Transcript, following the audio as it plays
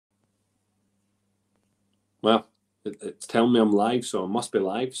Well, it's telling me I'm live, so I must be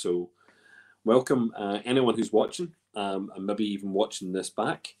live. So welcome anyone who's watching, and maybe even watching this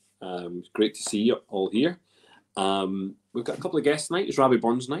back. It's great to see you all here. We've got a couple of guests tonight. It's Robbie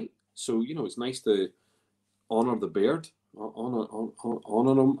Burns night, so it's nice to honour the Baird,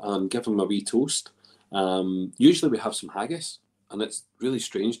 honour him, and give him a wee toast. Usually we have some haggis, and it's really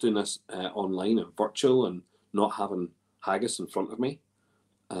strange doing this online and virtual and not having haggis in front of me,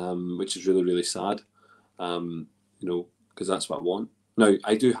 which is really, really sad. Because that's what I want. Now,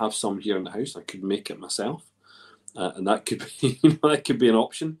 I do have some here in the house. I could make it myself, and that could be, that could be an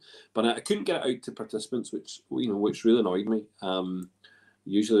option. But I couldn't get it out to participants, which really annoyed me.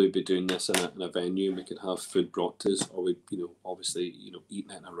 Usually we'd be doing this in a venue, and we could have food brought to us, or we, obviously,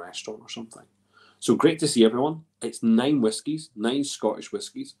 eating it in a restaurant or something. So great to see everyone. It's 9 whiskies, 9 Scottish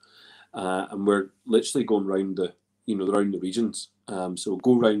whiskies, and we're literally going round the around the regions. So we'll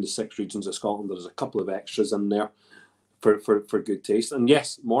go around the 6 regions of Scotland. There's a couple of extras in there for good taste. And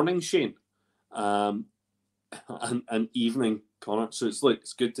yes, morning Shane, and evening Connor. So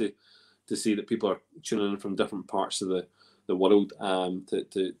it's good to see that people are tuning in from different parts of the world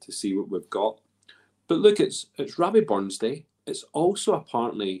to see what we've got. But look, it's Robbie Burns Day. It's also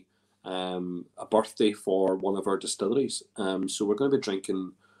apparently a birthday for one of our distilleries. So we're going to be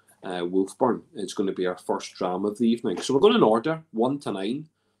drinking Wolfburn. It's going to be our first dram of the evening. So we're going in order 1 to 9,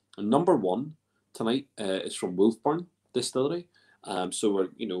 and number 1 tonight is from Wolfburn Distillery. So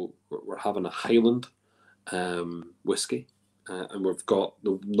we're having a Highland whiskey, and we've got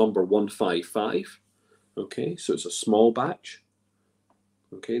the number 155. Okay, so it's a small batch.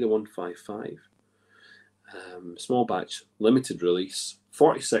 Okay, the 155. Small batch, limited release,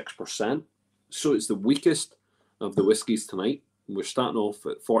 46%. So it's the weakest of the whiskies tonight. We're starting off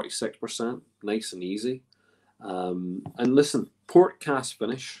at 46%, nice and easy. And listen, port cask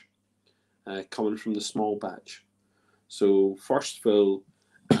finish coming from the small batch. So first fill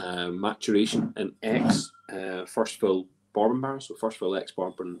maturation in X, first fill bourbon barrels, so first fill X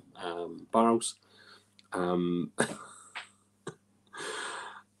bourbon barrels. I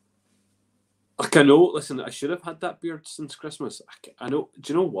know, listen, I should have had that beard since Christmas. I know,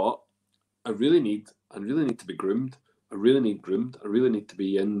 do you know what? I really need to be groomed. I really need groomed. I really need to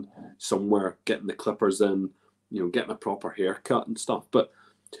be in somewhere, getting the clippers in, getting a proper haircut and stuff. But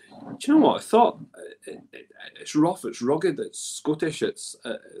do you know what? I thought it's rough, it's rugged, it's Scottish, it's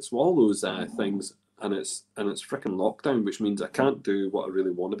all those things, and it's freaking lockdown, which means I can't do what I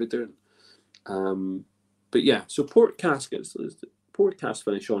really want to be doing. But yeah, so port cask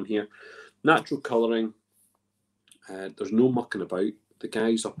finish on here, natural colouring. There's no mucking about. The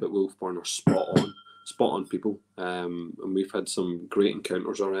guys up at Wolfburn are spot on people, and we've had some great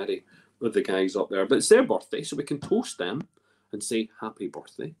encounters already with the guys up there. But it's their birthday, so we can toast them and say happy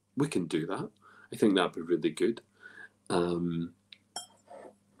birthday. We can do that. I think that'd be really good. I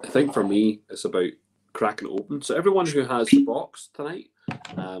think for me, it's about cracking it open. So everyone who has the box tonight,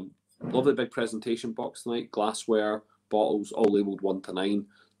 lovely big presentation box tonight, glassware, bottles, all labelled 1 to 9.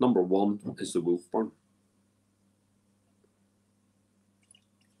 Number 1 is the Wolfburn.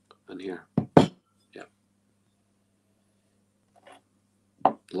 And here, yeah,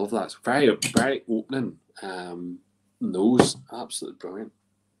 love that. It's very, very opening nose, absolutely brilliant.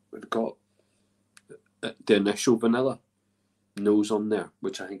 We've got the initial vanilla nose on there,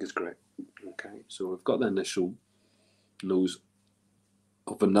 which I think is great. Okay, so we've got the initial nose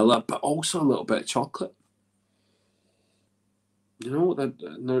of vanilla, but also a little bit of chocolate. We've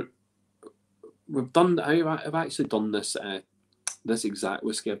done. I've actually done this. This exact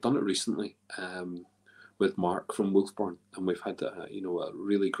whiskey, I've done it recently with Mark from Wolfburn, and we've had a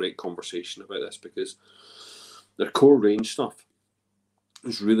really great conversation about this because their core range stuff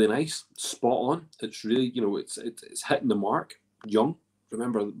is really nice, spot on. It's really it's hitting the mark. Young,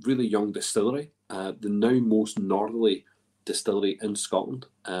 remember, really young distillery, the now most northerly distillery in Scotland,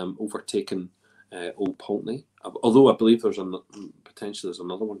 overtaking Old Pulteney. Although I believe there's potentially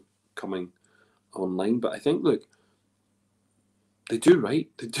another one coming online, but I think they do right.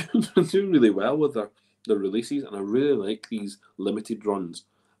 They do really well with their releases, and I really like these limited runs,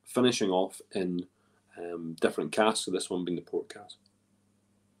 finishing off in different casks. So this one being the port cask.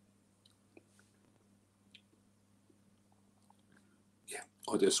 Yeah.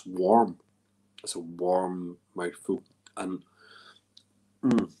 Oh, it's warm. It's a warm mouthful, and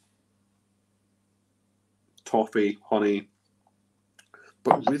toffee, honey,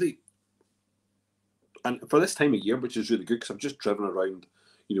 but really. And for this time of year, which is really good, because I've just driven around,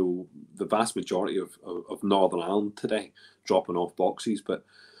 the vast majority of Northern Ireland today, dropping off boxes. But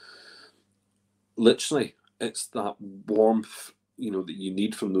literally, it's that warmth, that you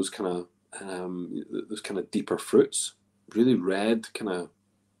need from those kind of those kind of deeper fruits, really red kind of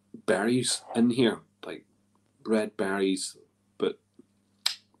berries in here, like red berries, but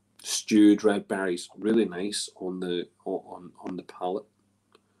stewed red berries, really nice on the palate.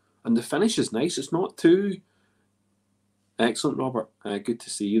 And the finish is nice. It's not too excellent, Robert. Good to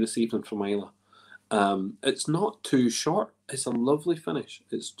see you this evening from Isla. It's not too short. It's a lovely finish.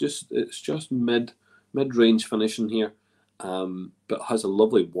 It's just mid-range finishing here, but has a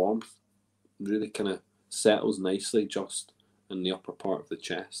lovely warmth. Really kind of settles nicely just in the upper part of the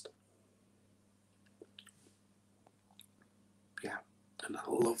chest. Yeah, and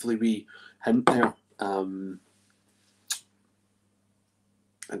a lovely wee hint there. And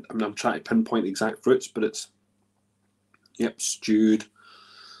I'm trying to pinpoint the exact fruits, but it's stewed.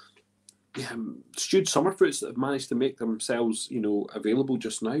 Yeah, stewed summer fruits that have managed to make themselves, available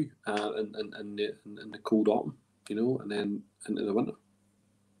just now, in the cold autumn, and then into the winter.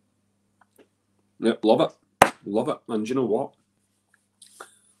 Yep, love it. And you know what?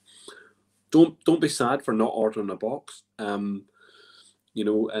 Don't be sad for not ordering a box. It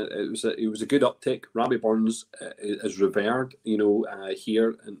was a good uptake. Robbie Burns is revered,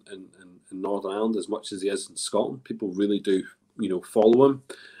 here in Northern Ireland as much as he is in Scotland. People really do, follow him.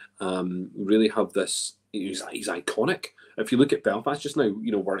 Really have this. He's iconic. If you look at Belfast just now,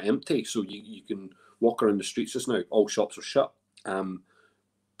 we're empty, so you can walk around the streets just now. All shops are shut.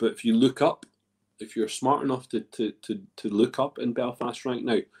 But if you look up, if you're smart enough to look up in Belfast right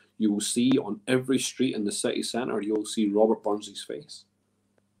now, you will see on every street in the city centre, you'll see Robert Burns' face.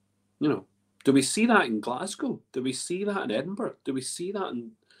 Do we see that in Glasgow? Do we see that in Edinburgh? Do we see that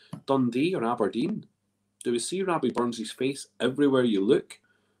in Dundee or Aberdeen? Do we see Robbie Burns' face everywhere you look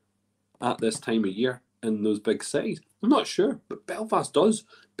at this time of year in those big cities? I'm not sure, but Belfast does.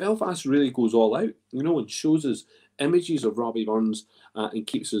 Belfast really goes all out, and shows us images of Robbie Burns and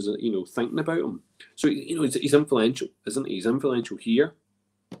keeps us, thinking about him. So, he's influential, isn't he? He's influential here,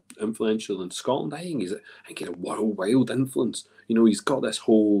 influential in Scotland. I think he's a worldwide influence. He's got this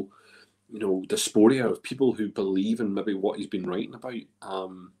whole, diaspora of people who believe in maybe what he's been writing about.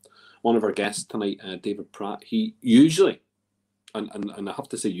 One of our guests tonight, David Pratt, he usually, and I have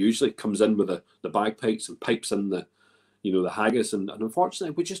to say usually, comes in with the bagpipes and pipes in the haggis, and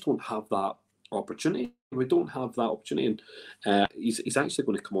unfortunately we just don't have that opportunity. We don't have that opportunity, and he's actually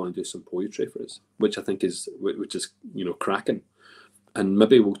going to come on and do some poetry for us, which I think is cracking. And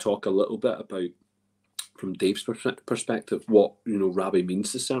maybe we'll talk a little bit about, from Dave's perspective, what Robbie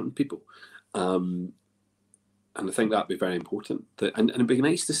means to certain people, and I think that'd be very important. And it'd be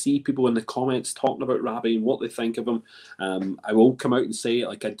nice to see people in the comments talking about Robbie and what they think of him. I will come out and say,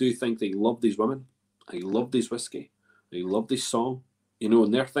 I do think they love these women, I love these whiskey, I love this song,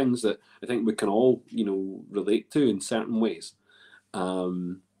 and they're things that I think we can all relate to in certain ways.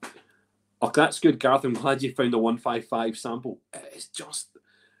 That's good, Gareth. I'm glad you found the 155 sample. It's just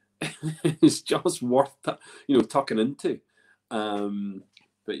worth tucking into.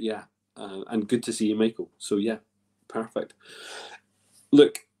 But yeah, and good to see you, Michael. So yeah, perfect.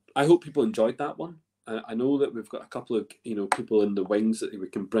 Look, I hope people enjoyed that one. I know that we've got a couple of people in the wings that we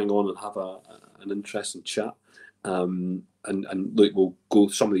can bring on and have an interesting chat. And look, we'll go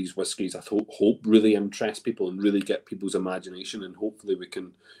some of these whiskies. I hope really interest people and really get people's imagination, and hopefully we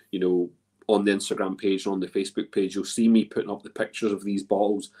can on the Instagram page and on the Facebook page, you'll see me putting up the pictures of these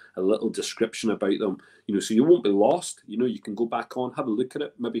bottles, a little description about them, so you won't be lost. You can go back on, have a look at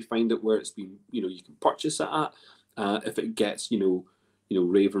it, maybe find out where it's been, you can purchase it at. If it gets,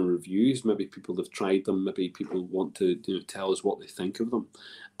 raving reviews, maybe people have tried them, maybe people want to tell us what they think of them.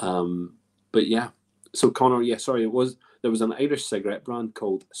 But yeah, so Connor, there was an Irish cigarette brand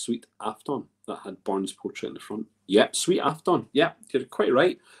called Sweet Afton that had Burns' portrait in the front. Yeah, Sweet Afton. Yeah, you're quite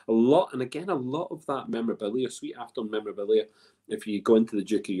right. A lot of that memorabilia, Sweet Afton memorabilia, if you go into the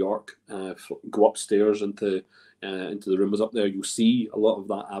Duke of York, go upstairs into the rooms up there, you'll see a lot of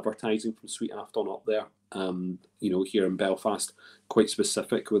that advertising from Sweet Afton up there. Here in Belfast, quite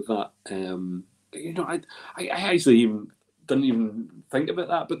specific with that. I actually didn't even think about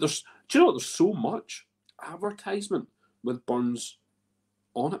that, but there's so much advertisement with Burns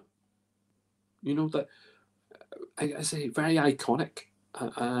on it. That I say very iconic,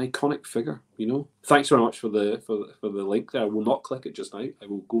 an iconic figure. Thanks very much for the link there. I will not click it just now. I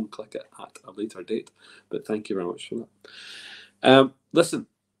will go and click it at a later date. But thank you very much for that. Listen,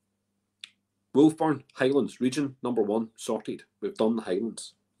 Wolfburn Highlands region number 1 sorted. We've done the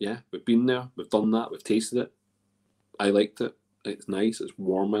Highlands. Yeah, we've been there. We've done that. We've tasted it. I liked it. It's nice. It's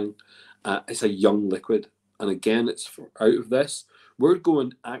warming. It's a young liquid. And again, it's out of this. We're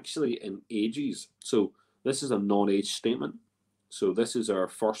going actually in ages. So this is a non-age statement. So this is our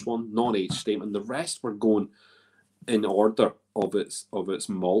first one, non-age statement. The rest we're going in order of its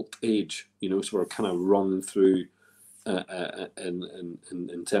malt age. You know, so we're kind of running through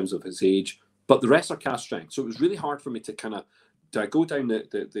in terms of his age. But the rest are cask strength. So it was really hard for me to kind of, do I go down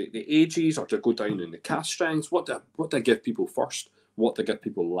the ages, or do I go down in the cask strengths? What do I give people first? What do I give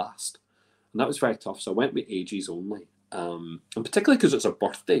people last? And that was very tough. So I went with ages only. And particularly because it's a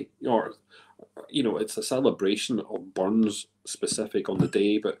birthday, or you know, it's a celebration of Burns specific on the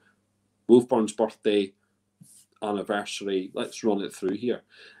day, but Wolf Burns' birthday, anniversary, let's run it through here.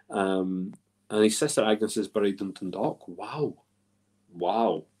 And his sister Agnes is buried in Dundalk. Wow.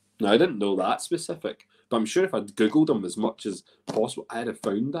 Now I didn't know that specific, but I'm sure if I'd Googled him as much as possible, I'd have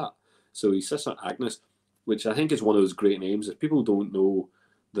found that. So his sister Agnes, which I think is one of those great names. If people don't know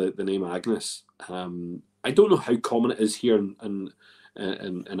the name Agnes, I don't know how common it is here in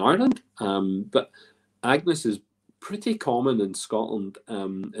Ireland, but Agnes is pretty common in Scotland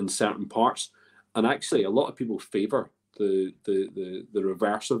in certain parts, and actually a lot of people favour the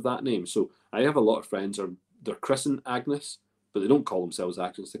reverse of that name. So I have a lot of friends they're christened Agnes, but they don't call themselves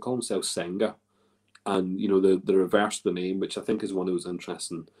Agnes. They call themselves Senga, and you know the reverse of the name, which I think is one of those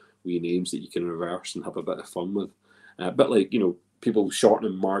interesting wee names that you can reverse and have a bit of fun with. But like, you know, people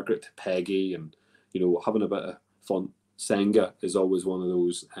shortening Margaret to Peggy, and you know, having a bit of fun. Senga is always one of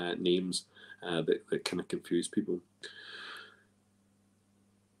those names that kind of confuse people.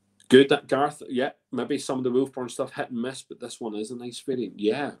 Good, that Garth. Yeah, maybe some of the Wolf Burns stuff hit and miss, but this one is a nice variant.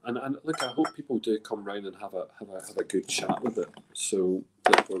 Yeah, and look, I hope people do come round and have a good chat with it. So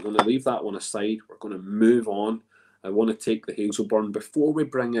look, we're going to leave that one aside. We're going to move on. I want to take the Hazelburn before we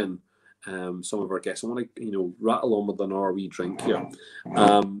bring in some of our guests. I want to, you know, rattle on with an wee drink here.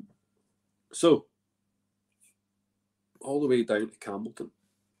 So all the way down to Campbeltown,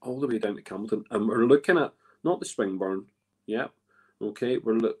 and we're looking at not the Springburn, yeah, okay,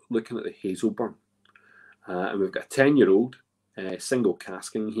 we're looking at the Hazelburn, and we've got a 10-year-old single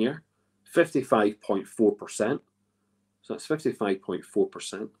casking here, 55.4%, so that's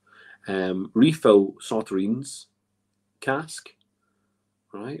 55.4%, refill Sauterines cask,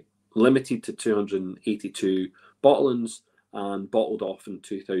 right, limited to 282 bottlings and bottled off in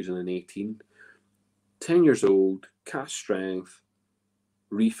 2018. 10 years old, cask strength,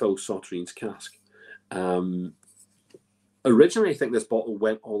 refill Sauterines cask. Originally, I think this bottle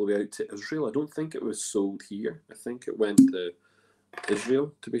went all the way out to Israel. I don't think it was sold here. I think it went to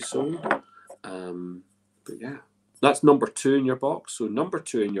Israel to be sold. But yeah, that's number 2 in your box. So number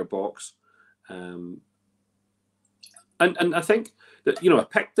 2 in your box. And I think that, you know, I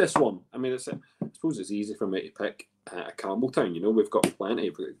picked this one. I mean, I suppose it's easy for me to pick a Campbeltown. You know, we've got plenty.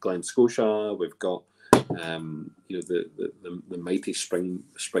 We've got Glen Scotia. We've got you know, the mighty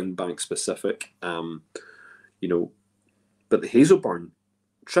Springbank specific, you know, but the Hazelburn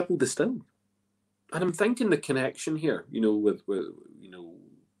triple distilled, and I'm thinking the connection here, you know, with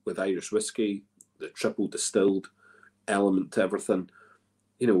Irish whiskey, the triple distilled element to everything,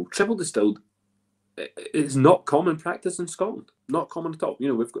 you know, triple distilled is not common practice in Scotland, not common at all. You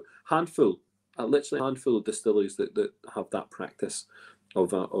know, we've got literally a handful of distilleries that have that practice of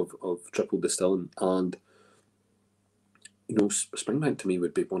triple distilling, and you know, Springbank to me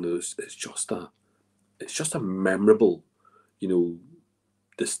would be one of those. It's just a memorable, you know,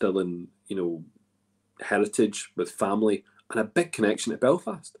 distilling, you know, heritage with family and a big connection to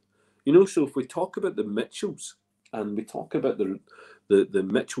Belfast. You know, so if we talk about the Mitchells and we talk about the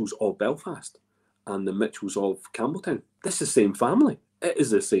Mitchells of Belfast and the Mitchells of Campbeltown, this is the same family. It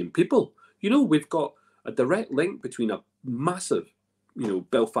is the same people. You know, we've got a direct link between a massive, you know,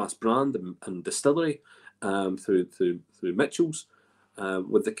 Belfast brand and distillery through Mitchells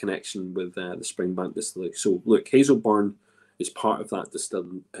with the connection with the Springbank distillery. So look, Hazelburn is part of that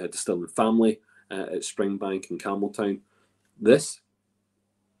distilling family at Springbank and Campbeltown. This,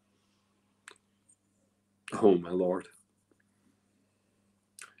 oh my lord.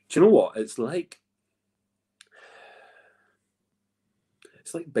 Do you know what? It's like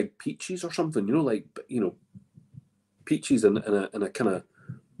big peaches or something, you know, like, you know, peaches in a kind of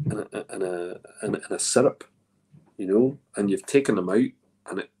in a syrup, you know, and you've taken them out,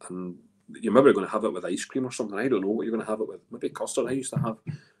 and you're maybe going to have it with ice cream or something. I don't know what you're going to have it with. Maybe custard. I used to have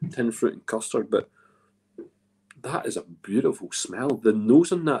tin fruit and custard, but that is a beautiful smell. The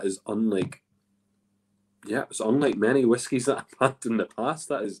nose on that is unlike, yeah, it's unlike many whiskies that I've had in the past.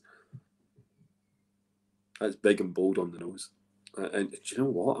 That's big and bold on the nose. And do you know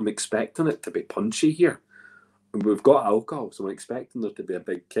what? I'm expecting it to be punchy here. And we've got alcohol, so I'm expecting there to be a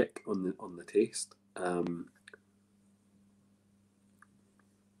big kick on the taste.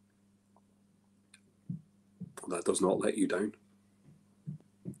 That does not let you down.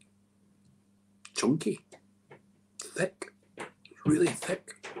 chunky, thick, really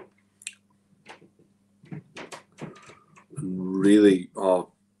thick, and really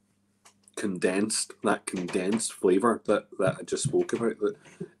condensed. That condensed flavour that I just spoke about. That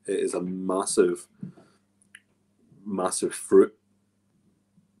it is a massive fruit.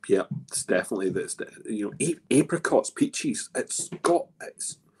 Yeah, it's definitely this. You know, apricots, peaches. It's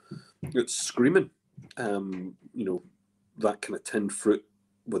screaming. You know, that kind of tinned fruit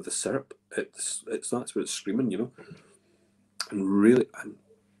with the syrup. It's that's what it's screaming. You know, and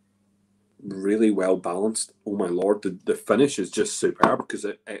really well balanced. Oh my lord, the finish is just superb because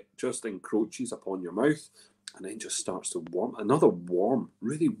it just encroaches upon your mouth and then just starts to warm. Another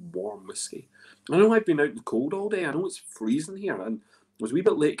really warm whiskey. I know I've been out in the cold all day. I know it's freezing here, and I was a wee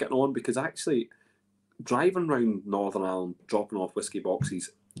bit late getting on because actually driving around Northern Ireland, dropping off whiskey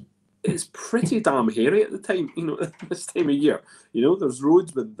boxes, it's pretty damn hairy at the time, you know, this time of year. You know, there's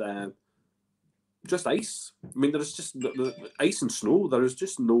roads with just ice. I mean, there's just the ice and snow. There is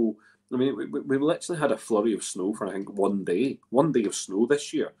just no... I mean, we literally had a flurry of snow for, I think, one day of snow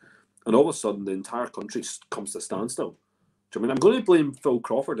this year. And all of a sudden, the entire country comes to a standstill. Do you know what I mean? I'm going to blame Phil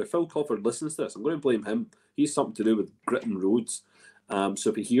Crawford. If Phil Crawford listens to this, I'm going to blame him. He's something to do with gritting roads.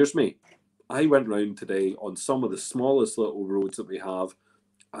 So if he hears me, I went round today on some of the smallest little roads that we have,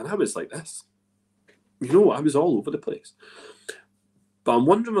 and I was like this. You know, I was all over the place. But I'm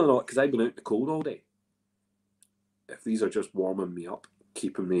wondering whether or not, because I've been out in the cold all day, if these are just warming me up,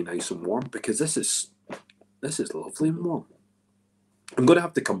 keeping me nice and warm, because this is lovely and warm. I'm going to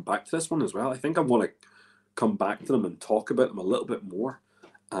have to come back to this one as well. I think I want to come back to them and talk about them a little bit more,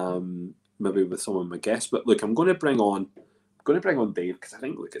 maybe with some of my guests. But look, I'm going to bring on Dave, because I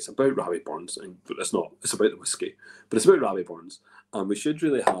think, look, it's about Rabbie Burns, but it's not. It's about the whiskey, but it's about Rabbie Burns, and we should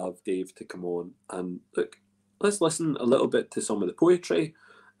really have Dave to come on and look. Let's listen a little bit to some of the poetry,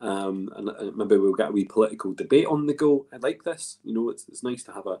 and maybe we'll get a wee political debate on the go. I like this. You know, it's nice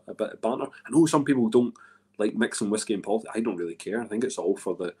to have a bit of banter. I know some people don't like mixing whiskey and politics. I don't really care. I think it's all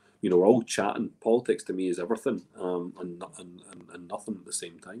for the, you know, we're all chatting. Politics to me is everything, and nothing at the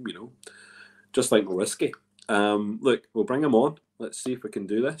same time. You know, just like the whiskey. Look, we'll bring him on. Let's see if we can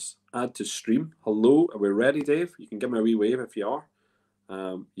do this. Add to stream. Hello, are we ready, Dave? You can give me a wee wave if you are.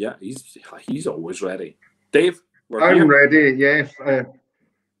 Yeah, he's always ready. Dave, I'm here. Ready, yes.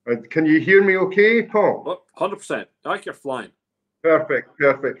 Can you hear me okay, Paul? Oh, 100%. I like you're flying. Perfect.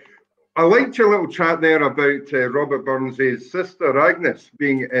 I liked your little chat there about Robert Burns' sister, Agnes,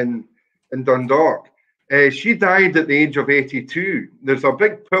 being in Dundalk. She died at the age of 82. There's a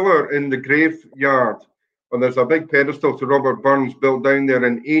big pillar in the graveyard, and there's a big pedestal to Robert Burns built down there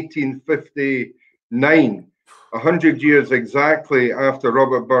in 1859, 100 years exactly after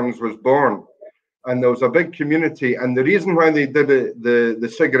Robert Burns was born. And there was a big community, and the reason why they did it, the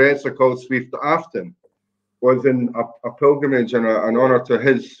cigarettes are called Swift Afton, was in a pilgrimage and an honour to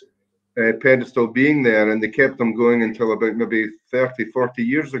his pedestal being there, and they kept them going until about maybe 30, 40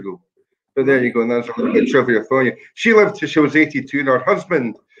 years ago. But there you go, and that's a little bit trivia for you. She lived till she was 82, and her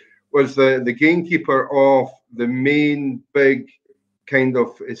husband was the gamekeeper of the main big kind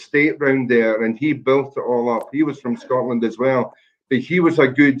of estate round there, and he built it all up. He was from Scotland as well, but he was a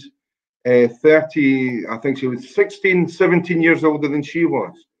good 30, I think she was 16, 17 years older than she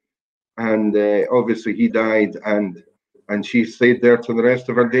was. And obviously he died, and she stayed there till the rest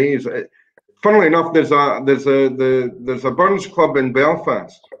of her days. Funnily enough, there's a Burns Club in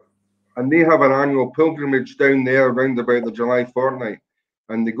Belfast, and they have an annual pilgrimage down there around about the July fortnight,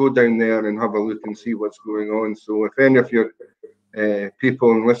 and they go down there and have a look and see what's going on. So if any of your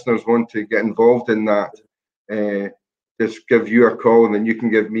people and listeners want to get involved in that, just give you a call, and then you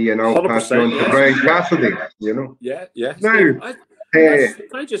can give me, and I'll pass it on to Brian Cassidy. You know. Yeah. Now,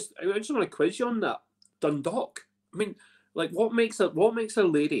 I just want to quiz you on that. Dundalk. I mean, like, what makes a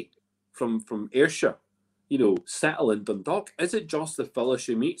lady from Ayrshire, you know, settle in Dundalk? Is it just the fella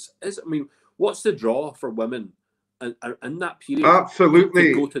she meets? What's the draw for women in that period?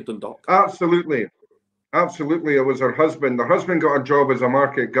 Absolutely. To go to Dundalk. Absolutely. It was her husband. Her husband got a job as a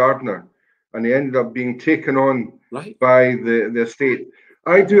market gardener, and he ended up being taken on by the estate.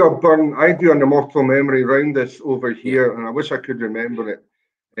 I do an immortal memory around this over here, and I wish I could remember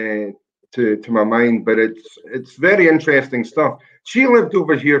it to my mind, but it's very interesting stuff. She lived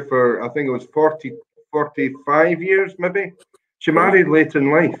over here for, I think it was 45 years, maybe. She married late in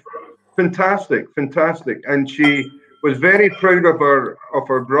life. Fantastic. And she was very proud of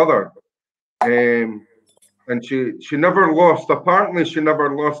her brother. And she never lost, apparently she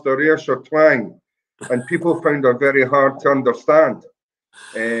never lost her Ayrshire twang, and people found her very hard to understand.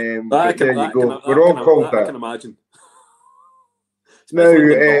 There you go. We're all called that. I can imagine. Now,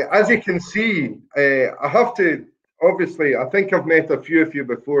 as you can see, I have to, obviously, I think I've met a few of you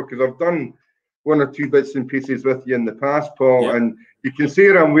before because I've done one or two bits and pieces with you in the past, Paul, Yeah. and you can see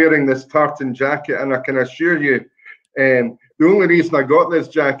I'm wearing this tartan jacket, and I can assure you, the only reason I got this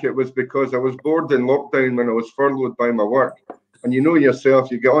jacket was because I was bored in lockdown when I was furloughed by my work. And you know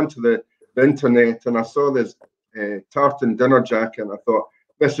yourself, you get onto the internet, and I saw this tartan dinner jacket, and I thought,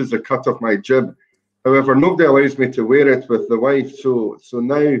 this is the cut of my jib. However, nobody allows me to wear it with the wife, so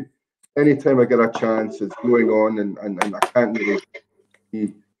now, anytime I get a chance, it's going on, and I can't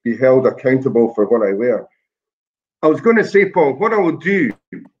really be held accountable for what I wear. I was going to say, Paul, what I will do,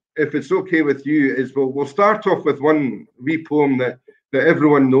 if it's okay with you, is we'll start off with one wee poem that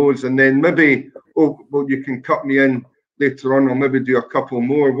everyone knows, and then maybe, you can cut me in later on. I'll maybe do a couple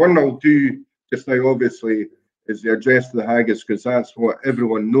more. One I'll do just now, obviously, is the Address to the Haggis, because that's what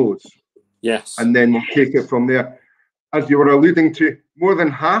everyone knows. Yes. And then we'll take it from there. As you were alluding to, more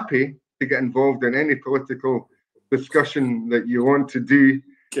than happy to get involved in any political discussion that you want to do.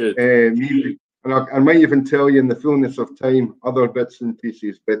 Good. And I might even tell you in the fullness of time other bits and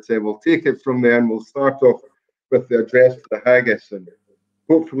pieces, but we'll take it from there, and we'll start off with the Address to the Haggis, and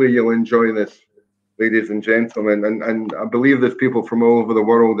hopefully you'll enjoy this, ladies and gentlemen. And I believe there's people from all over the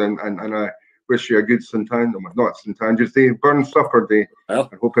world, and I wish you a good St. Andrews, not St. Andrews Day, Burn Supper Day. Well,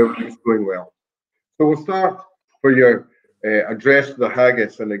 I hope everything's going well. So we'll start for your Address to the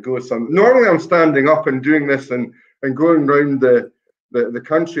Haggis, and it goes some. Normally I'm standing up and doing this and going round the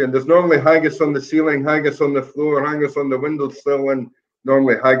country, and there's normally haggis on the ceiling, haggis on the floor, haggis on the windowsill, and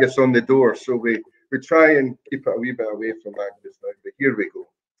normally haggis on the door. So we try and keep it a wee bit away from that just now. But here we go.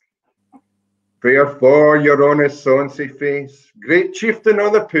 Prayer for your honest sonsy face, great chieftain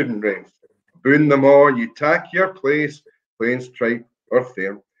of the pudding race. Boon them all, you tack your place, plain stripe or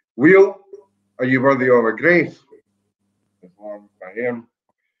fair. Wheel, are you worthy of a grace? As long as I am.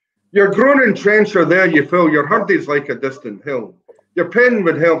 Your groaning trencher there you fill, your hurdy's like a distant hill. Your pen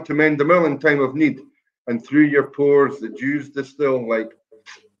would help to mend the mill in time of need, and through your pores the dews distill like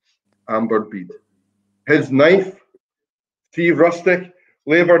amber bead. His knife, thief rustic,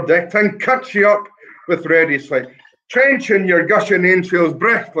 labour decked, and cuts you up with ready sight, trenching your gushing entrails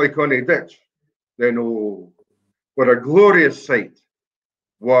breath like on a ditch. Then oh, what a glorious sight,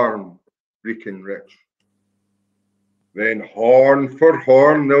 warm, reeking rich. Then horn for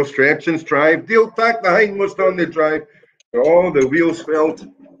horn they'll stretch and strive, deal tack the hindmost on the drive. All the wheels felt,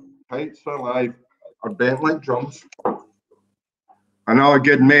 pipes alive, are bent like drums. And all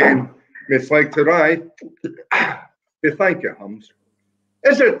good men miss like to ride. They thank you, hums.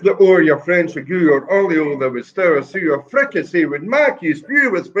 Is it that o'er your French ague or olio that would stir us through your fricassee would make you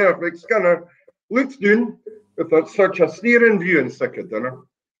spew with perfect skinner? Looks doon without such a sneering view and sick a dinner.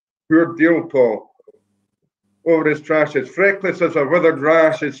 Poor dear Paul, over his trash, as freckless as a withered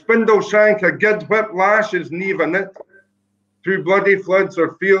rash, his spindle shank a gid whip lash, his knee in it. Through bloody floods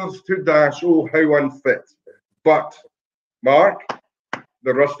or fields to dash, oh, how unfit. But, mark,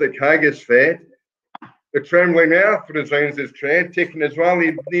 the rustic haggis fed, the trembling earth resounds his tread, taking his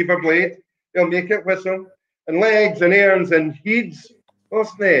rally lever blade, he'll make it whistle, and legs and airns and heeds, oh,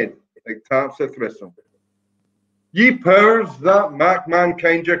 sned, like taps a thristle. Ye powers that mak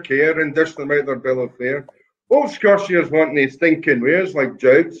mankind your care and dish them out their bill of fare, old scourtiers want nae stinking wares like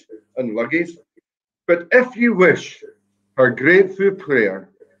jougs and luggies, but if you wish her grateful prayer,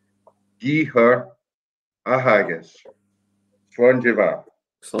 ye her a haggis. Slán Jabá.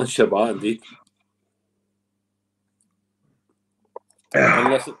 Slán Jabá, indeed. And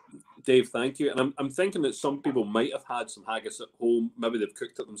listen, Dave, thank you. And I'm thinking that some people might have had some haggis at home. Maybe they've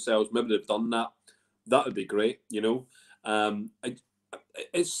cooked it themselves. Maybe they've done that. That would be great, you know.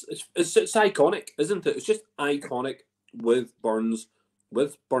 It's iconic, isn't it? It's just iconic with Burns,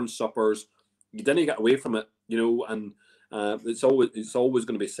 with Burn suppers. You didn't get away from it, you know, and it's always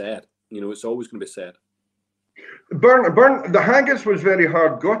going to be said. You know, it's always going to be said. Burn, the haggis was very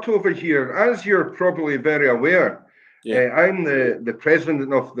hard got over here, as you're probably very aware. Yeah. I'm the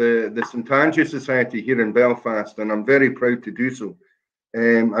president of the St. Andrews Society here in Belfast, and I'm very proud to do so.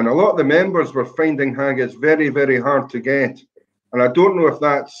 And a lot of the members were finding haggis very, very hard to get. And I don't know if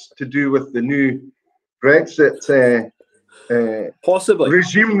that's to do with the new Brexit possibly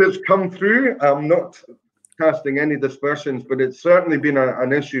regime that's come through. I'm not casting any dispersions, but it's certainly been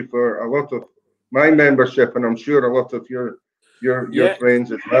an issue for a lot of my membership, and I'm sure a lot of your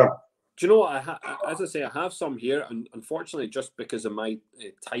friends as well. Do you know what? As I say, I have some here, and unfortunately, just because of my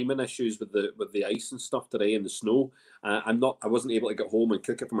timing issues with the ice and stuff today and the snow, I wasn't able to get home and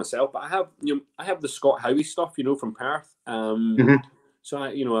cook it for myself. But I have the Scott Howie stuff, you know, from Perth. So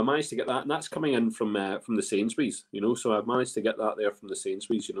I managed to get that, and that's coming in from the Sainsbury's, So I managed to get that there from the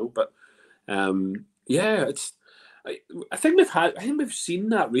Sainsbury's, But yeah, it's. I think we've seen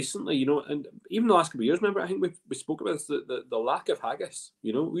that recently, and even the last couple of years. Remember, I think we spoke about this, the lack of haggis.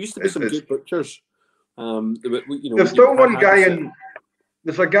 We used to be some good butchers. There's still one guy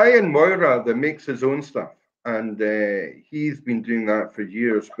there's a guy in Moira that makes his own stuff, and he's been doing that for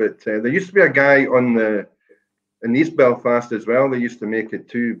years. But there used to be a guy in East Belfast as well. They used to make it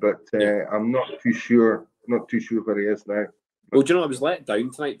too, but I'm not too sure. Not too sure where he is now. Well, do you know, I was let down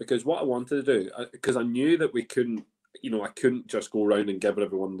tonight because what I wanted to do, because I knew that we couldn't, I couldn't just go around and give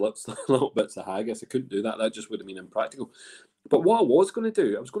everyone little bits of haggis. I couldn't do that. That just would have been impractical. But what I was going to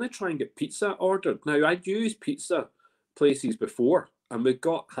do, I was going to try and get pizza ordered. Now, I'd used pizza places before, and we've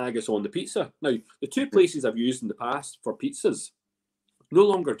got haggis on the pizza. Now, the two places I've used in the past for pizzas no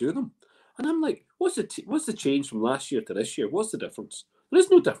longer do them. And I'm like, what's the change from last year to this year? What's the difference? There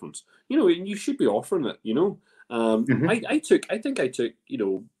is no difference. And you should be offering it, I think I took,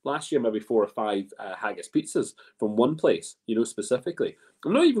 last year maybe 4 or 5 haggis pizzas from one place, specifically.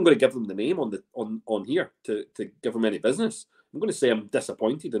 I'm not even going to give them the name on here to give them any business. I'm going to say I'm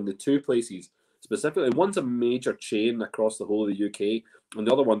disappointed in the 2 places specifically. One's a major chain across the whole of the UK, and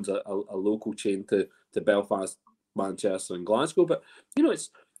the other one's a local chain to Belfast, Manchester, and Glasgow. But it's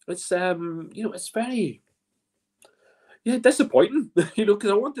very disappointing,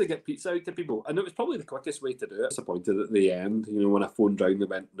 because I wanted to get pizza out to people, and it was probably the quickest way to do it. Disappointed at the end, when I phoned round, they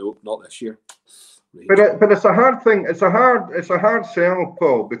went, nope, not this year. But it's a hard thing. It's a hard sell,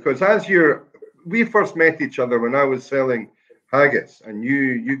 Paul, because we first met each other when I was selling haggis, and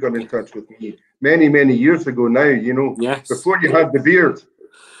you got in touch with me many years ago now. Yes. Before you had the beard,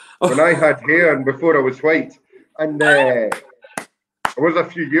 when I had hair, and before I was white, and it was a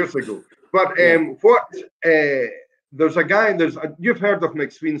few years ago. But there's a guy. You've heard of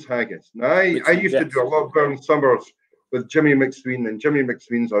McSween's haggis. Now, I used to do a lot of Burn Summers with Jimmy McSween, and Jimmy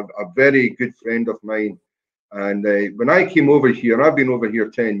McSween's a very good friend of mine. And when I came over here, I've been over here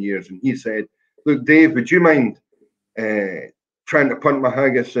 10 years, and he said, "Look, Dave, would you mind trying to punt my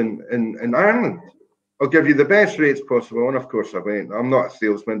haggis in Ireland? I'll give you the best rates possible." And of course I went. I'm not a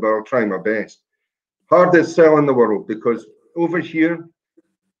salesman, but I'll try my best. Hardest sell in the world, because over here,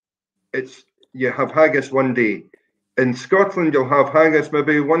 you have haggis one day. In Scotland, you'll have haggis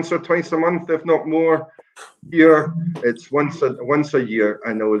maybe once or twice a month, if not more. Here, it's once a year,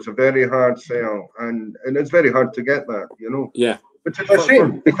 and it was a very hard sell, and it's very hard to get that, Yeah. Which is a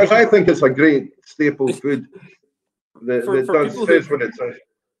shame, because I think it's a great staple food that says what it says.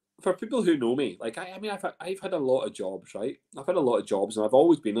 For people who know me, like I've had a lot of jobs, right? I've had a lot of jobs, and I've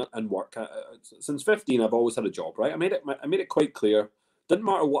always been in work. Since 15, I've always had a job, right? I made it quite clear. Didn't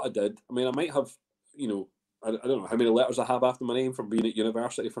matter what I did. I mean, I might have, I don't know how many letters I have after my name from being at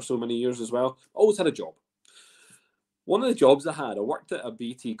university for so many years as well. Always had a job. One of the jobs I worked at a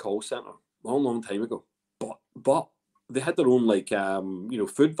BT call centre long time ago. But they had their own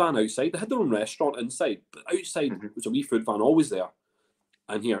food van outside. They had their own restaurant inside, but outside was a wee food van always there.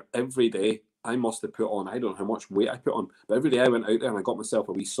 And here every day I must have put on, I don't know how much weight I put on, but every day I went out there and I got myself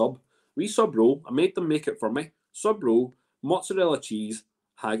a wee sub roll. I made them make it for me. Sub roll, mozzarella cheese,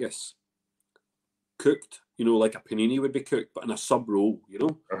 haggis, cooked, like a panini would be cooked, but in a sub roll,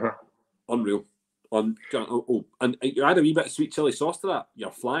 Unreal. And you add a wee bit of sweet chili sauce to that,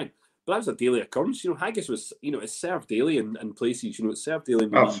 you're flying. But that was a daily occurrence. Haggis was, it's served daily in places. It's served daily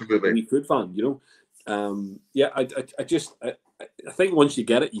in a wee food van. I think once you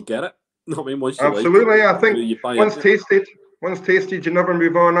get it, you get it. I mean, once you absolutely, like it, I think once tasted, you never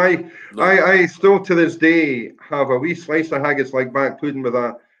move on. I still to this day have a wee slice of haggis like back pudding with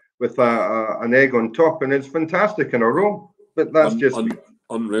an egg on top, and it's fantastic in a roll. But that's just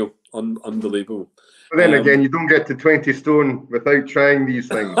unreal, unbelievable. But then again, you don't get to 20 stone without trying these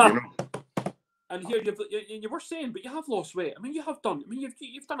things, And here you were saying, but you have lost weight. I mean, you have done. I mean,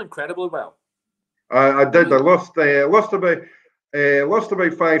 you've done incredibly well. I did. I lost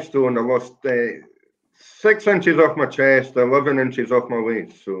about 5 stone. I lost 6 inches off my chest, 11 inches off my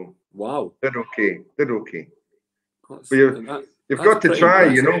waist. So wow, did okay. But you've got to try,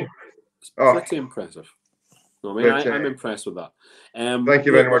 impressive. It's pretty impressive. No, I mean, I'm impressed with that. Thank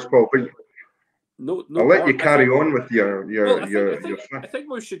you very much, Paul. But no, I'll let you carry on with your I think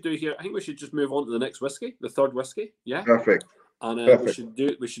what we should do here. I think we should just move on to the next whiskey, the third whiskey. Yeah. Perfect. And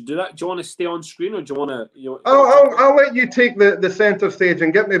we should do that. Do you want to stay on screen, or do you want to? I'll let you take the center stage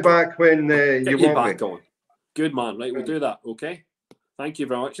and get me back when you want back me. On. Good man. Right, we'll do that. Okay. Thank you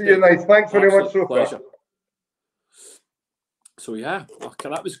very much. See you nice. Thanks very much so far. So yeah,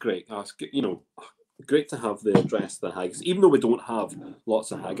 that was great. great to have the address of the haggis, even though we don't have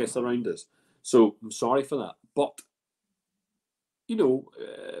lots of haggis around us. So I'm sorry for that. But, you know,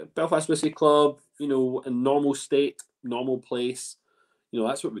 Belfast Whisky Club, you know, in normal state, normal place, you know,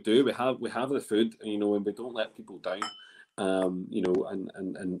 that's what we do. We have the food, you know, and we don't let people down, you know,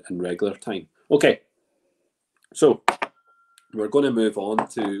 in regular time. Okay, so we're going to move on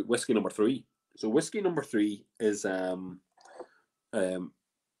to whiskey number 3. So whiskey number 3 is another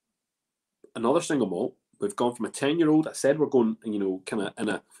single malt. We've gone from a 10-year-old. I said we're going, you know, kind of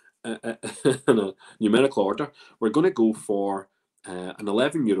in a numerical order. We're going to go for an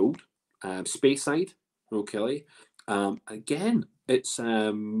 11-year-old Speyside. Okay. Again, it's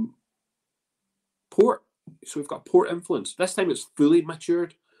port. So we've got port influence. This time it's fully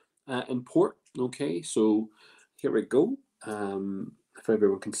matured in port. Okay. So here we go. If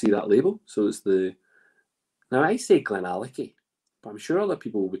everyone can see that label. So it's the, now I say Glenallachie, but I'm sure other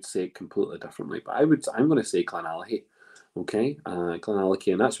people would say it completely differently. But I'm going to say Glenallachie. Okay,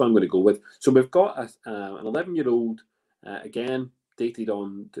 Glenallachie, and that's what I'm going to go with. So we've got an 11-year-old, again, dated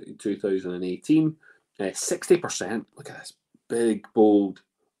on 2018, 60%. Look at this big, bold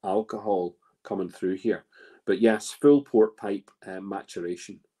alcohol coming through here. But yes, full port pipe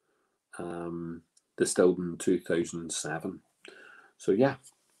maturation, distilled in 2007. So yeah,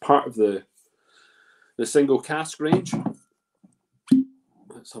 part of the single cask range.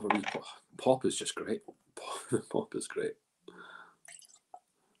 Let's have a wee pop. Pop is just great. Pop is great.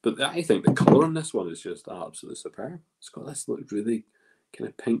 But I think the colour on this one is just absolutely superb. It's got this really kind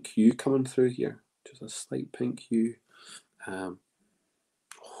of pink hue coming through here. Just a slight pink hue. Well,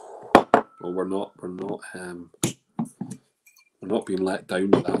 we're not being let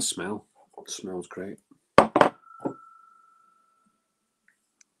down with that smell. It smells great.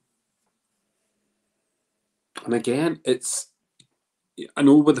 And again, I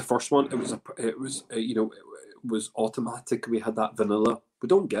know with the first one, it was you know, it was automatic. We had that vanilla. We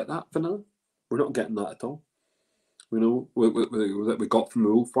don't get that vanilla. We're not getting that at all. You know, that we got from the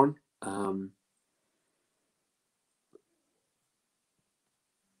Old Fern.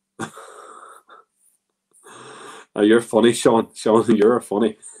 Oh, you're funny, Sean. Sean, you're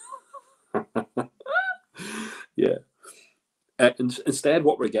funny. Yeah. Instead,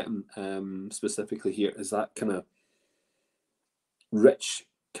 what we're getting specifically here is that kind of rich,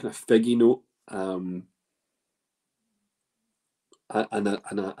 kind of figgy note, and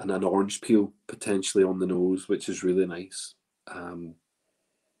an orange peel potentially on the nose, which is really nice.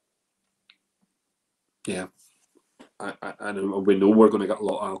 Yeah, and we know we're going to get a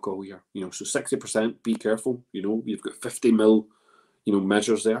lot of alcohol here. You know, so 60%. Be careful. You know, you've got 50 ml, you know,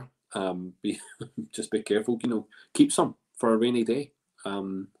 measures there. Just be careful. You know, keep some for a rainy day.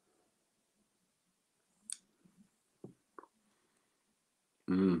 Wow.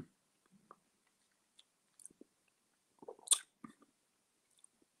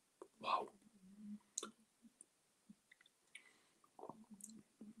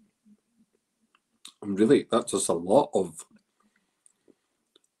 And really, that's just a lot of.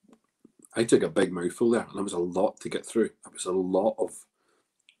 I took a big mouthful there, and it was a lot to get through. It was a lot of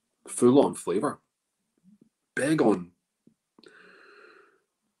full-on flavour. Big on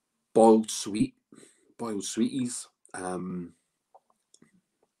boiled sweeties.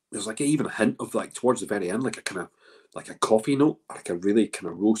 There's like even a hint of, like, towards the very end, like a kind of like a coffee note, like a really kind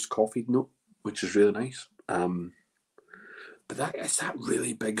of roast coffee note, which is really nice. But it's that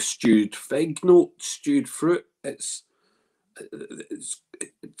really big stewed fig note, stewed fruit. It's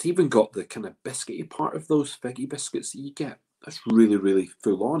even got the kind of biscuity part of those figgy biscuits that you get. That's really, really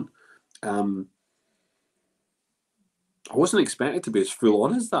full on. I wasn't expecting to be as full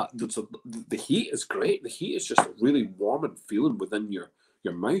on as that. The heat is great. The heat is just really warm and feeling within your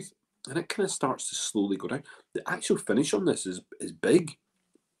mouth, and it kind of starts to slowly go down. The actual finish on this is big.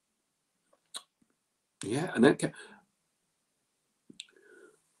 Yeah, and then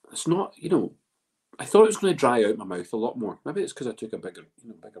it's not, you know, I thought it was going to dry out my mouth a lot more. Maybe it's because I took a bigger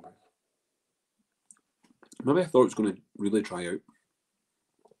mouth. Maybe I thought it was going to really dry out.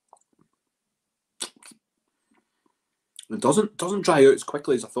 It doesn't dry out as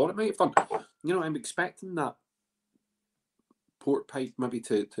quickly as I thought it might have done. You know, I'm expecting that port pipe maybe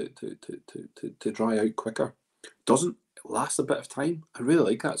to dry out quicker. Doesn't last a bit of time. I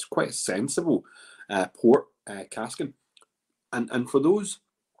really like that. It's quite a sensible port casking. And for those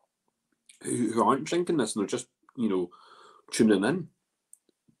who aren't drinking this and they're just, you know, tuning in,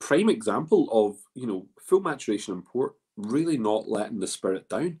 prime example of, you know, full maturation in port, really not letting the spirit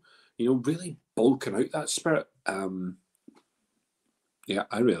down, you know, really bulking out that spirit. Yeah,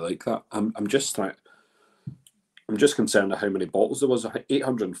 I really like that. I'm just trying. I'm just concerned at how many bottles there was.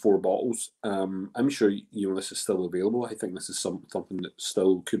 804 bottles. I'm sure this is still available. I think this is something that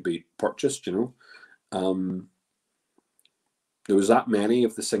still could be purchased. There was that many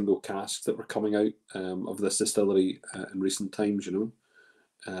of the single casks that were coming out of this distillery in recent times.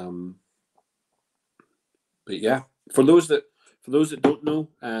 But yeah, for those that don't know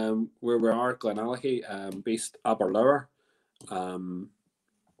where we are, Glenallachie, based Aberlour,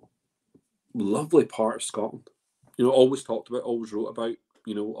 lovely part of Scotland. Always talked about, always wrote about.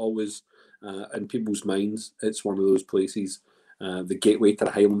 Always in people's minds. It's one of those places, the gateway to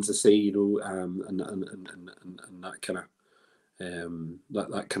the Highlands, to say. And that kind of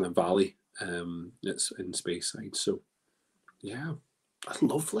that kind of valley. It's in Speyside. So yeah, that's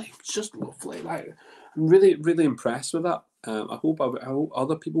lovely. It's just lovely. Like, I'm really, really impressed with that. I hope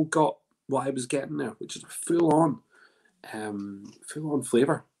other people got what I was getting there, which is a full on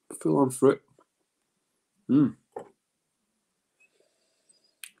flavour, full on fruit.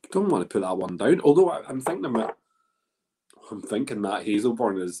 Don't want to put that one down. Although I'm thinking that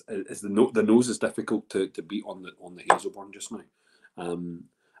Hazelburn is the nose is difficult to beat on the Hazelburn just now.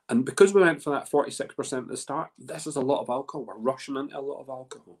 And because we went for that 46% at the start, this is a lot of alcohol. We're rushing into a lot of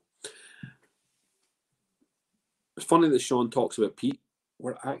alcohol. It's funny that Sean talks about peat.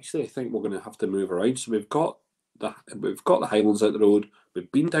 I think we're going to have to move around. So we've got the Highlands out the road. We've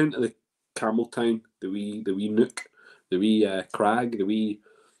been down to the Campbeltown, the wee nook, the wee crag, the wee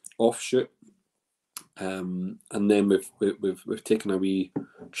offshoot, and then we've taken a wee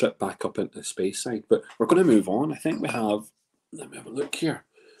trip back up into Speyside. But we're going to move on. I think we have. Let me have a look here.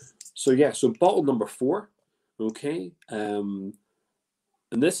 So yeah, so bottle number 4, okay, and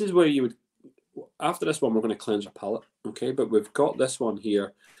this is where you would. After this one, we're going to cleanse our palate, okay. But we've got this one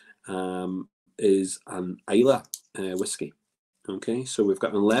here, is an Islay whiskey, okay. So we've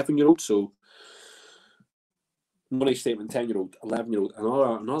got an 11-year-old. So money statement, 10-year-old, 11-year-old,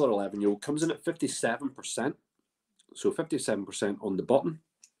 another 11-year-old comes in at 57%. So 57% on the button,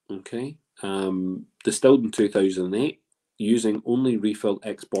 okay. Distilled in 2008. Using only refilled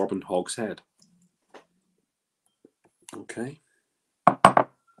ex-bourbon hogshead. Okay.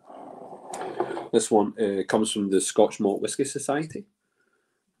 This one comes from the Scotch Malt Whisky Society.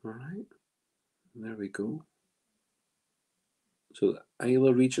 All right. There we go. So the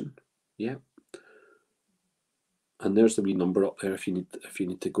Islay region. Yeah. And there's the wee number up there if you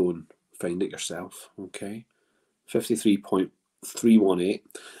need to go and find it yourself. Okay. 53.318.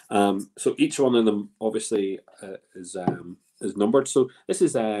 So each one of them obviously is numbered. So this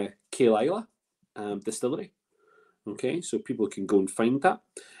is Cale Islay distillery. Okay, so people can go and find that.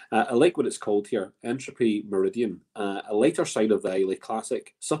 I like what it's called here, Entropy Meridian. A lighter side of the Islay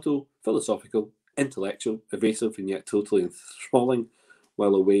classic, subtle, philosophical, intellectual, evasive, and yet totally enthralling,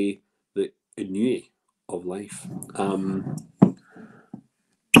 while away the ennui of life.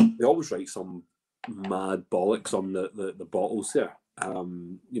 They always write some mad bollocks on the bottles there.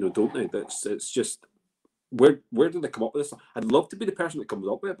 Don't they? It's just. Where do they come up with this? I'd love to be the person that comes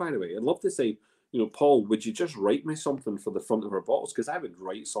up with it, by the way. I'd love to say, Paul, would you just write me something for the front of our bottles? Because I would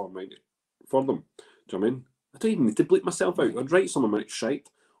write something for them. Do you know what I mean? I don't even need to bleep myself out. I'd write some amount of shite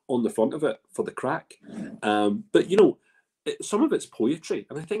on the front of it for the crack. But, some of it's poetry.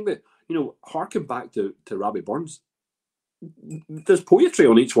 And I think that, harken back to Robbie Burns, there's poetry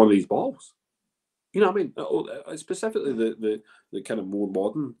on each one of these bottles. You know what I mean? Specifically the kind of more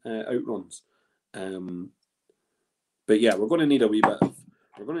modern outruns. But yeah, we're going to need a wee bit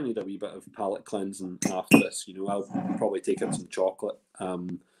of palate cleansing after this. I'll probably take in some chocolate.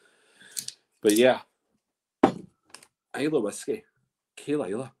 But yeah, Islay whiskey, Cale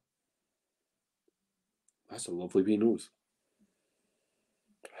Islay. That's a lovely wee nose.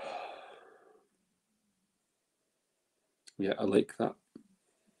 Yeah, I like that.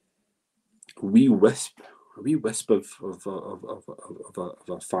 A wee wisp of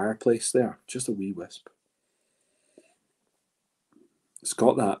a fireplace there. Just a wee wisp. It's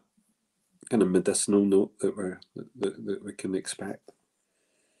got that kind of medicinal note that we can expect.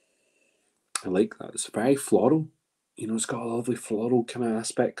 I like that. It's very floral. It's got a lovely floral kind of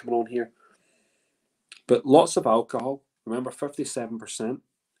aspect coming on here. But lots of alcohol. Remember, 57%.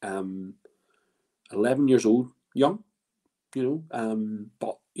 11 years old, young.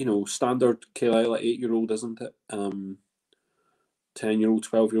 But standard Cale Islay 8-year-old, isn't it? 10-year-old,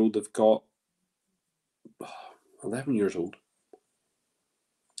 12-year-old. They've got 11 years old.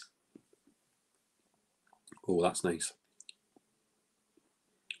 Oh, that's nice.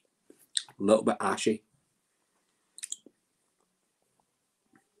 A little bit ashy.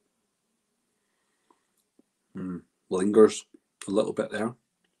 Lingers a little bit there.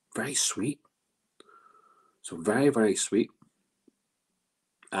 Very sweet. So very, very sweet,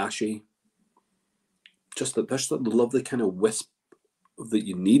 ashy. Just that there's the lovely kind of wisp that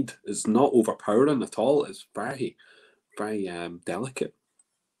you need. It's not overpowering at all. It's very, very delicate.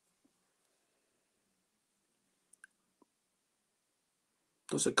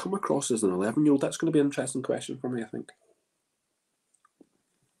 Does it come across as an 11-year-old? That's going to be an interesting question for me, I think.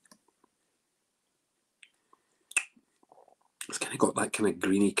 It's kind of got that kind of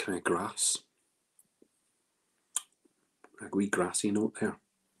greeny kind of grass. A wee grassy note there.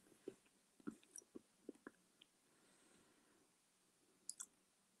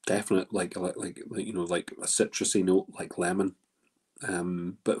 Definite, like you know, like a citrusy note, like lemon,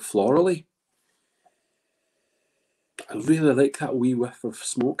 but florally. I really like that wee whiff of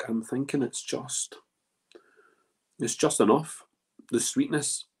smoke. I'm thinking it's just enough. The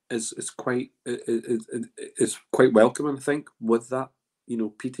sweetness is quite welcoming, I think, with that, you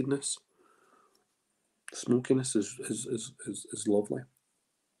know, peatedness. Smokiness is lovely.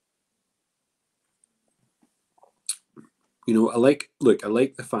 You know, I like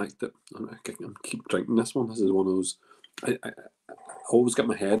the fact that I keep drinking this one. This is one of those. I always get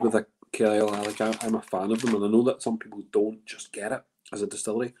my head with a Carlisle. I'm a fan of them, and I know that some people don't just get it as a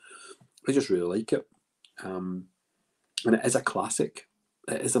distillery. I just really like it, and it is a classic.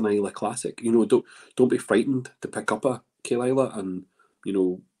 It is an Islay classic. You know, don't be frightened to pick up a Carlisle and, you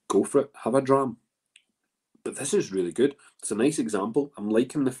know, go for it. Have a dram. But this is really good. It's a nice example. I'm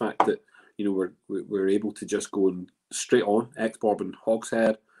liking the fact that, you know, we're able to just go and straight on ex-bourbon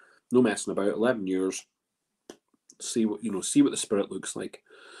hogshead, no messing about. 11 years. See what the spirit looks like.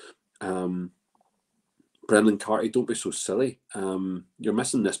 Brendan Carty, don't be so silly. You're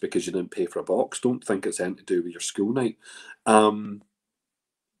missing this because you didn't pay for a box. Don't think it's anything to do with your school night.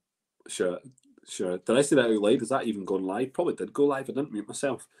 Sure. Did I say that out loud? Is that even gone live? Probably did go live. I didn't mute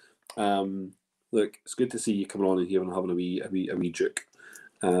myself. Look, it's good to see you coming on in here and having a wee juke.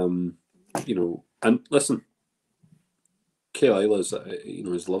 You know, and listen, Carlisle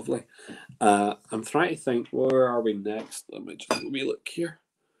is lovely. I'm trying to think, where are we next? Let me look here.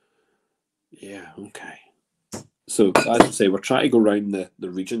 Yeah, okay. So as I say, we're trying to go around the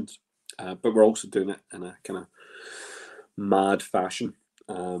regions, but we're also doing it in a kind of mad fashion.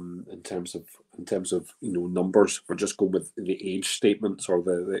 In terms of you know, numbers, we're just going with the age statements or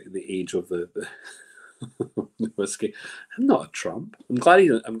the age of the whiskey. I'm not a Trump. I'm glad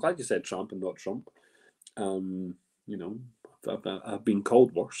you said Trump and not Trump. You know, I've been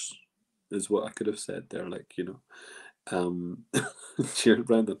called worse, is what I could have said there. Like, you know, cheers,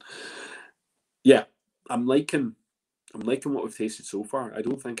 Brendan. Yeah, I'm liking what we've tasted so far. I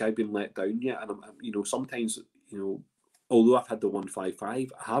don't think I've been let down yet, and I'm you know, sometimes, you know, although I've had the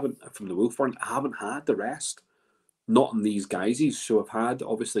 155, I haven't, from the Wolfburn, I haven't had the rest. Not in these guises. So I've had,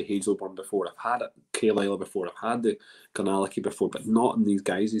 obviously, Hazelburn before. I've had Carlisle before. I've had the Carnallachy before, but not in these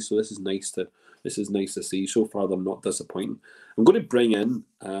guises. So this is nice to see. So far, they're not disappointing. I'm going to bring in,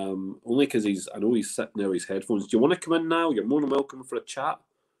 only because I know he's sitting there with his headphones. Do you want to come in now? You're more than welcome for a chat.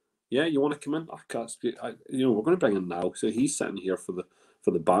 Yeah, you want to come in? You know, we're going to bring in now. So he's sitting here for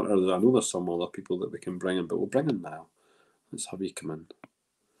the banter. I know there's some other people that we can bring in, but we'll bring in now. Let's have you come in.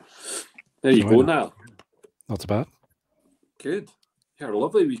 There you go now. Not so bad. Good. Yeah, a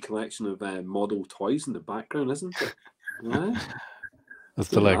lovely wee collection of model toys in the background, isn't it? Yeah. That's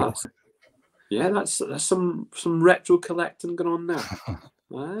the Lego. Yeah, that's some retro collecting going on there.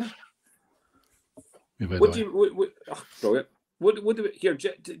 Brilliant. What do we here?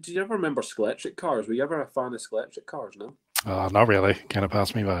 Do you ever remember Skeletric cars? Were you ever a fan of Skeletric cars? No. Not really. Kind of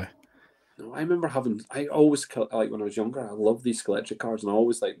passed me by. No, I remember I always, like, when I was younger, I loved these Skeletric cars, and I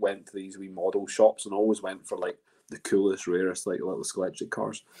always like went to these wee model shops and always went for like the coolest, rarest, like, little Skeletric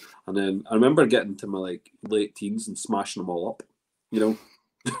cars. And then I remember getting to my like late teens and smashing them all up. You know,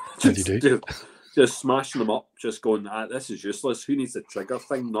 just smashing them up, just going, this is useless. Who needs a trigger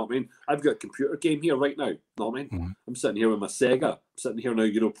thing? Not me. I've got a computer game here right now. Not me. Mm-hmm. I'm sitting here with my Sega. I'm sitting here now,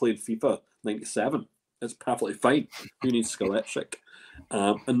 you know, playing FIFA 97. It's perfectly fine. Who needs Skeletric?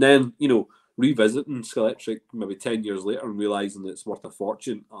 And then, you know, revisiting Skeletric maybe 10 years later and realising it's worth a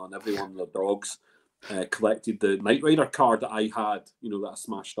fortune, and every one of their dogs collected the Knight Rider card that I had, you know, that I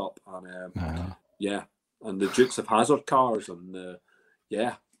smashed up. And yeah, and the Dukes of Hazzard cars, and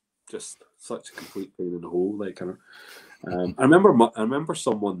yeah, just such a complete pain in the hole. Like, I remember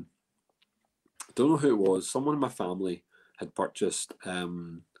someone, I don't know who it was, someone in my family had purchased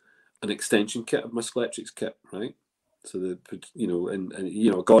an extension kit of my Skeletric's kit, right? So you know, and you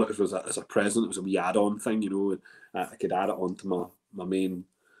know, I got it as a present. It was a wee add-on thing, you know, and I could add it onto my main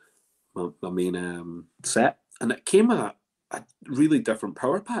set, and it came a really different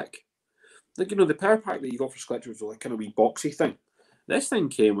power pack. like, you know, the power pack that you got for Skletcher was like kind of wee boxy thing. This thing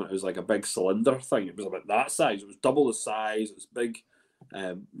came when it was like a big cylinder thing. It was about that size. It was double the size. It was big,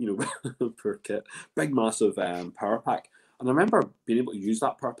 you know, per kit, big massive power pack. And I remember being able to use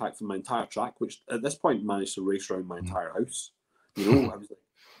that power pack for my entire track, which at this point managed to race around my entire house. You know, I was like,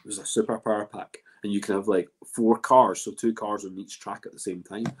 it was a super power pack, and you can have like 4 cars, so 2 cars on each track at the same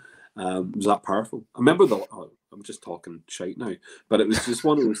time. It was that powerful. I remember I'm just talking shite now, but it was just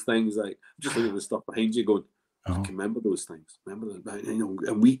one of those things. Like, just looking at the stuff behind you, going, I can remember those things. Remember those, you know,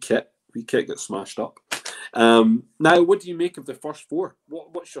 and we kit got smashed up. Now, what do you make of the first 4?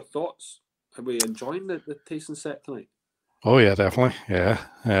 What's your thoughts? Are we enjoying the tasting set tonight? Oh yeah, definitely. Yeah.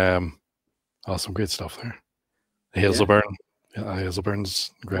 Some great stuff there. The Hazelburn. Yeah,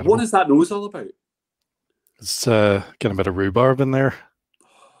 Hazelburn's incredible. What is that nose all about? It's getting a bit of rhubarb in there.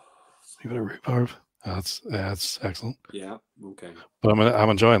 A bit of rhubarb. That's excellent. Yeah. Okay. But I'm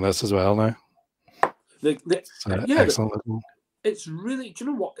enjoying this as well now. Excellent. It's really. Do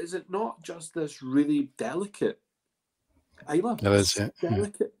you know what? Is it not just this really delicate Islay? It is. Yeah.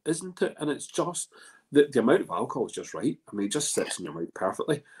 Delicate, isn't it? And it's just the amount of alcohol is just right. I mean, it just sits in your mouth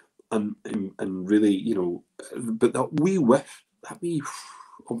perfectly, and really, you know, but that wee whiff, that wee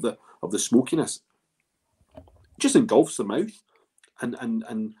of the smokiness, just engulfs the mouth, and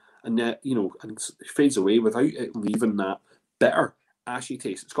you know, and fades away without it leaving that bitter, ashy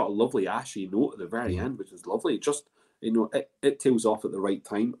taste. It's got a lovely ashy note at the very end, which is lovely. Just, you know, it tails off at the right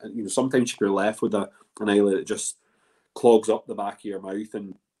time. And, you know, sometimes you're left with an Islay that just clogs up the back of your mouth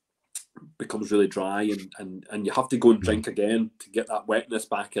and becomes really dry, and you have to go and drink again to get that wetness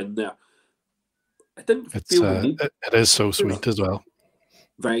back in there. I didn't feel the need. It is so sweet as well.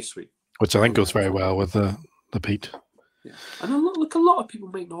 Very sweet. Which I think goes very well with the peat. Yeah. And a lot of people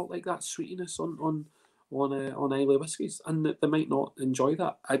might not like that sweetiness on Islay whiskies, and they might not enjoy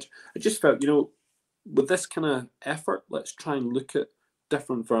that. I just felt, you know, with this kind of effort, let's try and look at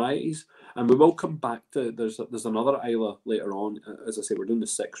different varieties, and we will come back to there's another Islay later on. As I say, we're doing the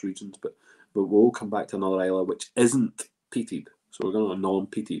 6 regions, but we'll come back to another Islay which isn't peated. So we're going to a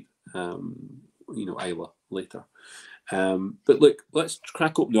non-peated, you know, Islay later. But look, let's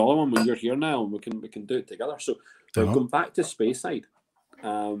crack open the other one when you're here now, and we can do it together. So we're going back to Speyside,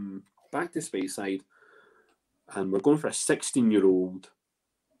 and we're going for a 16-year-old.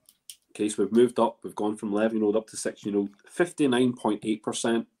 Okay, so we've moved up. We've gone from 11-year-old up to 16-year-old.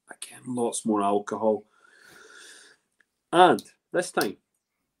 59.8%. Again, lots more alcohol. And this time,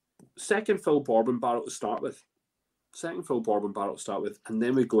 second fill bourbon barrel to start with. And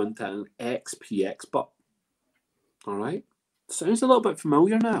then we go into an XPX butt. All right? Sounds a little bit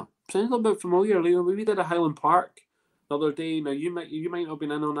familiar now. Leo. We did a Highland Park the other day. Now, you might not have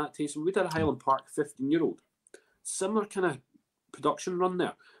been in on that tasting. We did a Highland Park 15-year-old. Similar kind of production run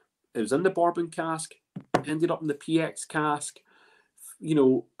there. It was in the bourbon cask, ended up in the PX cask, you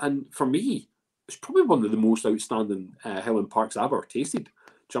know, and for me, it's probably one of the most outstanding Highland Parks I've ever tasted.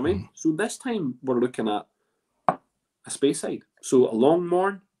 Do you know what I mean? So this time we're looking at a Speyside. So a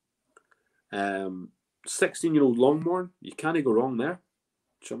Longmorn, 16-year-old Longmorn, you can't go wrong there.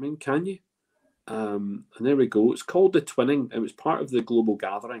 Do you know what I mean? Can you? And there we go. It's called the Twinning. It was part of the global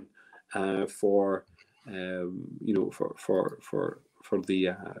gathering for the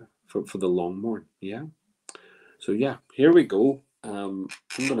Longmorn. Yeah. So yeah, here we go. I'm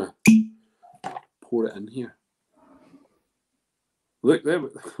gonna pour it in here. Look there,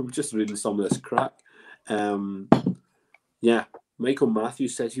 I'm just reading some of this crack. Yeah, Michael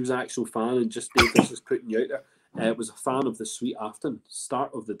Matthews says he was an actual fan, and just this is putting you out there. Was a fan of the Sweet Afton.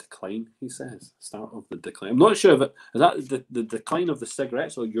 Start of the decline, he says. Start of the decline. I'm not sure if is that the decline of the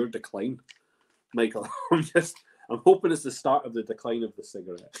cigarettes or your decline, Michael. I'm hoping it's the start of the decline of the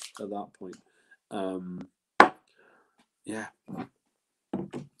cigarette at that point. Yeah.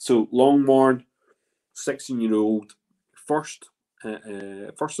 So Longmorn, 16-year-old. First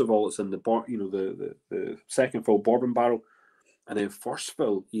of all, it's in the bar. You know, the second fill bourbon barrel, and then first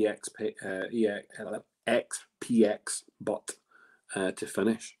fill XPX butt to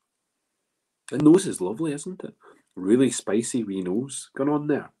finish. The nose is lovely, isn't it? Really spicy wee nose going on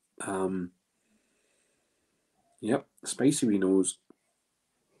there. Yep, spicy wee nose.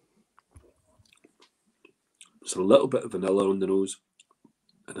 There's a little bit of vanilla on the nose,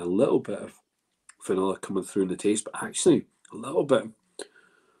 and a little bit of vanilla coming through in the taste, but actually a little bit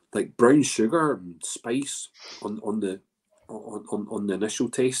like brown sugar and spice on the initial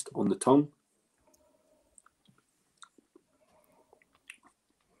taste on the tongue.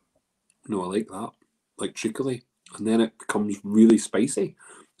 No, I like that, like treacly, and then it becomes really spicy.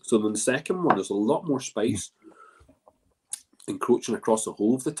 So then the second one, there's a lot more spice encroaching across the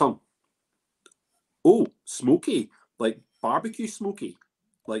whole of the tongue. Oh, smoky, like barbecue smoky,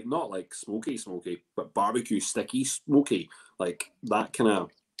 like not like smoky, but barbecue sticky smoky, like that kind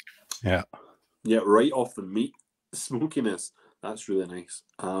of Yeah. right off the meat smokiness. That's really nice.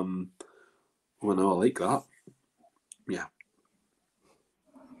 Oh no, I like that. Yeah.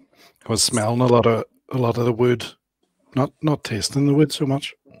 I was smelling a lot of the wood, not tasting the wood so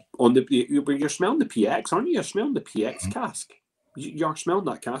much. On you're smelling the PX, aren't you? You're smelling the PX cask. You're smelling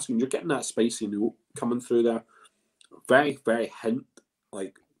that cask, and you're getting that spicy note coming through there. Very, very hint,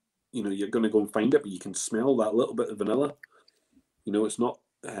 like, you know, you're going to go and find it, but you can smell that little bit of vanilla. You know, it's not.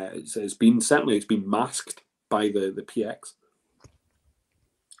 It's been masked by the PX.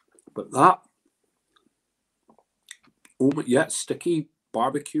 But that, oh my, yeah, sticky,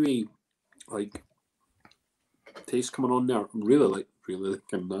 barbecuey, like taste coming on there. Really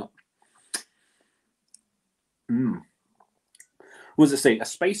liking that. What does it say? A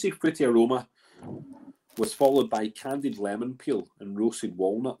spicy, fruity aroma was followed by candied lemon peel and roasted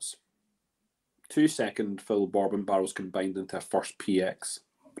walnuts. 2-second fill bourbon barrels combined into a first PX.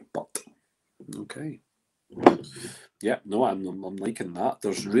 But okay, yeah, no, I'm liking that.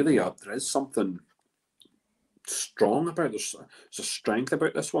 There is something strong about it. There's a strength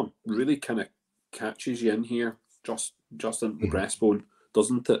about this one. Really kind of catches you in here, just into the breastbone,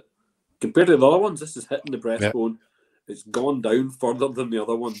 doesn't it? Compared to the other ones, this is hitting the breastbone. Yeah. It's gone down further than the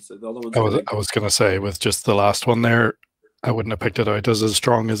other ones. The other ones. I was going to say, with just the last one there, I wouldn't have picked it out as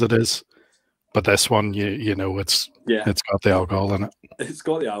strong as it is. But this one, you know, it's got the alcohol in it. It's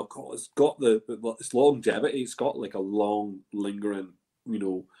got the alcohol. It's got its longevity. It's got like a long, lingering, you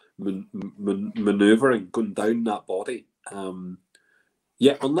know, maneuvering going down that body.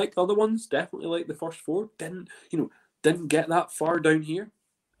 Yeah, unlike the other ones, definitely like the first four, didn't get that far down here.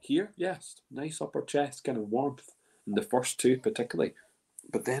 Here, yes, nice upper chest, kind of warmth in the first two particularly,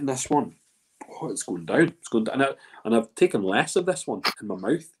 but then this one, it's going down. It's going down, and I've taken less of this one in my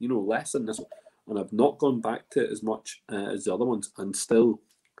mouth. You know, less in this one, and I've not gone back to it as much as the other ones, and still,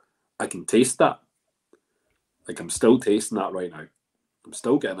 I can taste that. Like I'm still tasting that right now. I'm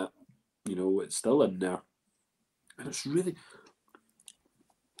still getting it. You know, it's still in there, and it's really.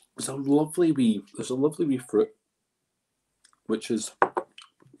 There's a lovely wee fruit, which is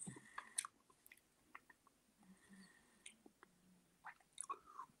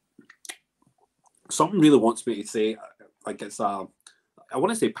something really wants me to say, like it's I want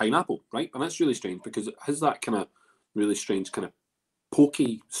to say pineapple, right? And that's really strange because it has that kind of really strange kind of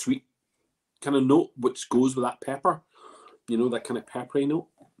pokey, sweet kind of note, which goes with that pepper, you know, that kind of peppery note.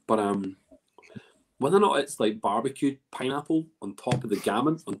 But whether or not it's like barbecued pineapple on top of the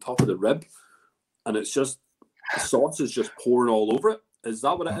gammon, on top of the rib, and it's just the sauce is just pouring all over it. Is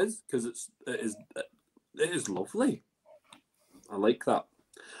that what it is? Because it is lovely. I like that.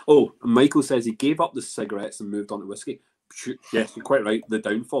 Oh, Michael says he gave up the cigarettes and moved on to whiskey. Yes, you're quite right. The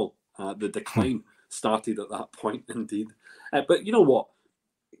downfall, the decline started at that point, indeed. But you know what?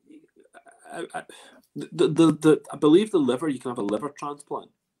 I believe the liver, you can have a liver transplant.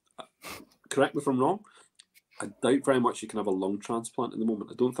 Correct me if I'm wrong. I doubt very much you can have a lung transplant at the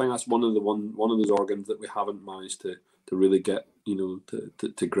moment. I don't think that's one of those organs that we haven't managed to really get, you know,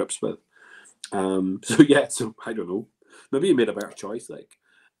 to grips with. So I don't know. Maybe you made a better choice. Like,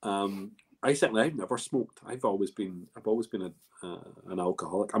 I've never smoked. I've always been an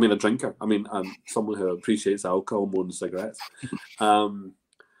alcoholic. I mean, a drinker. I mean, I'm someone who appreciates alcohol more than cigarettes.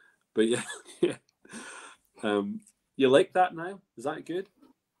 But yeah. You like that now? Is that good?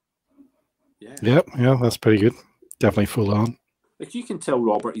 Yeah, that's pretty good. Definitely full on. Like you can tell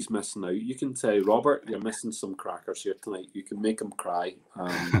Robert he's missing out. You can say, Robert, you're missing some crackers here tonight. You can make him cry.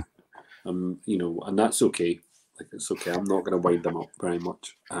 You know, and that's okay. Like it's okay. I'm not going to wind them up very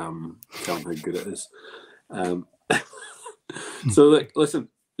much. Tell him how good it is. So like, listen,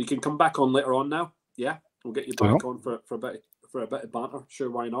 you can come back on later on now. Yeah, we'll get you back on for a bit of banter. Sure,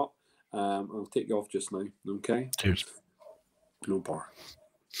 why not? I'll take you off just now. Okay. Cheers. No bar.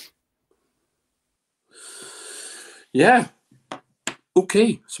 Yeah.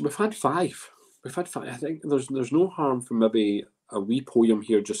 Okay. So we've had five. I think there's no harm for maybe a wee poem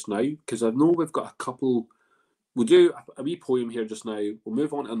here just now, because I know we've got a couple. We'll do a wee poem here just now. We'll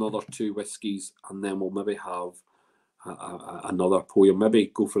move on to another 2 whiskies, and then we'll maybe have another poem.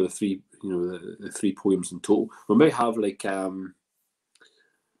 Maybe go for the 3, you know, the 3 poems in total. We may have like I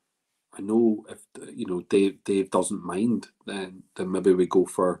know if you know Dave doesn't mind, then maybe we go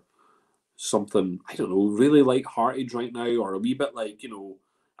for something, I don't know, really light-hearted right now, or a wee bit like, you know,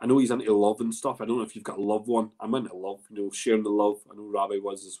 I know he's into love and stuff. I don't know if you've got a love one. I'm into love, you know, sharing the love. I know Rabbi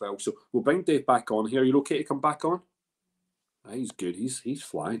was as well. So we'll bring Dave back on here. Are you okay to come back on? He's good. He's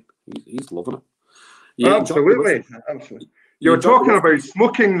flying. He's loving it. Yeah, absolutely. You were talking about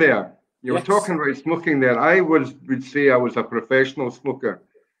smoking there. You were talking about smoking there. I would say I was a professional smoker,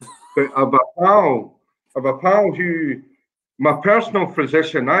 but of a pal who, my personal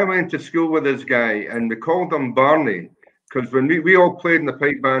physician, I went to school with this guy, and we called him Barney because when we all played in the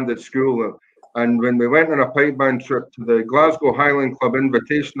pipe band at school, and when we went on a pipe band trip to the Glasgow Highland Club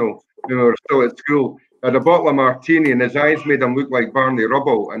Invitational when we were still at school, had a bottle of martini, and his eyes made him look like Barney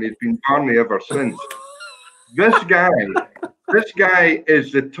Rubble, and he's been Barney ever since. This guy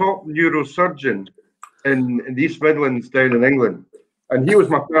is the top neurosurgeon in the East Midlands down in England. And he was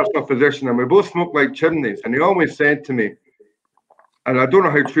my personal physician, and we both smoked like chimneys. And he always said to me, and I don't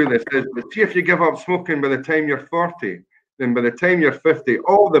know how true this is, but see if you give up smoking by the time you're 40, then by the time you're 50,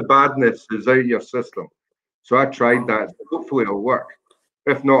 all the badness is out of your system. So I tried that. Hopefully it'll work.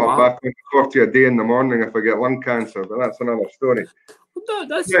 If not, I'm back on 40 a day in the morning if I get lung cancer, but that's another story. No,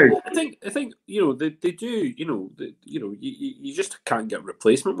 I think they do. You just can't get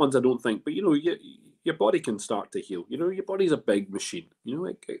replacement ones. I don't think, but your body can start to heal. Your body's a big machine.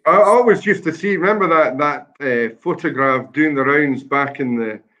 I always used to see. Remember that photograph doing the rounds back in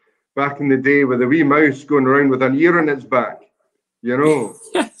the day with a wee mouse going around with an ear in its back.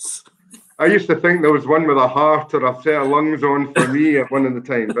 Yes. I used to think there was one with a heart or a set of lungs on for me at one of the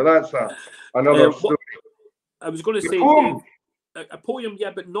time, but that's another story. I was going to say. A poem,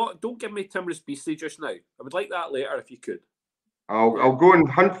 yeah, but don't give me Timorous Beastly just now. I would like that later if you could. I'll go and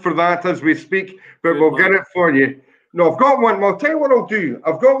hunt for that as we speak, but we'll get it for you. No, I've got one. I'll tell you what I'll do.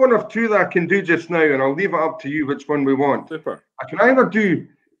 I've got one or two that I can do just now, and I'll leave it up to you which one we want. Super. I can either do,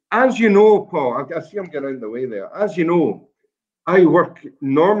 as you know, Paul, I see I'm getting out of the way there. As you know, I work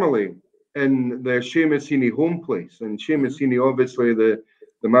normally in the Seamus Heaney home place, and Seamus Heaney, obviously the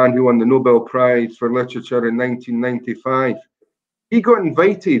man who won the Nobel Prize for Literature in 1995. He got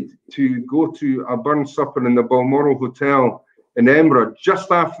invited to go to a burn supper in the Balmoral Hotel in Edinburgh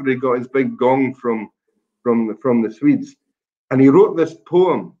just after he got his big gong from the Swedes, and he wrote this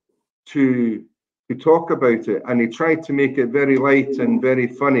poem to talk about it, and he tried to make it very light and very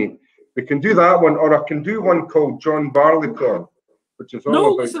funny. We can do that one, or I can do one called John Barleycorn, which is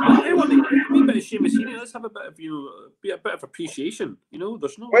all about. Listen, I want to be a bit of Seamus Heaney. Let's have a bit of appreciation.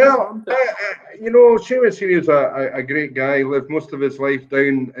 There's no. Well, Seamus Heaney is a great guy. Lived most of his life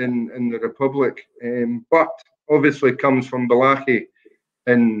down in the Republic, but obviously comes from Balachi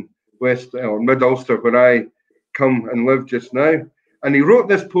in Mid Ulster, where I come and live just now. And he wrote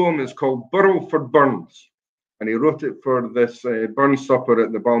this poem. It's called Burrowford Burns, and he wrote it for this burn supper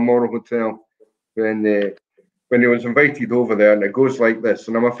at the Balmoral Hotel when he was invited over there, and it goes like this.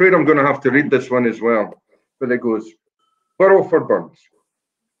 And I'm afraid I'm going to have to read this one as well, but it goes, Burrowford Burns.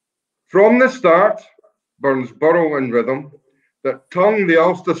 From the start, Burns burrow in rhythm, that tongue the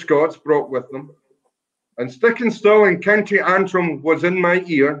Ulster Scots brought with them, and sticking still in County Antrim was in my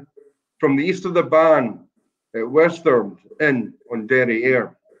ear, from the east of the Bann, it westered in on Derry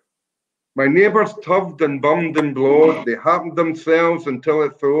Air. My neighbours tubbed and bummed and blowed, they happened themselves until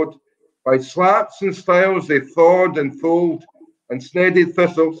it thawed. By slaps and styles they thawed and tholed and snedded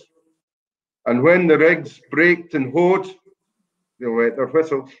thistles, and when the rigs braked and hoed, they wet their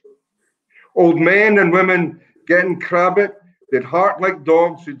whistles. Old men and women getting crabbit, they'd heart like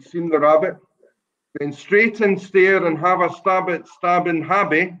dogs who'd seen the rabbit, then straight and stare and have a stab at stabbing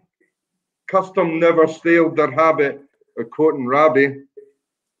habby. Custom never staled their habit of quoting rabbi.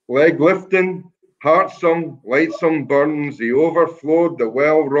 Leg lifting, heartsome, lightsome burns, he overflowed the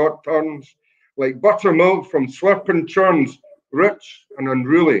well-wrought turns, like buttermilk from slurping churns, rich and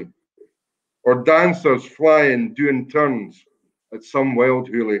unruly, or dancers flying, doing turns at some wild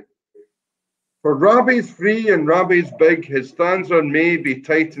hoolie. For rabbies free and rabbies big, his stanza may be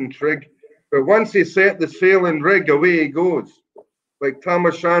tight and trig, but once he set the sail and rig, away he goes, like Tam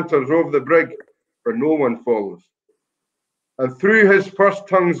O'Shanter drove the brig, where no one follows. And through his first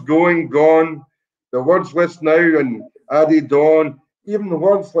tongue's going, gone, the words list now and added on, even the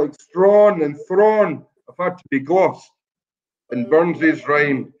words like strawn and thrawn have had to be glossed. In Burns's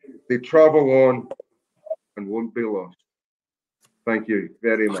rhyme, they travel on and won't be lost. Thank you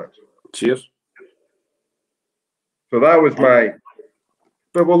very much. Cheers. So that was my,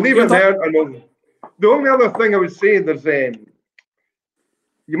 but we'll leave it there. And the only other thing I would say, there's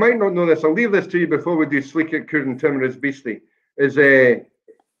you might not know this, I'll leave this to you before we do Sleek at Coor and Timorous Beastie, is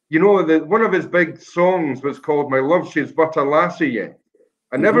one of his big songs was called My Love She's But a Lassie Yet.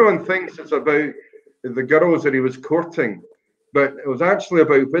 And everyone thinks it's about the girls that he was courting, but it was actually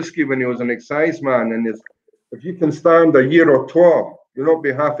about whiskey when he was an exciseman. And if you can stand a year or two, you'll not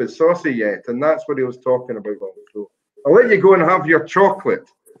be half as saucy yet. And that's what he was talking about. So I'll let you go and have your chocolate.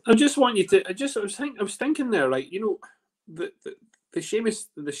 I just want you to. I was thinking there, right? You know, the Seamus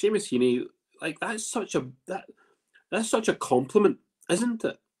Heaney, like that's such a compliment, isn't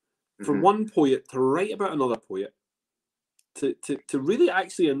it? For one poet to write about another poet, to really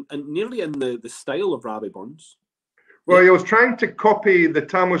actually and nearly in the style of Rabbie Burns. Well, he was trying to copy the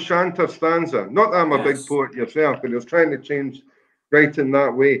Tam O'Shanter stanza. Not that I'm a big poet yourself, but he was trying to change writing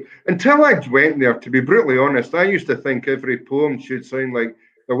that way. Until I went there, to be brutally honest, I used to think every poem should sound like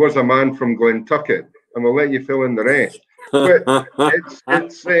there was a man from Glentucket, and we'll let you fill in the rest. But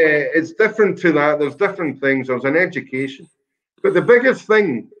it's different to that. There's different things. There's an education. But the biggest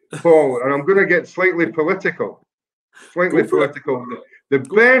thing, Paul, and I'm going to get slightly political. The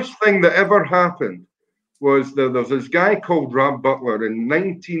best thing that ever happened was there's this guy called Rab Butler in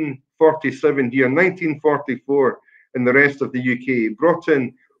 1947 here, 1944 in the rest of the UK. He brought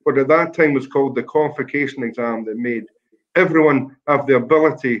in what at that time was called the qualification exam that made everyone have the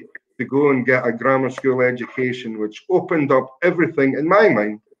ability to go and get a grammar school education, which opened up everything, in my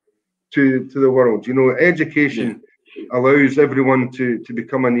mind, to the world. You know, education allows everyone to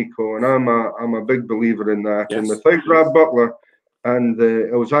become an equal, and I'm a big believer in that. And without Rab Butler, and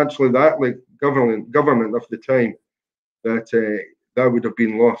it was actually that like government of the time that would have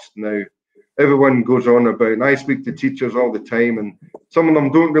been lost. Now everyone goes on about, and I speak to teachers all the time, and some of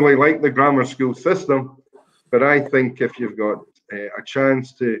them don't really like the grammar school system, but I think if you've got a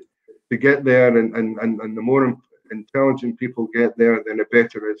chance to get there, and the more intelligent people get there, then the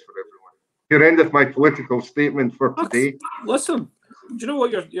better it is for everyone. Here endeth my political statement for today. Listen, do you know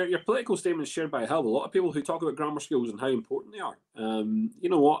what your political statement is shared by a hell of a lot of people who talk about grammar schools and how important they are. You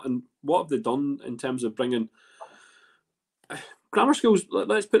know what, and what have they done in terms of bringing grammar schools?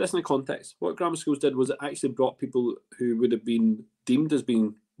 Let's put this in the context. What grammar schools did was it actually brought people who would have been deemed as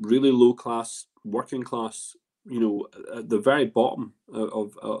being really low class, working class, you know, at the very bottom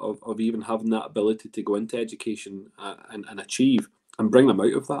of even having that ability to go into education and achieve, and bring them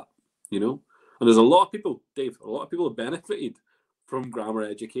out of that, you know. And there's a lot of people, Dave, a lot of people have benefited from grammar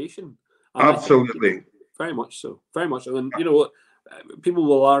education. And absolutely. Very much so. Very much. And, you know, people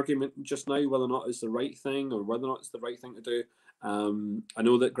will argue just now whether or not it's the right thing or whether or not it's the right thing to do. I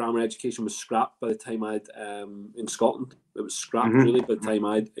know that grammar education was scrapped by the time I'd in Scotland. It was scrapped really by the time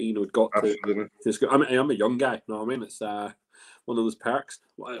I'd got to school. I mean, I'm a young guy. You know what I mean? It's one of those perks.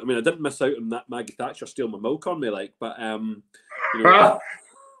 I mean, I didn't miss out on that Maggie Thatcher stealing my milk on me, like, but you know.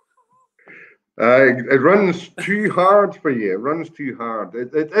 It runs too hard for you. It runs too hard.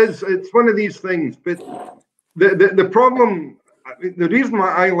 It's one of these things. But the problem, the reason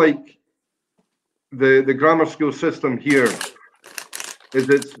why I like the grammar school system here is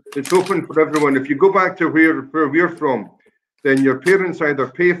it's open for everyone. If you go back to where we're from, then your parents either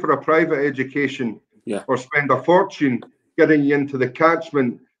pay for a private education or spend a fortune getting you into the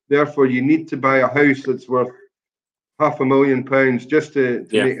catchment. Therefore, you need to buy a house that's worth £500,000 just to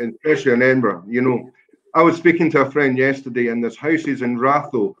make, especially in Edinburgh. You know, I was speaking to a friend yesterday, and there's houses in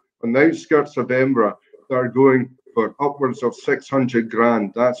Ratho on the outskirts of Edinburgh that are going for upwards of 600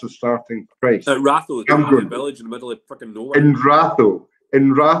 grand. That's the starting price. At Ratho, the village in the middle of freaking nowhere.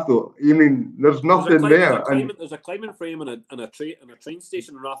 In Ratho, you mean there's nothing there? There's a climbing frame and a train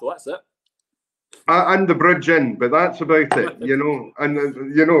station in Ratho. That's it. And the bridge in, but that's about it, you know. And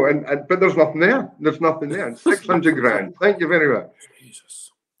you know, but there's nothing there. There's nothing there. 600 grand. Thank you very much.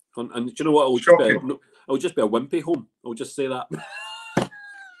 Jesus. And do you know what? It'll just be a wimpy home. I'll just say that.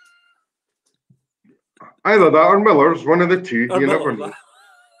 Either that or Miller's, one of the two. You never know.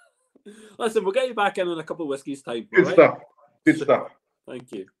 Listen, we'll get you back in a couple of whiskies' time. Good stuff. Good stuff.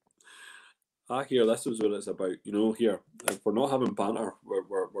 Thank you. Here, this is what it's about. You know, here, if we're not having banter,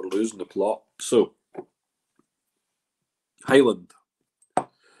 we're losing the plot. So, Highland,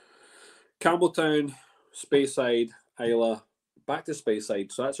 Campbelltown, Speyside, Isla, back to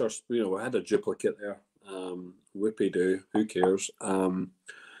Speyside. So that's our, you know, I had a duplicate there. Whoopie doo, who cares? And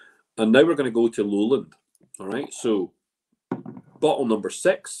now we're going to go to Lowland. All right, so bottle number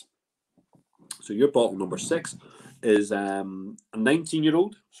 6. So your bottle number 6 is a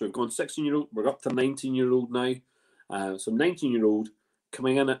 19-year-old. So we've gone 16-year-old. We're up to 19-year-old now. So 19-year-old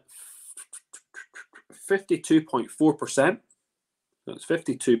coming in at 52.4%. That's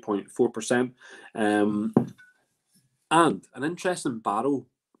 52.4%. And an interesting barrel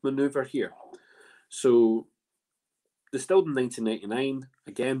maneuver here. So distilled in 1999,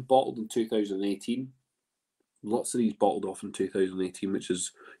 again bottled in 2018. Lots of these bottled off in 2018, which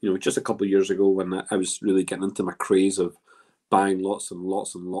is, you know, just a couple of years ago when I was really getting into my craze of buying lots and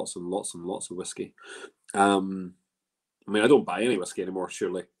lots and lots and lots and lots of whiskey. I mean, I don't buy any whiskey anymore,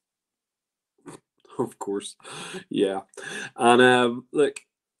 surely. Of course. Yeah. And look,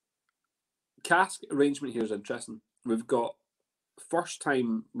 cask arrangement here is interesting. We've got first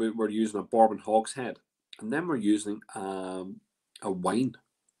time we're using a bourbon hogshead, and then we're using a wine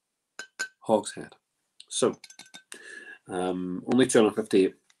hogshead. So only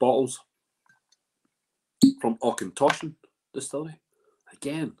 258 bottles from Auchentoshan Distillery.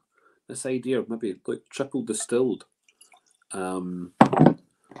 Again, this idea of maybe like triple distilled. There's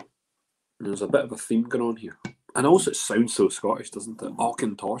a bit of a theme going on here. And also it sounds so Scottish, doesn't it?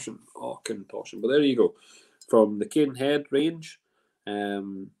 Auchentoshan. But there you go. From the Cadenhead range.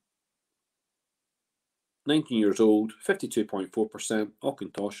 19 years old, 52.4%,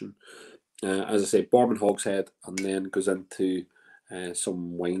 Auchentoshan. As I say, bourbon hogshead, and then goes into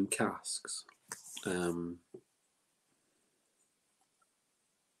some wine casks. Now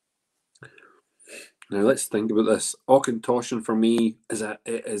let's think about this. Auchentoshan for me is 100%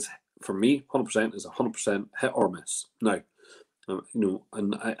 is 100% hit or miss. Now,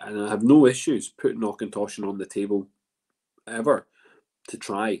 and I have no issues putting Auchentoshan on the table ever to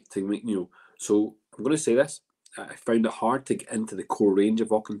try to make, So I'm going to say this: I found it hard to get into the core range of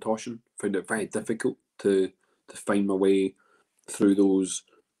Auchentoshan. Found it very difficult to find my way through those.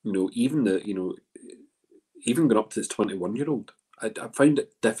 Even going up to this 21-year-old, I found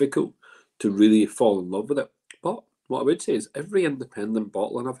it difficult to really fall in love with it. But what I would say is every independent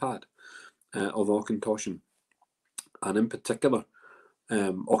bottling I've had of Auchentoshan, and in particular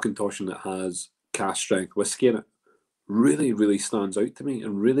Auchentoshan that has cask strength whiskey in it, really, really stands out to me.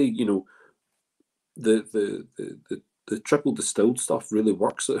 And really, the triple distilled stuff really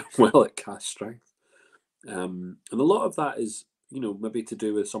works well at cask strength. And a lot of that is, maybe to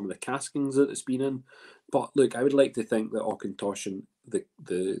do with some of the caskings that it's been in. But look, I would like to think that Auchentoshan,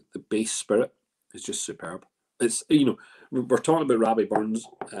 the base spirit, is just superb. It's, we're talking about Robbie Burns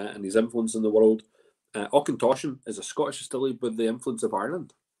and his influence in the world. Auchentoshan is a Scottish distillery with the influence of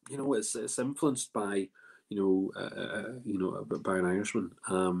Ireland. It's influenced by, by an Irishman.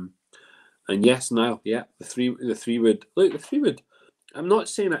 And yes, Niall, yeah, the three wood. Look, the 3 wood. I'm not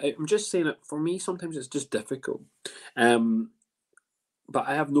saying it. I'm just saying it. For me, sometimes it's just difficult. But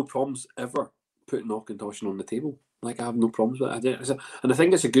I have no problems ever putting Auchentoshan on the table. Like, I have no problems with it. And I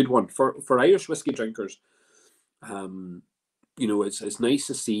think it's a good one for Irish whiskey drinkers. It's nice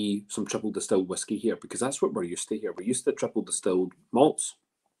to see some triple distilled whiskey here, because that's what we're used to here. We're used to triple distilled malts.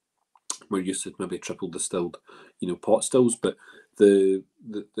 We're used to maybe triple distilled, pot stills. But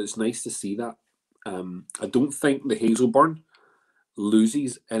it's nice to see that. I don't think the Hazelburn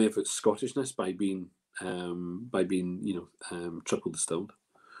loses any of its Scottishness by being triple distilled.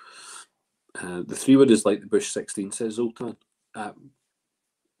 The 3 wood is like the Bush 16, says Zoltan.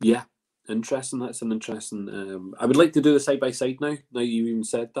 Yeah, interesting. That's an interesting. I would like to do the side by side now. Now you even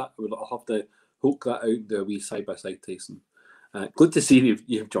said that, I'll have to hook that out, do a wee side by side tasting. Good to see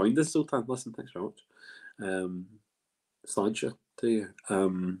you've joined us, Zoltan. Listen, thanks very much. Sláinte to you.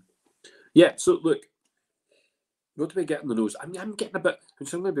 Yeah. So look, what do we get in the nose? I'm getting a bit. I'm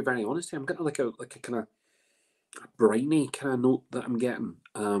going to be very honest here. I'm getting like a kind of briny kind of note that I'm getting.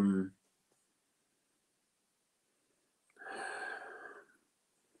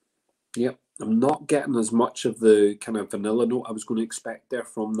 Yep, I'm not getting as much of the kind of vanilla note I was going to expect there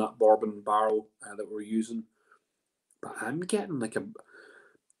from that bourbon barrel that we're using. But I'm getting like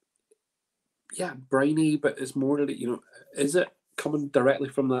briny, but it's more like, is it coming directly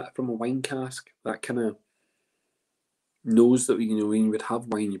from a wine cask? That kind of nose that, when you would have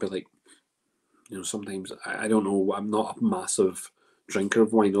wine, you'd be like, sometimes, I don't know, I'm not a massive drinker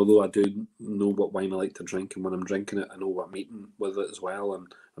of wine, although I do know what wine I like to drink, and when I'm drinking it, I know what I'm eating with it as well.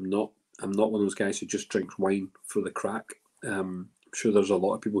 And I'm not one of those guys who just drinks wine for the crack. I'm sure there's a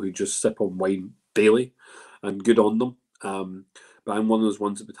lot of people who just sip on wine daily, and good on them. But I'm one of those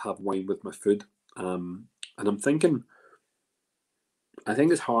ones that would have wine with my food. And I'm thinking, I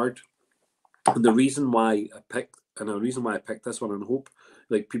think it's hard. And the reason why I picked this one, and I hope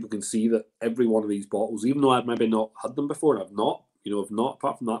like people can see that every one of these bottles, even though I've maybe not had them before, and I've not,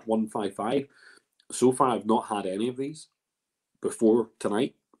 apart from that 155, so far I've not had any of these before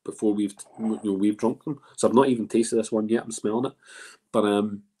tonight, before we've drunk them. So I've not even tasted this one yet. I'm smelling it. But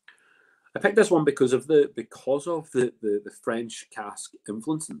I picked this one because of the French cask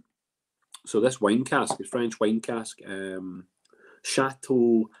influencing. So this wine cask is French wine cask,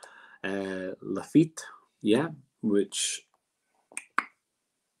 Chateau Lafite, which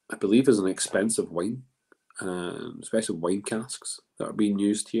I believe is an expensive wine, especially wine casks that are being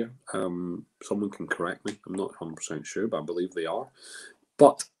used here. Someone can correct me. I'm not 100% sure, but I believe they are.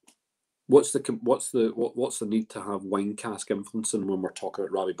 But what's the need to have wine cask influencing when we're talking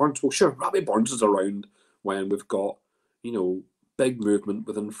about Robbie Burns? Well, sure, Robbie Burns is around when we've got, big movement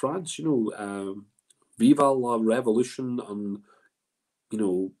within France. Viva la Revolution, and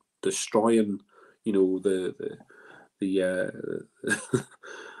destroying, the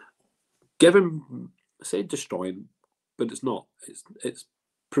giving, I say destroying, but it's not. It's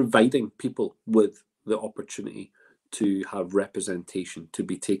providing people with the opportunity to have representation, to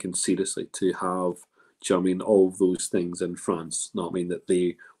be taken seriously, to have, do you know what I mean, all of those things in France. Not mean that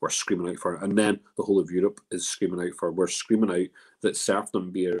they were screaming out for it, and then the whole of Europe is screaming out for. We're screaming out that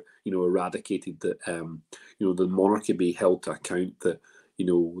serfdom be, eradicated, that the monarchy be held to account, that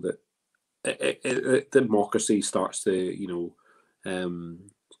that democracy starts to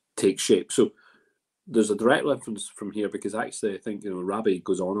take shape. So there's a direct reference from here, because actually I think Rabbi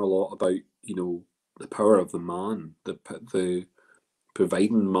goes on a lot about the power of the man, the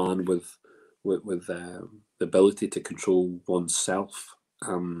providing man with the ability to control oneself,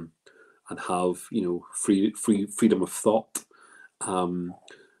 and have freedom of thought.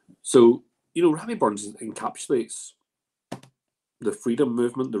 So Rabbi Burns encapsulates the freedom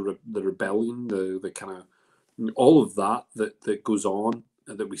movement, the rebellion, the kind of all of that goes on,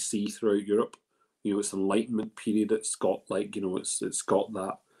 that we see throughout Europe. It's Enlightenment period. It's got it's got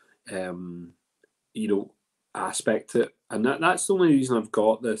that aspect to it, and that's the only reason I've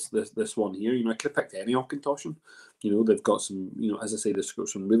got this one here. I could have picked any Auchentoshan. They've got some, as I say, they've got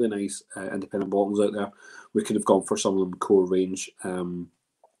some really nice independent bottles out there. We could have gone for some of them core range,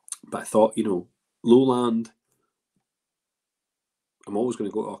 but I thought, Lowland. I'm always going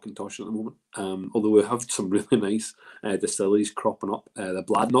to go to Auchentoshan at the moment, although we have some really nice distilleries cropping up. The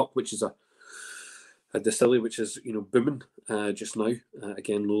Bladnoch, which is a distillery which is booming just now.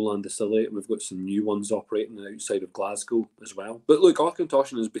 Again, Lowland distillery, and we've got some new ones operating outside of Glasgow as well. But look,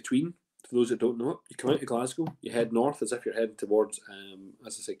 Auchentoshan is between. For those that don't know it, you come out of Glasgow, you head north as if you're heading towards,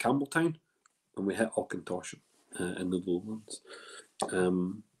 as I say, Campbelltown, and we hit Auchentoshan in the Lowlands.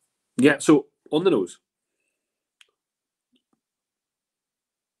 Yeah, so on the nose.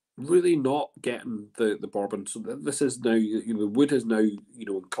 Really not getting the bourbon. So this is now, the wood has now,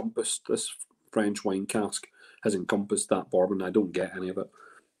 encompassed, this French wine cask has encompassed that bourbon. I don't get any of it.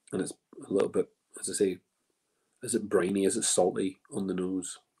 And it's a little bit, as I say, is it briny? Is it salty on the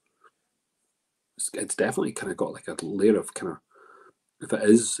nose? It's definitely kind of got like a layer of kind of, if it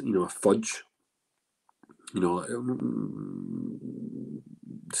is, a fudge, it's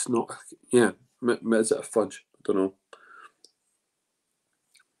not, yeah, is it a fudge? I don't know.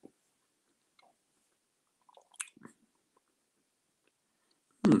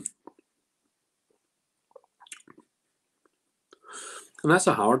 And that's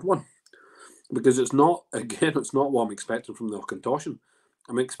a hard one, because it's not, again, it's not what I'm expecting from the Auchentoshan.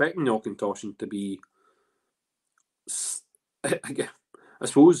 I'm expecting the Auchentoshan to be, I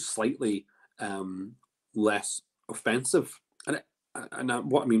suppose, slightly less offensive. And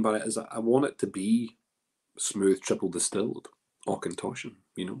what I mean by it is I want it to be smooth, triple distilled Auchentoshan,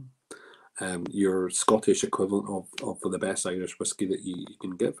 your Scottish equivalent of the best Irish whiskey that you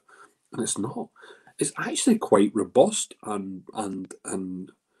can give. And it's not. It's actually quite robust and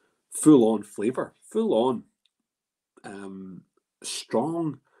full on flavour, full on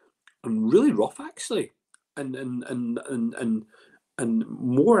strong and really rough actually, and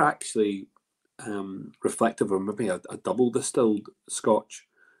more actually reflective of maybe a double distilled Scotch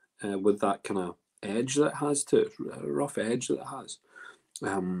with that kind of edge that it has to it, a rough edge that it has.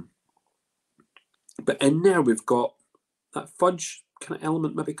 But in there we've got that fudge kind of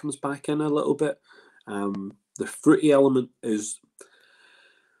element maybe comes back in a little bit. The fruity element is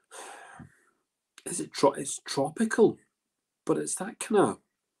it's tropical, but it's that kind of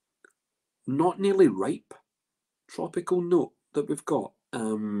not nearly ripe tropical note that we've got.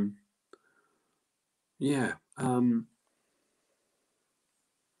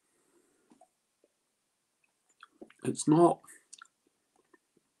 It's not.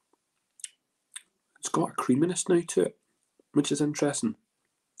 It's got a creaminess now to it, which is interesting.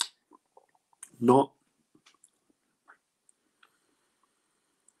 Not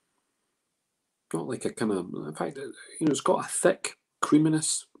like a kind of. In fact, it's got a thick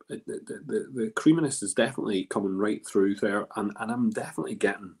creaminess. The creaminess is definitely coming right through there, and I'm definitely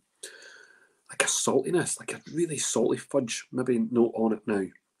getting like a saltiness, like a really salty fudge maybe note on it now.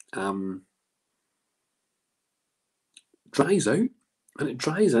 Dries out, and it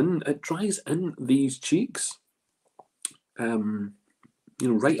dries in these cheeks,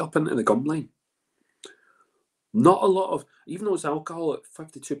 right up into the gum line. Not a lot of, even though it's alcohol at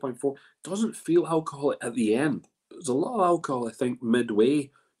 52.4, doesn't feel alcoholic at the end. There's a lot of alcohol, I think,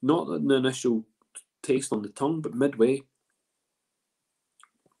 midway, not in the initial taste on the tongue, but midway.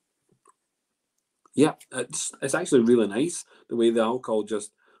 Yeah, it's actually really nice the way the alcohol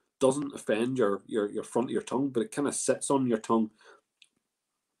just doesn't offend your front of your tongue, but it kind of sits on your tongue.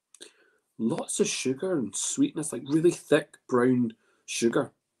 Lots of sugar and sweetness, like really thick brown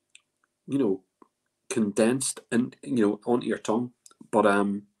sugar, you know, condensed and onto your tongue. But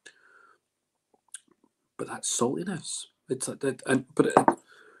that saltiness, it's like that, and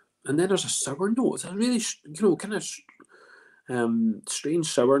then there's a sour note. It's a really kind of strange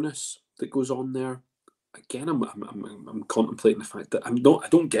sourness that goes on there. Again, I'm contemplating the fact that I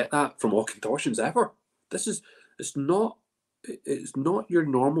don't get that from Auchentoshan's ever. It's not your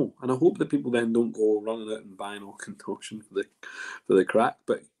normal, and I hope that people then don't go running out and buying Auchentoshan for the crack.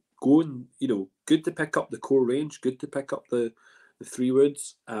 But going, good to pick up the core range, good to pick up the 3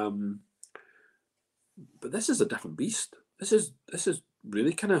 woods. But this is a different beast. This is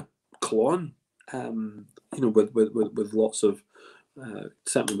really kind of clawing, with lots of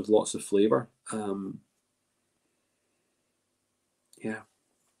certainly with lots of flavour. Yeah.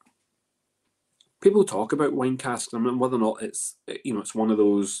 People talk about wine casks. I mean, whether or not it's one of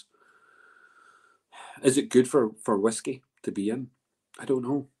those. Is it good for whiskey to be in? I don't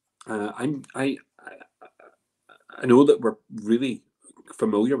know. I know that we're really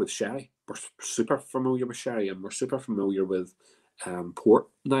familiar with sherry. We're super familiar with sherry, and we're super familiar with port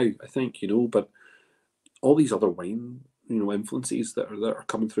now. I think but all these other wine influences that are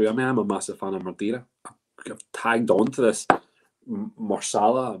coming through. I mean, I'm a massive fan of Madeira. I've tagged on to this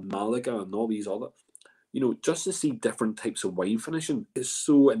Marsala and Malaga and all these other. Just to see different types of wine finishing is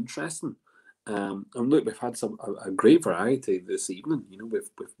so interesting. And look, we've had a great variety this evening. We've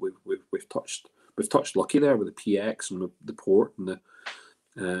touched lucky there with the PX and the port and the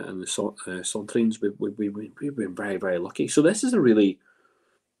Sauternes. We've been very, very lucky. So this is a really,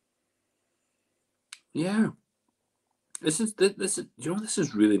 yeah. This is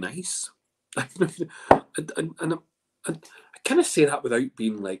really nice. And I kind of say that without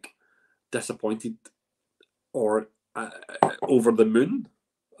being like disappointed or over the moon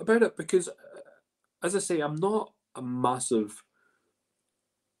about it, because as I say, I'm not a massive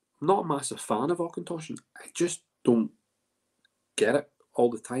fan of Auchentoshan. I just don't get it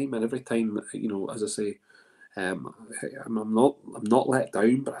all the time, and every time, as I say, I'm not let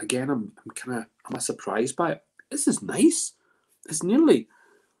down. But again, I'm surprised by it. This is nice. It's nearly.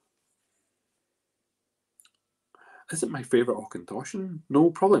 Is it my favourite Auchentoshan?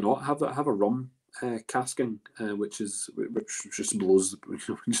 No, probably not. I have a rum casking, which just blows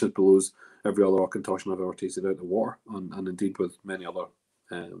every other Auchentoshan I've ever tasted out of the water, and indeed with many other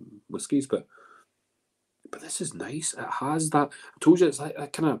whiskies. But this is nice. It has that. I told you it's like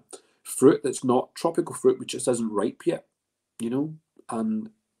that kind of fruit that's not tropical fruit, which just isn't ripe yet. And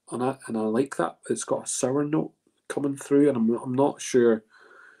I like that. It's got a sour note coming through, and I'm not sure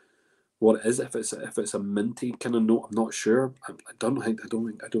what it is. If it's a minty kind of note, I'm not sure. I don't think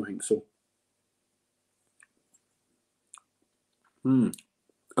so. I'm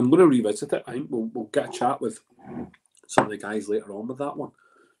going to revisit it. I think we'll get a chat with some of the guys later on with that one,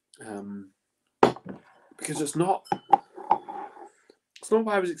 because it's not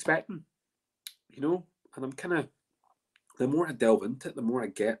what I was expecting, And I'm kind of, the more I delve into it, the more I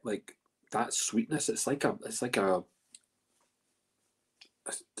get like that sweetness. It's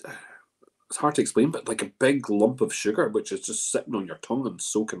hard to explain, but like a big lump of sugar, which is just sitting on your tongue and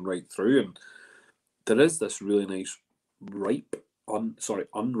soaking right through. And there is this really nice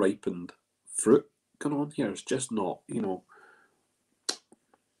unripened fruit going on here. It's just not,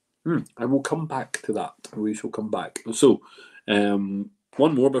 I will come back to that. We shall come back. So,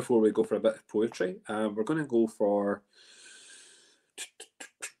 one more before we go for a bit of poetry. We're going to go for,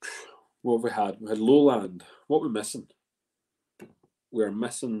 what have we had? We had Lowland. What are we missing? We're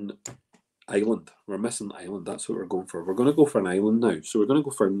missing Island. That's what we're going for. We're going to go for an island now. So we're going to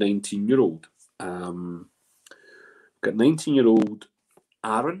go for a 19-year-old. Got 19-year-old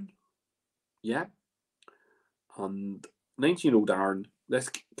Aaron. Yeah. And 19-year-old Aaron,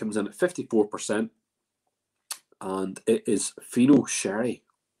 this comes in at 54%. And it is Fino Sherry.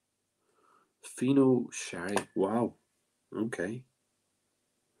 Fino Sherry. Wow. Okay.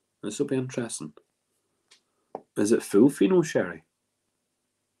 This will be interesting. Is it full Fino Sherry?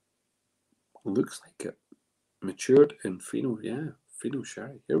 Looks like it. Matured in Fino. Yeah. Fino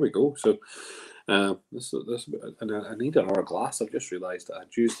Sherry. Here we go. So this and I need another glass. I've just realised that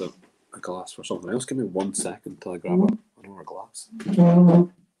I'd used a glass for something else. Give me 1 second till I grab another glass.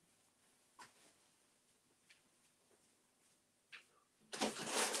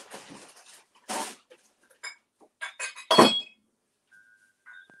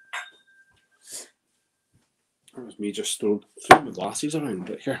 That was me just throwing my glasses around,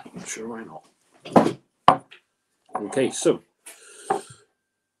 but here, I'm sure why not. Okay, so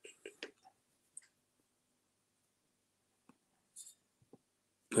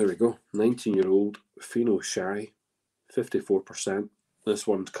there we go. 19-year-old Fino Sherry, 54%. This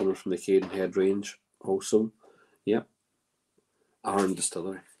one's coming from the Cadenhead range also. Yep. Arran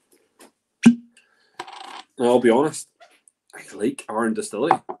Distillery. And I'll be honest, I like Arran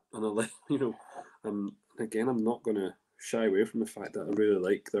Distillery. And I like, again, I'm not going to shy away from the fact that I really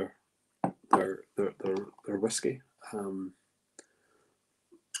like their whiskey. I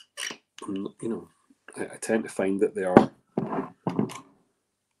tend to find that they are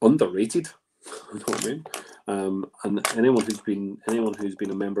underrated. You know what I mean? And anyone who's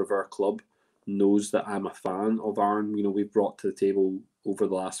been a member of our club knows that I'm a fan of Arran. We've brought to the table over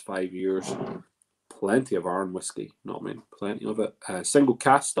the last 5 years plenty of Arran whiskey. You know what I mean? Plenty of it. Single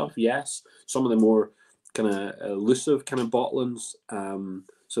cask stuff, yes. Some of the more kind of elusive kind of bottlings.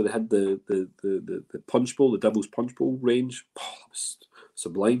 So they had the punch bowl, the Devil's Punch Bowl range. Oh, it was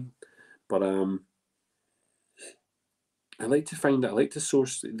sublime. But I like to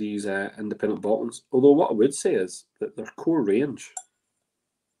source these independent bottlings. Although what I would say is that their core range,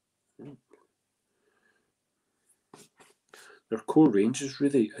 is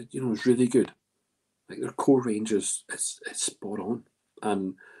really, is really good. Like their core range is spot on,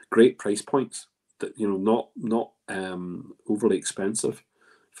 and great price points. That not overly expensive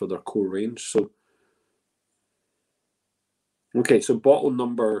for their core range. So okay, so bottle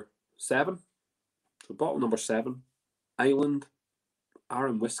number 7. So bottle number 7. Island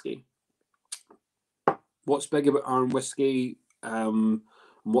Arran whiskey. What's big about Arran whiskey? And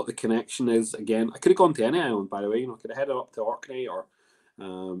what the connection is? Again, I could have gone to any island, by the way. I could have headed up to Orkney, or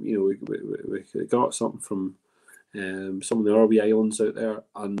we could have got something from some of the Orby islands out there.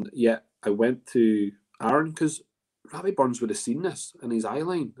 And yet I went to Arran because Robbie Burns would have seen this in his eye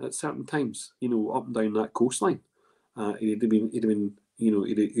line at certain times. Up and down that coastline. He'd have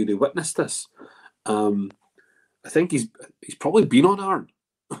witnessed this. I think he's probably been on Arran.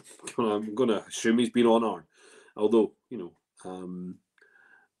 I'm going to assume he's been on Arran. Although,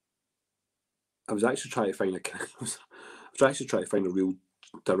 I was actually trying to find a real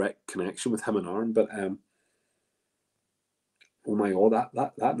direct connection with him and Arran, but oh my god,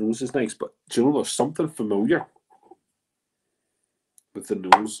 that nose is nice. But do you know there's something familiar with the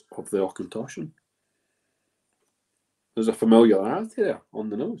nose of the Auchentoshan? There's a familiarity there on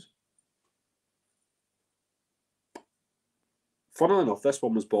the nose. Funnily enough, this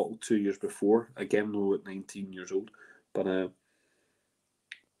one was bottled 2 years before. Again, though, at 19 years old. But the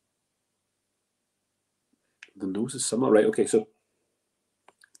nose is similar. Right, okay, so...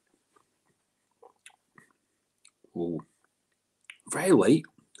 Oh, very light,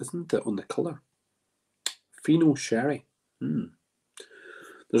 isn't it, on the colour? Fino Sherry.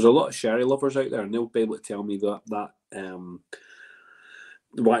 There's a lot of sherry lovers out there, and they'll be able to tell me that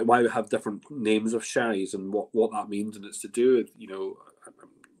why we have different names of sherries and what that means, and it's to do with, I'm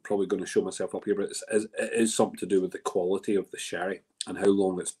probably going to show myself up here, but it is something to do with the quality of the sherry and how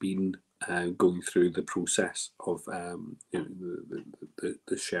long it's been going through the process of the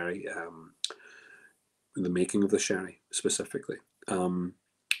sherry, the making of the sherry specifically. And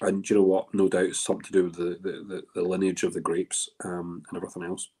you know what? No doubt it's something to do with the lineage of the grapes and everything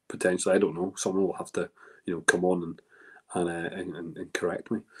else. Potentially, I don't know. Someone will have to come on and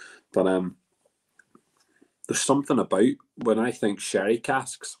correct me. But there's something about when I think sherry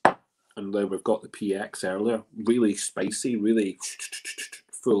casks, and then we've got the PX earlier, really spicy, really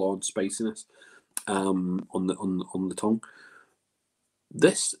full on spiciness on the tongue.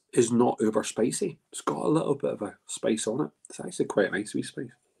 This is not uber spicy. It's got a little bit of a spice on it. It's actually quite a nice wee spice.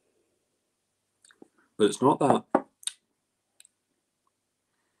 But it's not that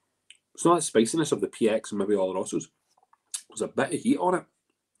spiciness of the PX and maybe Olorosos. There's a bit of heat on it,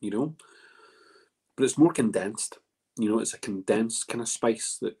 but it's more condensed. It's a condensed kind of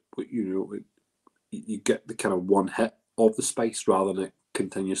spice that you get the kind of one hit of the spice rather than it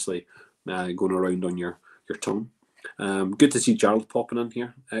continuously going around on your tongue. Good to see Gerald popping in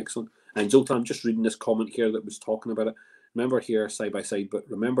here. Excellent. And Zoltan, I'm just reading this comment here that was talking about it. Remember here side by side, but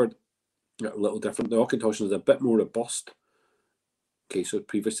remembered a little different. The Auchentoshan is a bit more robust. Okay, so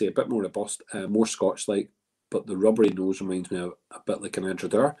previously a bit more robust, more Scotch-like, but the rubbery nose reminds me of a bit like an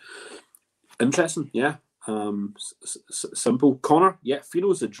Intradur. Interesting, yeah. Simple. Connor, yeah,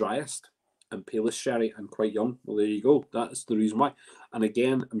 Fino's the driest and palest sherry and quite young. Well, there you go. That's the reason why. And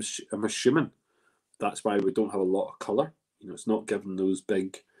again, I'm assuming that's why we don't have a lot of colour. It's not given those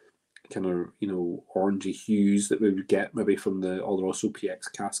big kind of, orangey hues that we would get maybe from the Oloroso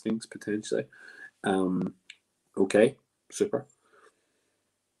PX caskings, potentially. Okay, super.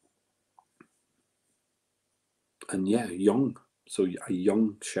 And yeah, young. So a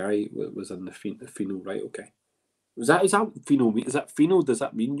young sherry was in the Fino, right? Okay. Is that Fino? Is that Fino? Does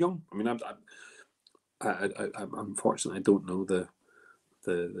that mean young? I mean, I'm unfortunately I don't know the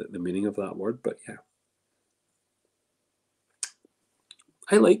meaning of that word, but yeah,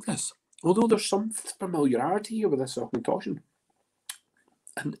 I like this. Although there's some familiarity here with this Auchentoshan.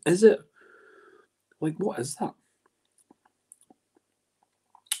 And is it like what is that?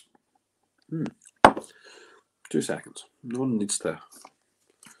 2 seconds. No one needs to.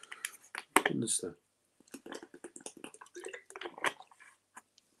 I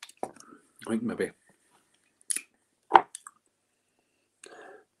think maybe.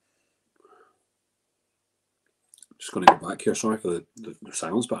 Just going to go back here. Sorry for the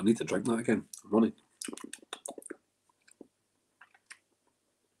silence, but I need to drink that again. I'm running.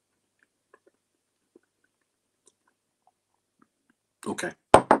 Okay.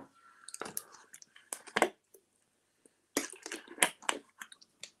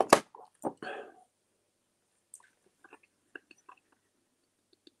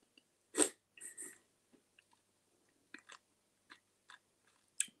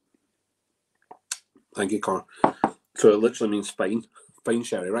 Thank you, Connor. So it literally means fine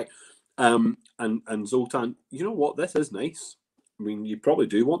sherry, right? And Zoltan, you know what? This is nice. I mean, you probably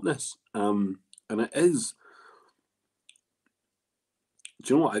do want this. And it is.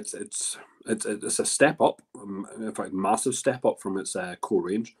 Do you know what? It's a step up. In fact, massive step up from its core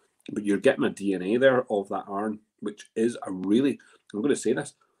range. But you're getting a DNA there of that Arran, which is a really, I'm going to say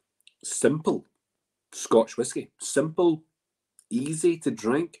this, simple Scotch whiskey. Simple, easy to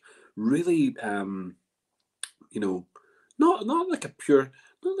drink. Really, not like a pure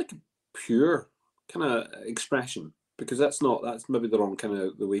kind of expression, because that's maybe the wrong kind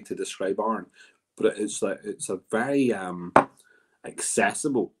of the way to describe Arran. But it's a very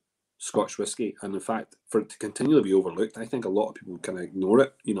accessible Scotch whiskey, and in fact, for it to continually be overlooked, I think a lot of people kind of ignore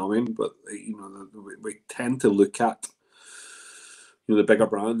it. You know what I mean? But we tend to look at the bigger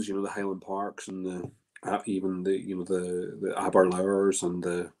brands, the Highland Parks and even the Aberlours and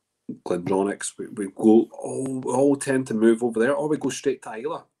the Glendronachs. We go all tend to move over there, or we go straight to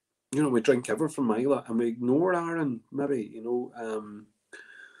Islay. We drink everything from Islay and we ignore Arran, maybe.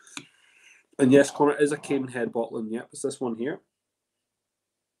 And yes, Connor, is a Cadenhead bottling. Yep, it's this one here.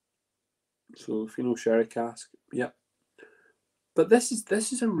 So Fino sherry cask, yeah. But this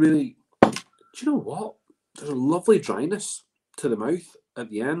is a really, do you know what? There's a lovely dryness to the mouth at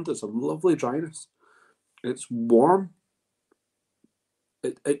the end. It's a lovely dryness. It's warm.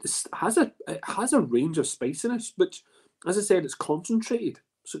 It has a range of spiciness, which, as I said, it's concentrated.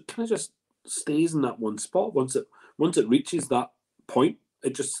 So it kind of just stays in that one spot. Once it reaches that point,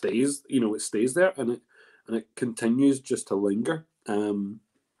 it just stays. It stays there, and it continues just to linger. I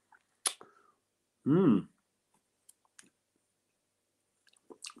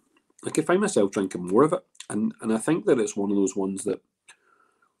could find myself drinking more of it, and I think that it's one of those ones that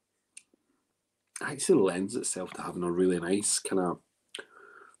actually lends itself to having a really nice kind of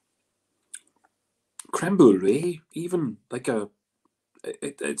creme brulee, even like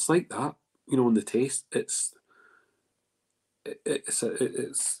it's like that, in the taste. It's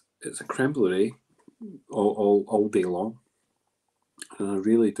a creme brulee all day long, and I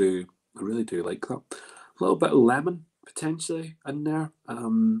really do like that. A little bit of lemon potentially in there.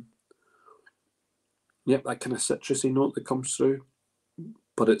 Yep, that kind of citrusy note that comes through,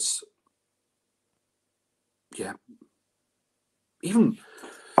 but it's even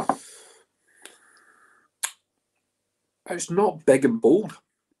it's not big and bold,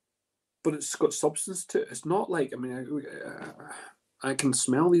 but it's got substance to it. It's not like, I mean, I can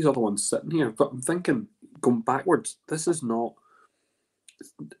smell these other ones sitting here, but I'm thinking going backwards. This is not.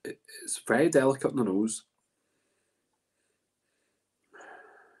 It's very delicate in the nose.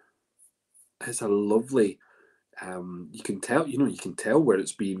 It's a lovely. You can tell, you can tell where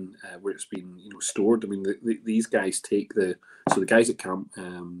it's been stored. I mean, these guys take the guys at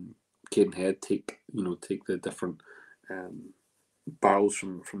Cadenhead take the different barrels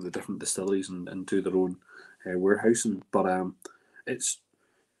from the different distilleries and do their own warehousing. But it's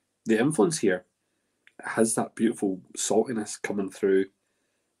the influence here has that beautiful saltiness coming through,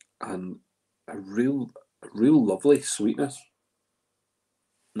 and a real lovely sweetness.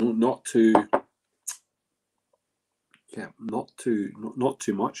 No, not too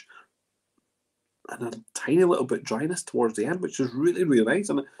much, and a tiny little bit dryness towards the end, which is really, really nice.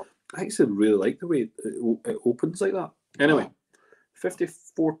 And I actually really like the way it opens like that. Anyway,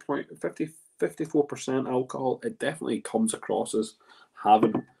 54% alcohol. It definitely comes across as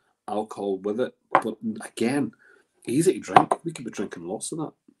having alcohol with it, but again, easy to drink. We could be drinking lots of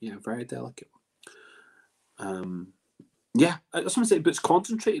that. Yeah, very delicate. Yeah, that's what I'm saying. But it's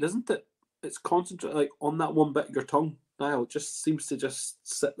concentrated, isn't it? It's concentrated, like on that one bit of your tongue. Now it just seems to just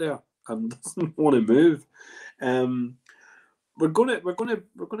sit there and doesn't want to move. We're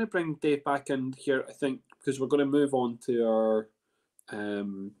gonna bring Dave back in here, I think, because we're gonna move on to our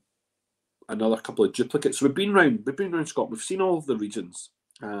another couple of duplicates. So we've been around Scotland. We've seen all of the regions,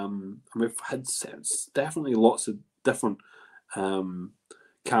 and we've had definitely lots of different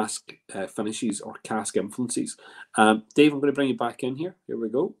cask finishes or cask influences. Dave, I'm going to bring you back in here. Here we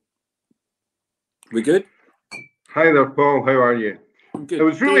go. We good? Hi there, Paul. How are you? I'm good. It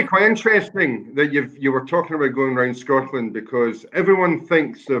was really quite interesting that you were talking about going around Scotland, because everyone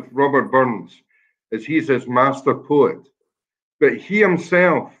thinks of Robert Burns as he's his master poet, but he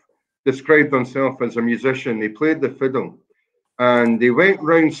himself described himself as a musician. He played the fiddle, and he went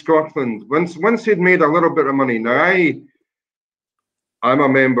around Scotland once he'd made a little bit of money. Now I'm a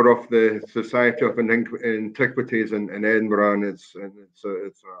member of the Society of Antiquities in Edinburgh, and it's a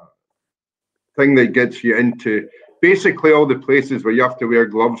thing that gets you into basically all the places where you have to wear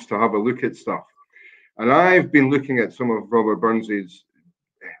gloves to have a look at stuff. And I've been looking at some of Robert Burns's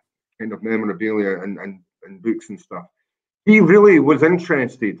kind of memorabilia and books and stuff. He really was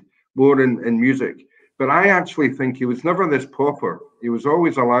interested more in music, but I actually think he was never this pauper. He was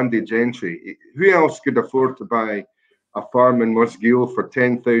always a landed gentry. Who else could afford to buy a farm in Musgiel for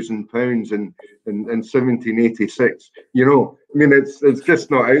 £10,000 in 1786? You know, I mean, it's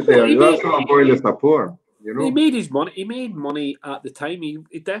just not out there. That's not a boy that's a poor. You know, he made his money. He made money at the time. He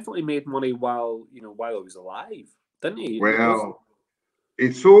definitely made money while he was alive, didn't he? Well,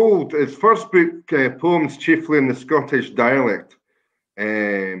 he sold his first book, poems chiefly in the Scottish dialect.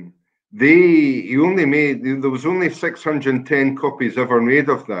 There was only 610 copies ever made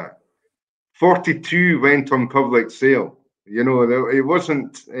of that. 42 went on public sale. You know, it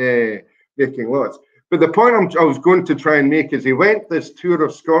wasn't making lots. But the point I was going to try and make is he went this tour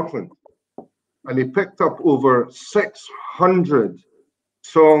of Scotland, and he picked up over 600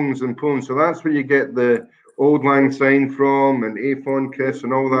 songs and poems. So that's where you get the Auld Lang Syne from, and Aphon Kiss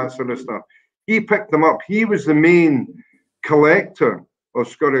and all that sort of stuff. He picked them up. He was the main collector of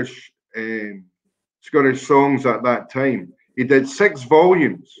Scottish songs at that time. He did 6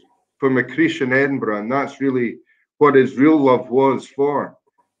 volumes for Macreash in Edinburgh, and that's really what his real love was for.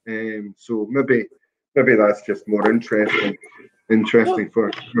 So maybe that's just more interesting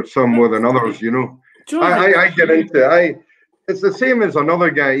for some more than others, you know. I get into it. It's the same as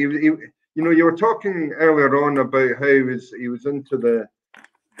another guy. You were talking earlier on about how he was into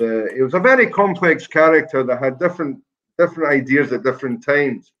he was a very complex character that had different ideas at different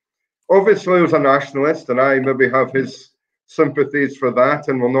times. Obviously, he was a nationalist, and I maybe have his sympathies for that,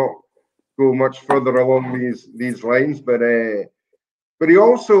 and will not go much further along these lines. But he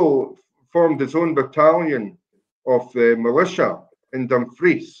also formed his own battalion of the militia in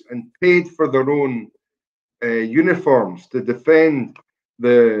Dumfries and paid for their own uniforms to defend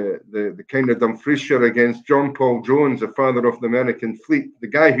the kind of Dumfriesshire against John Paul Jones, the father of the American fleet, the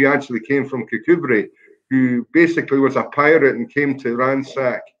guy who actually came from Kirkcudbright, who basically was a pirate and came to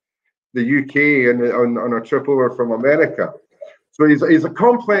ransack the UK on a trip over from America. So he's a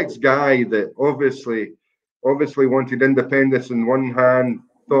complex guy that obviously wanted independence in one hand,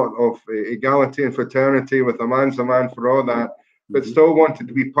 thought of equality and fraternity with a man's a man for all that, but still wanted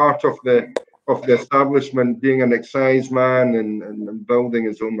to be part of the establishment, being an excise man and building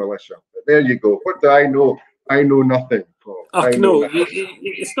his own militia. But there you go. What do I know? I know nothing, Paul. It's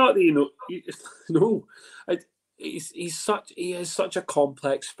not that you know. No, he is such a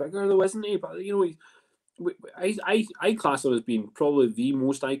complex figure, though, isn't he? But you know, I class him as being probably the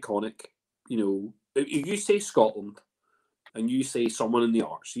most iconic. You know, if you say Scotland and you say someone in the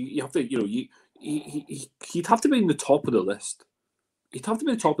arts, you have to, you know, he'd have to be in the top of the list. He'd have to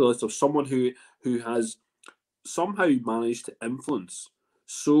be the top of the list of someone who has somehow managed to influence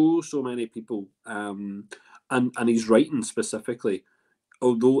so many people, and his writing specifically.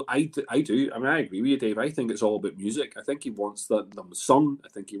 Although I agree with you, Dave. I think it's all about music. I think he wants them sung. I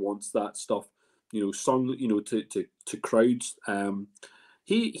think he wants that stuff, you know, sung, you know, to crowds.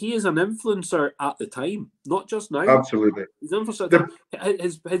 He is an influencer at the time, not just now. Absolutely. He's an influencer at the time.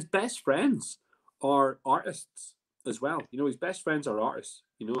 His best friends are artists as well. You know, his best friends are artists.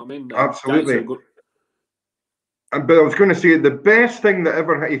 You know what I mean? Absolutely. But I was going to say, the best thing that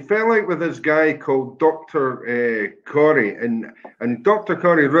ever, he fell out with this guy called Dr. Corrie, and Dr.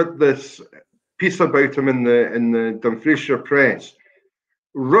 Corrie wrote this piece about him in the Dumfriesshire Press,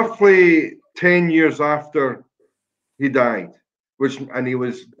 roughly 10 years after he died, and he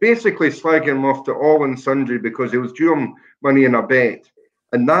was basically slagging him off to all and sundry because he was due him money in a bet,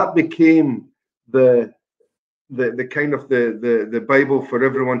 and that became the the kind of the Bible for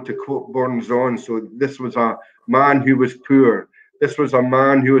everyone to quote Burns on. So this was a man who was poor. This was a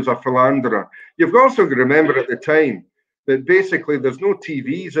man who was a philanderer. You've also got to remember at the time that basically there's no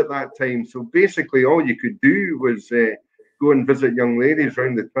TVs at that time. So basically all you could do was go and visit young ladies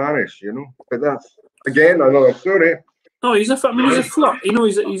around the parish, you know. But that's, again, another story. No, he's a flirt. You know,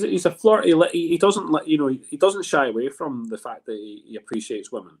 he's a flirty. He doesn't let, you know, he doesn't shy away from the fact that he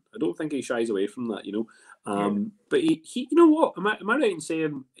appreciates women. I don't think he shies away from that, you know. But he you know what? Am I right in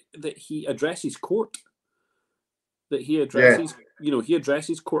saying that he addresses court? That he addresses, you know, he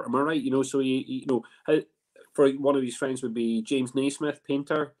addresses court. Am I right? You know, so he you know, for one of his friends would be James Naismith,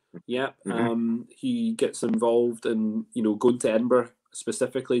 painter. Yeah, he gets involved in, you know, going to Edinburgh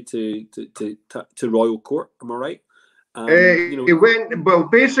specifically to royal court. Am I right? You know, he went, well,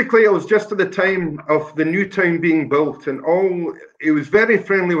 basically it was just at the time of the new town being built, and he was very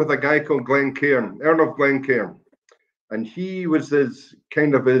friendly with a guy called Glencairn, Earl of Glencairn, and he was his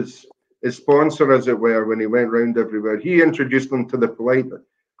sponsor, as it were, when he went round everywhere. He introduced them to the polite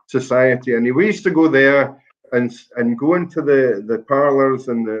society, and we used to go there and go into the parlours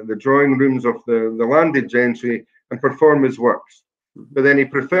and the drawing rooms of the landed gentry and perform his works. But then he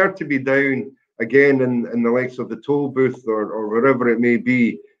preferred to be down again in the likes of the toll booth or wherever it may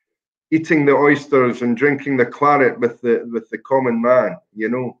be, eating the oysters and drinking the claret with the common man, you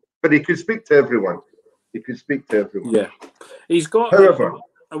know. But he could speak to everyone. He could speak to everyone. Yeah, he's got. However,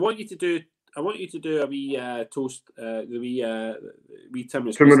 I want you to do a wee toast, the wee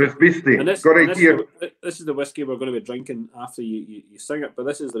Timorous Beastie. And this is the whiskey we're going to be drinking after you sing it. But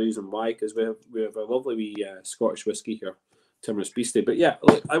this is the reason why, because we have a lovely wee Scottish whiskey here, Timorous Beastie. But yeah,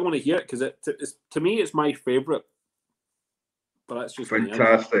 look, I want to hear it because to me it's my favourite. But that's just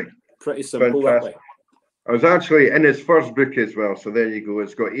fantastic. Pretty simple that way. I was actually in his first book as well, so there you go.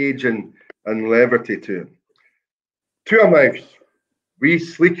 It's got age and levity to it. Two mouths, we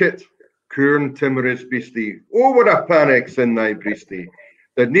sleek it, Coorn Timorous Beastie. Oh, what a panic's in thy breastie.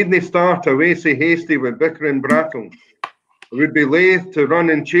 That needn't start away so hasty with bicker and brattle. I would be loath to run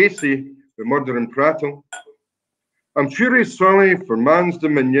and chase ye with murder and prattle. I'm sure he's sorry for man's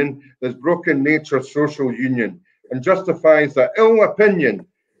dominion that's broken nature's social union and justifies that ill opinion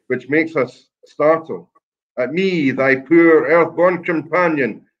which makes us startle at me, thy poor earth-born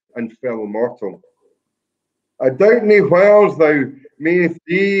companion and fellow mortal. I doubt me whiles thou mayest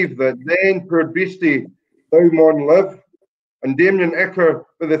thieve that then, poor beastie, thou maun live, and Damien Icker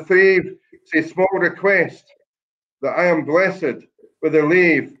with a thrave say small request that I am blessed with a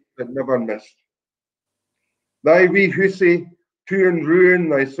lave that never missed. Thy wee hussy, to and ruin,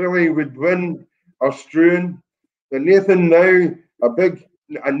 thy silly would win are strewn, the Nathan now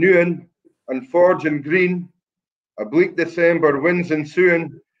a newen, and forge and green, a bleak December winds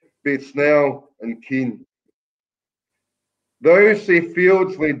ensuing, baith snell and keen. Thou say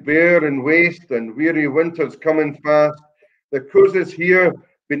fields laid bare and waste, and weary winters coming fast, the causes here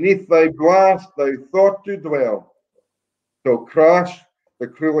beneath thy blast thou thought to dwell, till crash the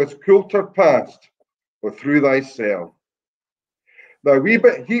cruelest coulter past, or through thy cell. Thy wee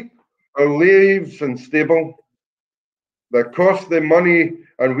bit heap of leaves and stable, that cost thee money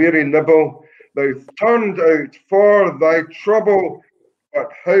and weary nibble, thou turned out for thy trouble,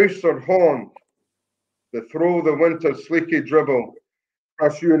 but house or haunt, to throw the winter's sleeky dribble,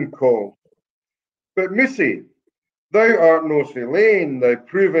 Cashewn called. But missy, thou art no so lane, thy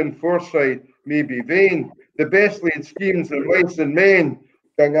proven foresight may be vain, the best laid schemes of mice and men,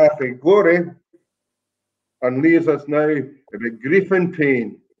 gang after glory, and leaves us now with grief and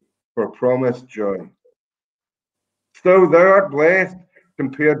pain for promised joy. Still thou art blessed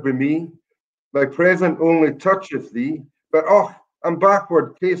compared with me, thy present only toucheth thee, but and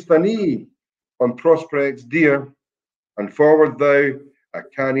backward taste an ee on prospects dear, and forward thou I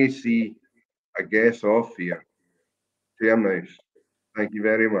cannae see a guess of fear. Dear Mouse, thank you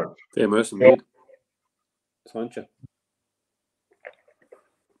very much. Dear Mouse, indeed. Thank you.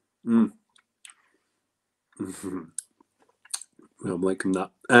 I'm liking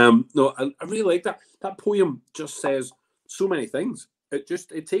that. No, I really like that. That poem just says so many things. It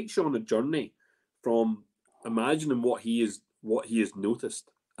takes you on a journey from imagining what he has noticed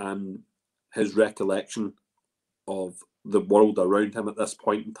and his recollection of the world around him at this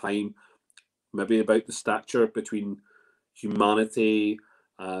point in time, maybe about the stature between humanity,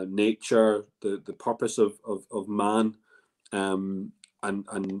 nature, the purpose of man, and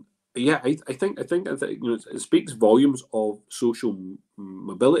yeah, I think you know, it speaks volumes of social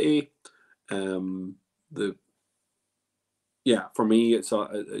mobility. For me, it's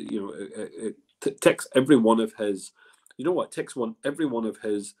it ticks every one of his. You know what? Ticks every one of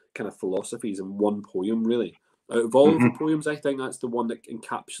his kind of philosophies in one poem, really. Out of all of the poems, I think that's the one that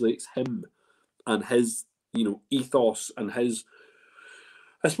encapsulates him and his, you know, ethos and his,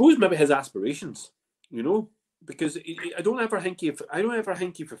 I suppose maybe his aspirations, you know, because I don't ever think he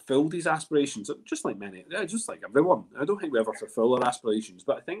fulfilled his aspirations, just like everyone. I don't think we ever fulfill our aspirations,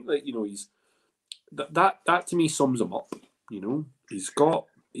 but I think that, you know, he's that to me sums him up. You know, he's got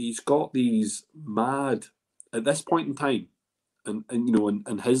these mad, at this point in time, and you know,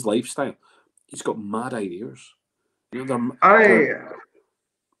 in his lifestyle, he's got mad ideas. You know,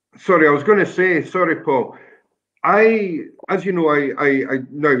 sorry, I was going to say, sorry, Paul. As you know, I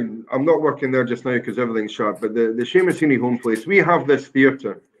now I'm not working there just now because everything's shut. But the Seamus Heaney Home Place, we have this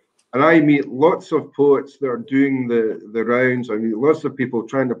theatre, and I meet lots of poets that are doing the rounds. I meet lots of people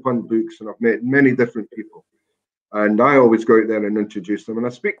trying to punt books, and I've met many different people. And I always go out there and introduce them, and I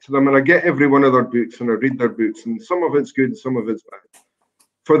speak to them, and I get every one of their books, and I read their books, and some of it's good, some of it's bad.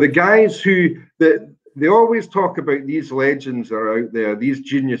 For the guys who they always talk about these legends that are out there, these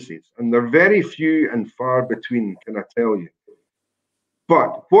geniuses, and they're very few and far between, can I tell you?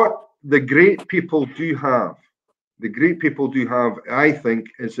 But what the great people do have, I think,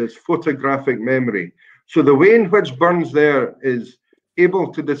 is this photographic memory. So the way in which Burns there is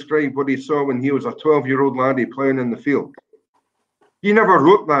able to describe what he saw when he was a 12-year-old laddie ploughing in the field. He never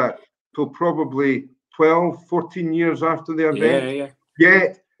wrote that till probably 12, 14 years after the event. Yeah.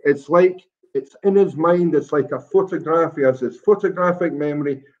 Yet it's like, it's in his mind, it's like a photograph. He has this photographic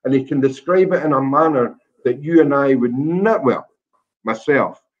memory, and he can describe it in a manner that you and I would not, well,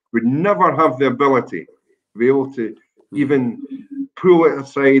 myself, would never have the ability to be able to even pull it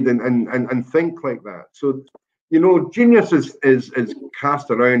aside and think like that. So, you know, genius is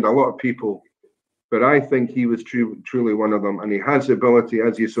cast around a lot of people, but I think he was truly one of them, and he has the ability,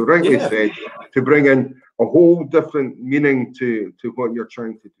 as you so rightly said, to bring in a whole different meaning to what you're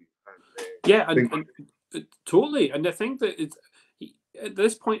trying to do. And totally. And I think that it's at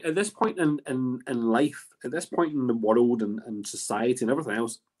this point in life, at this point in the world and society and everything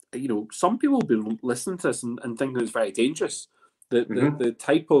else, you know, some people will be listening to this and think that it's very dangerous. The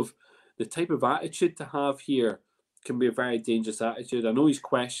type of attitude to have here can be a very dangerous attitude. I know he's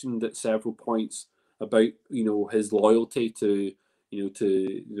questioned at several points about, you know, his loyalty to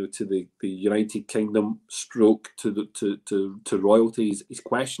the United Kingdom stroke to royalties. He's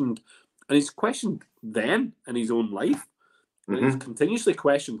questioned, and he's questioned then in his own life. He's continuously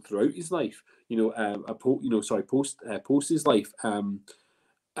questioned throughout his life. You know, post his life,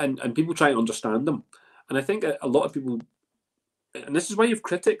 and people try to understand him. And I think a lot of people, and this is why you have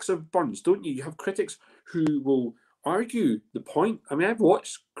critics of Burns, don't you? You have critics who will argue the point. I mean, I've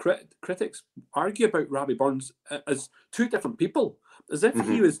watched critics argue about Robbie Burns as two different people, as if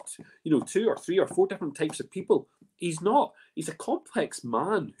he was, you know, 2 or 3 or 4 different types of people. He's not. He's a complex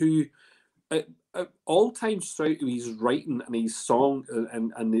man who, at all times throughout his writing and his song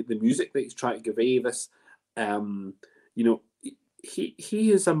and the music that he's trying to convey, this, you know,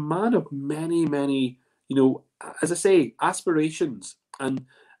 he is a man of many, you know, as I say, aspirations and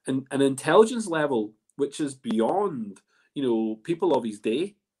an intelligence level which is beyond, you know, people of his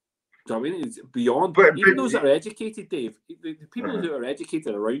day. Do you know what I mean? It's beyond, even those that are educated, Dave, the people who are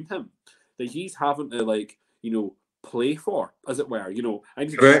educated around him, that he's having to, like, you know, play for, as it were, you know,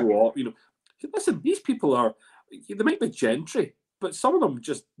 and show off, you know. Listen, these people are, they might be gentry, but some of them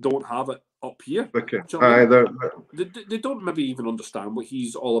just don't have it up here. Okay. Do you know they don't maybe even understand what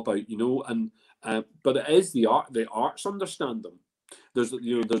he's all about, you know, and but it is the arts understand them. There's,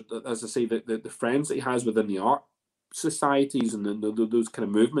 you know, as I say, the friends that he has within the art societies and those kind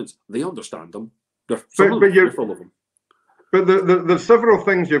of movements, they understand them. They're full of them. But there's several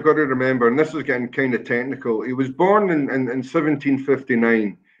things you've got to remember, and this is getting kind of technical. He was born in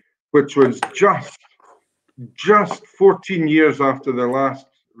 1759, which was just 14 years after the last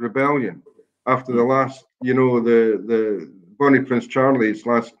rebellion, after the last, you know, the Bonnie Prince Charlie's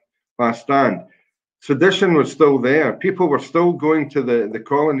last stand. Sedition was still there. People were still going to the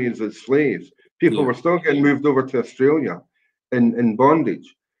colonies as slaves. People were still getting moved over to Australia in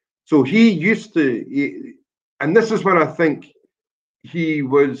bondage. So he used to, and this is where I think he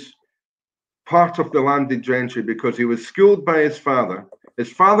was part of the landed gentry, because he was schooled by his father.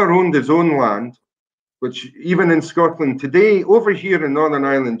 His father owned his own land, which even in Scotland today, over here in Northern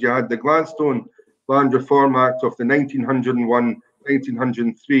Ireland, you had the Gladstone Land Reform Act of the 1901,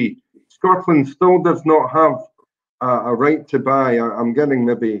 1903. Scotland still does not have a right to buy. I'm getting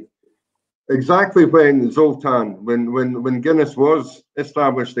maybe exactly when Zoltan, when Guinness was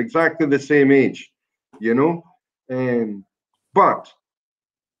established, exactly the same age, you know. But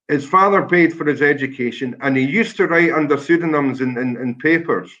his father paid for his education, and he used to write under pseudonyms in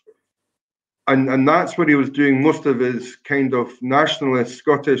papers. and that's where he was doing most of his kind of nationalist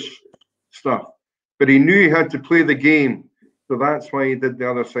Scottish stuff. But he knew he had to play the game, so that's why he did the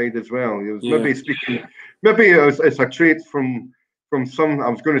other side as well. He was maybe speaking, maybe it's a trait from some, I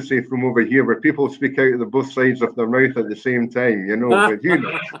was going to say from over here, where people speak out of the both sides of their mouth at the same time, you know. But who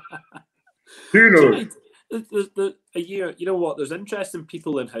knows? Who knows? A year, you know what? There's interesting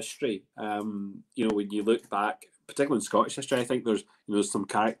people in history. You know, when you look back, particularly in Scottish history, I think there's some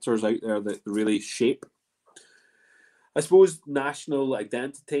characters out there that really shape, I suppose, national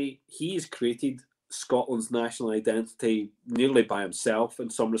identity. He's created Scotland's national identity nearly by himself in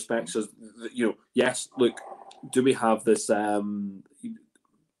some respects. As you know, yes, look, do we have this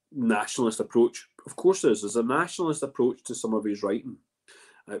nationalist approach? Of course there's a nationalist approach to some of his writing.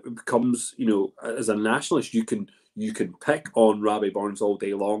 It becomes, you know, as a nationalist, you can pick on Robbie Burns all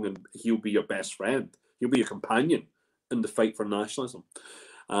day long, and he'll be your best friend. He'll be your companion in the fight for nationalism.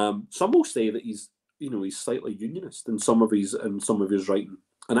 Some will say that he's slightly unionist in some of his writing,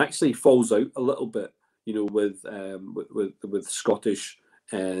 and actually falls out a little bit, you know, with Scottish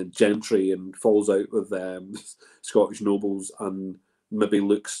gentry, and falls out with Scottish nobles, and maybe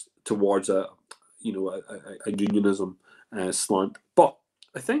looks towards a unionism slant. But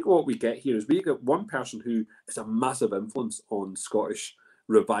I think what we get here is we get one person who is a massive influence on Scottish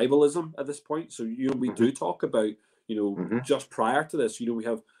revivalism at this point. So, you know, we do talk about, you know, just prior to this, you know, we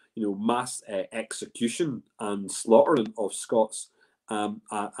have, you know, mass execution and slaughtering of Scots,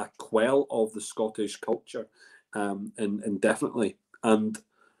 a quell of the Scottish culture, indefinitely, and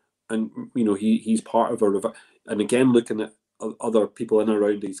you know, he's part of a and again, looking at other people in and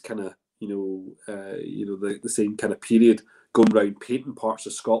around these kind of, you know, the same kind of period, going around painting parts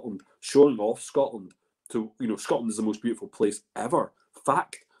of Scotland, showing off Scotland to, you know, Scotland is the most beautiful place ever.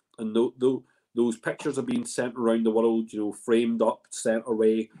 Fact. And those pictures are being sent around the world, you know, framed up, sent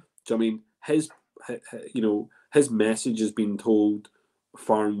away. Do you know what I mean? His message has been told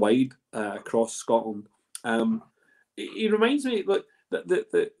far and wide across Scotland. He reminds me that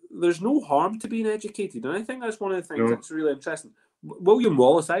there's no harm to being educated, and I think that's one of the things that's really interesting. William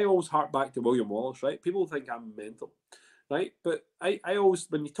Wallace, I always hark back to William Wallace, right? People think I'm mental, right? But I always,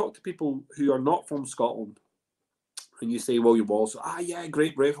 when you talk to people who are not from Scotland, and you say William Wallace, yeah,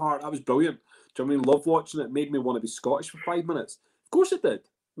 great Braveheart, that was brilliant. Do you know what I mean? Love watching it. Made me want to be Scottish for 5 minutes. Of course it did. It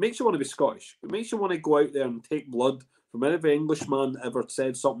makes you want to be Scottish. It makes you want to go out there and take blood from every Englishman ever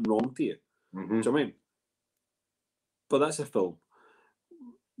said something wrong to you. Do you know what I mean? But that's a film.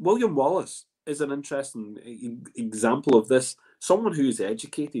 William Wallace is an interesting example of this. Someone who is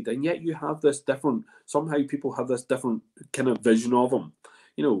educated, and yet you have this different, somehow people have this different kind of vision of him.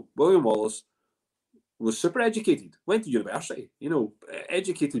 You know, William Wallace was super educated, went to university, you know,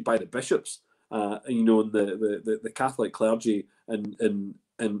 educated by the bishops, you know, and the Catholic clergy in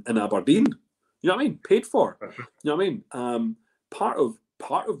Aberdeen. You know what I mean? Paid for. You know what I mean? Part of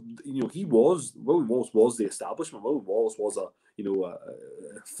you know, William Wallace was the establishment. William Wallace was a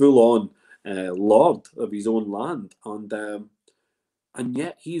full on lord of his own land, and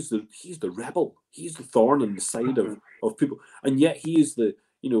yet he's the rebel. He's the thorn in the side of people, and yet he is the,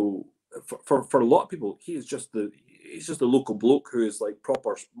 you know, for a lot of people, he's just the local bloke who is like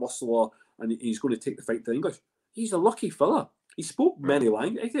proper muscle, and he's going to take the fight to English. He's a lucky fella. He spoke many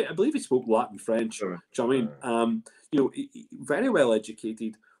languages. I believe he spoke Latin, French. Do you know what I mean? You know, very well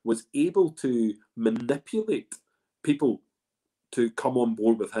educated, was able to manipulate people to come on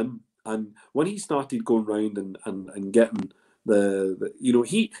board with him. And when he started going around and getting the you know,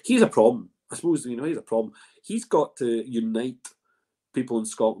 he's a problem. I suppose, you know, he's a problem. He's got to unite people in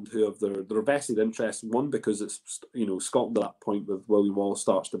Scotland who have their vested interests. One, because it's, you know, Scotland at that point with William Wallace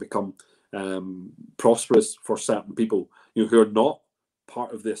starts to become prosperous for certain people, you know, who are not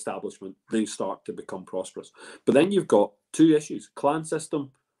part of the establishment. They start to become prosperous. But then you've got two issues: clan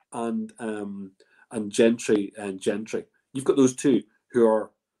system and gentry and gentry. You've got those two who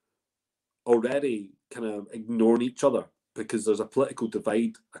are already kind of ignoring each other because there's a political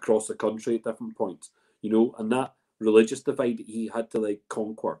divide across the country at different points, you know, and that religious divide that he had to like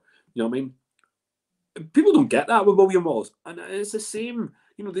conquer. You know what I mean? People don't get that with William Wallace, and it's the same.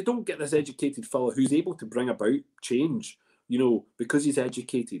 You know, they don't get this educated fellow who's able to bring about change, you know, because he's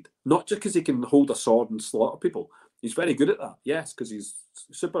educated, not just because he can hold a sword and slaughter people. He's very good at that, yes, because he's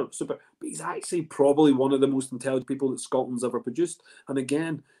super, but he's actually probably one of the most intelligent people that Scotland's ever produced. And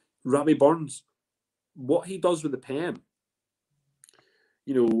again, Robbie Burns, what he does with the pen,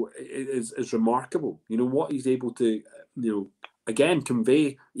 you know, is remarkable. You know, what he's able to, you know, again,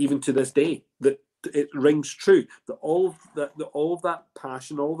 convey even to this day, that it rings true, that all of that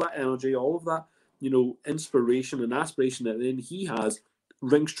passion, all of that energy, all of that, you know, inspiration and aspiration that then he has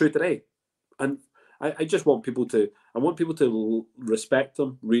rings true today. And I just want people to, I want people to respect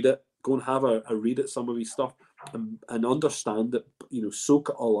them, read it, go and have a read at some of his stuff, and understand it, you know, soak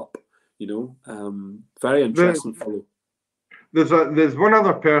it all up, you know. Very interesting fellow. There's one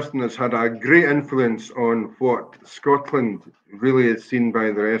other person that's had a great influence on what Scotland really is seen by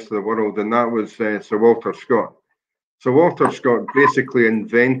the rest of the world, and that was Sir Walter Scott. Sir Walter Scott basically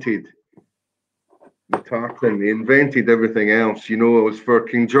invented the tartan. He invented everything else. You know, it was for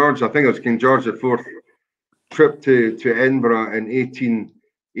King George. I think it was King George IV trip to Edinburgh in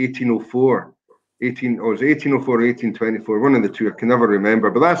 1804. It was 1804, 1824, one of the two. I can never remember.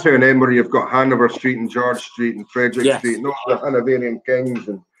 But that's how in Edinburgh you've got Hanover Street and George Street and Frederick Street and all the Hanoverian kings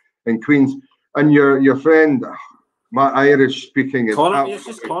and queens. And your friend, my Irish speaking, is Connor. It's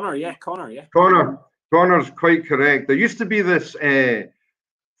just Connor. Yeah, Connor. Yeah. Connor's quite correct. There used to be this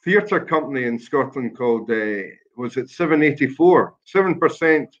theatre company in Scotland called, was it 784?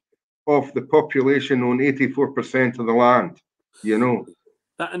 7% of the population own 84% of the land, you know.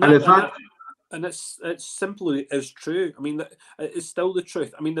 And it's simply is true. I mean, it's still the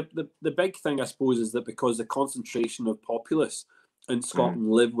truth. I mean, the big thing, I suppose, is that because the concentration of populace in Scotland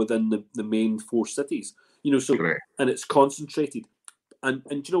live within the main 4 cities, you know, so correct. And it's concentrated. And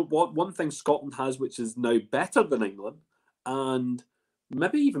you know what? One thing Scotland has, which is now better than England, and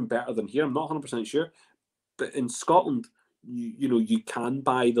maybe even better than here, I'm not 100% sure, but in Scotland, you know, you can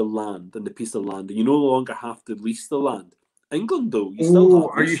buy the land and the piece of land, and you no longer have to lease the land. England, though, you still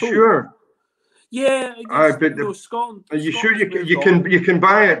have. Are you sure? Yeah, but Scotland. Are you sure you can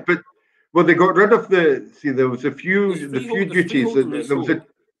buy it? But well, they got rid of there was a few few duties. There was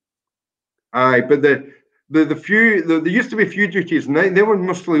but the few there used to be few duties, and they were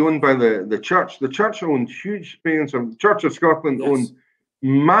mostly owned by the church. The church owned huge amounts of. The Church of Scotland owned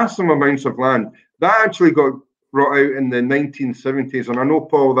massive amounts of land. That actually got brought out in the 1970s, and I know,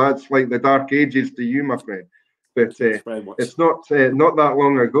 Paul, that's like the dark ages to you, my friend. But it's not that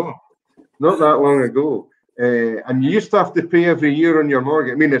long ago. Not that long ago. And you used to have to pay every year on your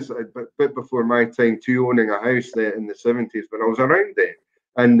mortgage. I mean, it's a bit before my time too, owning a house there in the 70s, but I was around there.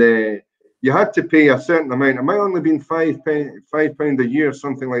 And you had to pay a certain amount. It might only been £5 a year,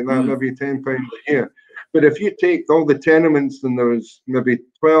 something like that, maybe £10 a year. But if you take all the tenements, and there was maybe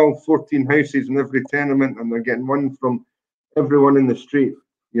 12, 14 houses in every tenement, and they're getting one from everyone in the street,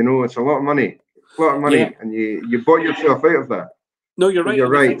 you know, it's a lot of money. A lot of money. Yeah. And you bought yourself out of that. No, you're right. You're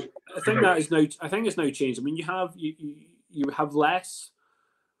right. I think that is now. I think it's now changed. I mean, you have less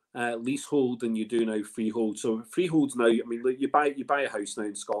leasehold than you do now freehold. So freeholds now. I mean, you buy a house now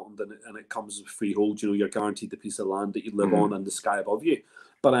in Scotland, and it comes with freehold. You know, you're guaranteed the piece of land that you live on and the sky above you.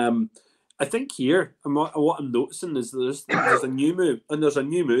 But I think here, and what I'm noticing is there's a new move, and there's a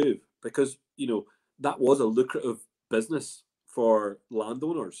new move because, you know, that was a lucrative business for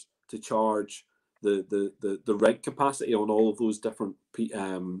landowners to charge the rent capacity on all of those different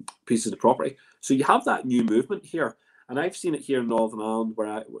pieces of property. So you have that new movement here, and I've seen it here in Northern Ireland,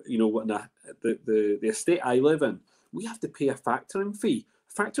 where the estate I live in, we have to pay a factoring fee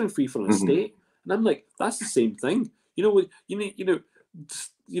for an estate, and I'm like, that's the same thing. You know,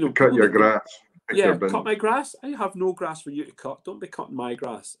 cut your grass. Yeah, cut my grass. I have no grass for you to cut. Don't be cutting my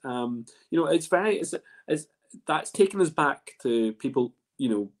grass. You know, it's that's taken us back to people, you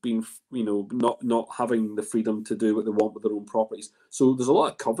know, being, you know, not having the freedom to do what they want with their own properties. So there's a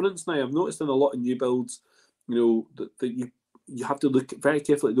lot of covenants now. I've noticed in a lot of new builds, you know, that you have to look very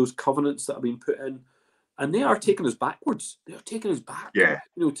carefully at those covenants that have been put in, and they are taking us backwards. They are taking us back, you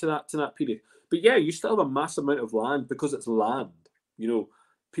know, to that period. But yeah, you still have a massive amount of land because it's land. You know,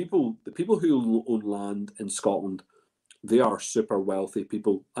 the people who own land in Scotland, they are super wealthy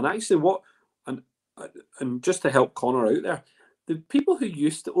people. And actually, and just to help Connor out there, the people who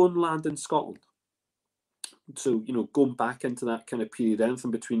used to own land in Scotland, so, you know, going back into that kind of period,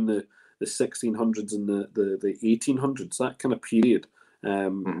 anything between the 1600s and the 1800s, that kind of period, you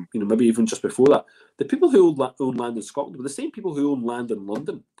know, maybe even just before that, the people who owned land in Scotland were the same people who owned land in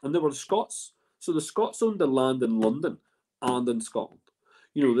London, and they were the Scots. So the Scots owned the land in London and in Scotland.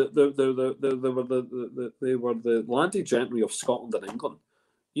 You know, they were the landed gentry of Scotland and England.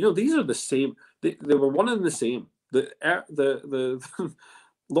 You know, these are the same. They were one and the same. The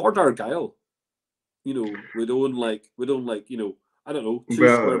Lord Argyll, you know, would own like, you know, I don't know, 2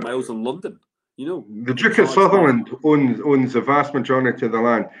 square miles in London. You know, the Duke of Sutherland owns the vast majority of the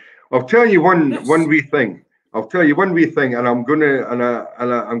land. I'll tell you one wee thing. And I'm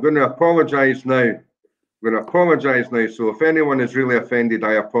gonna apologise now. I'm going to apologise now. So if anyone is really offended,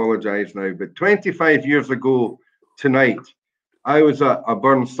 I apologise now. But 25 years ago tonight, I was at a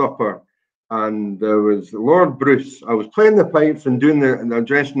Burn supper, and there was Lord Bruce. I was playing the pipes and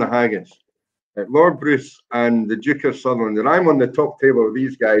addressing the haggis. Lord Bruce and the Duke of Sutherland, and I'm on the top table of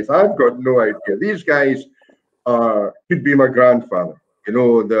these guys. I've got no idea. These guys could be my grandfather. You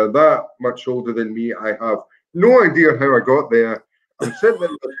know, they're that much older than me. I have no idea how I got there. I'm sitting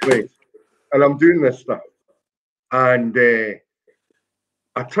in this place and I'm doing this stuff. And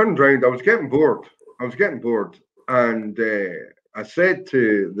I turned around. I was getting bored. And I said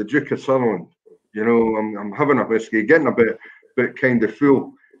to the Duke of Sutherland, you know, I'm having a whiskey, getting a bit kind of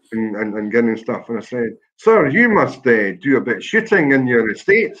full and getting stuff. And I said, sir, you must do a bit of shooting in your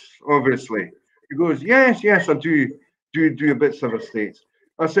estates, obviously. He goes, yes, I do a bits of estates.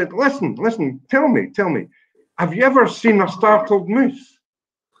 I said, listen, tell me, have you ever seen a startled moose?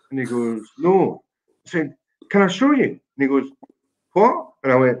 And he goes, no. I said, can I show you? And he goes, what?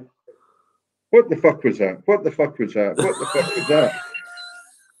 And I went, what the fuck was that? What the fuck was that?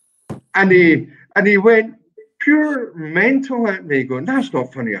 And he went pure mental at me, going, that's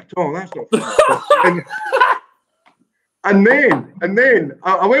not funny at all. That's not funny. And then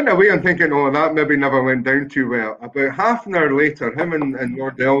I went away and thinking, oh, that maybe never went down too well. About half an hour later, him and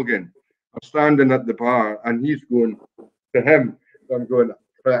Lord Elgin are standing at the bar, and he's going to him. So I'm going,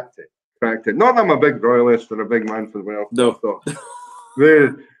 cracked it. Not that I'm a big royalist or a big man for the wealth. No.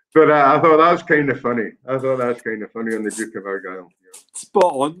 But I thought that's kind of funny. On the Duke of Argyll. Yeah.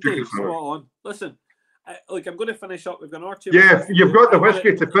 Spot on, Dave. Spot on. Listen, I'm going to finish up. We've got an hour. Yeah, you've got the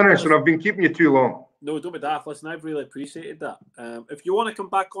whiskey to finish, and I've been keeping you too long. No, don't be daft. Listen, I've really appreciated that. If you want to come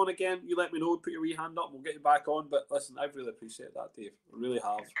back on again, you let me know. Put your wee hand up, and we'll get you back on. But listen, I've really appreciated that, Dave. I really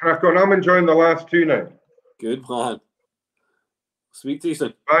have. Crack on. I'm enjoying the last two now. Good man. Speak to you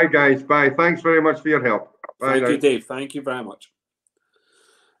soon. Bye, guys. Bye. Thanks very much for your help. Bye. Thank you, Dave. Thank you very much.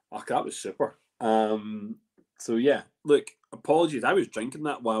 Oh, that was super. So yeah, look, apologies. I was drinking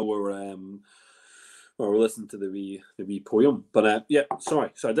that while we were listening to the wee poem. But yeah, sorry.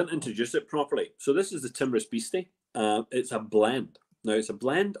 So I didn't introduce it properly. So this is the Timorous Beastie. It's a blend. Now it's a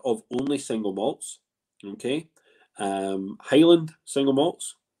blend of only single malts. Okay. Highland single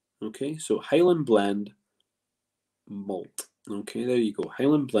malts. Okay. So Highland blend malt. Okay, there you go.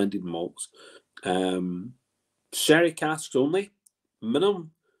 Highland blended malts. Sherry casks only.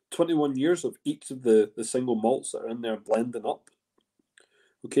 Minimum 21 years of each of the single malts that are in there blending up.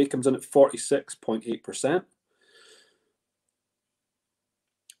 Okay, comes in at 46.8%.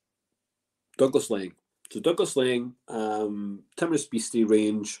 Douglas Laing. So Douglas Laing, Timorous Beastie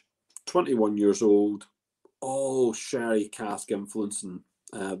range, 21 years old, all sherry cask influencing,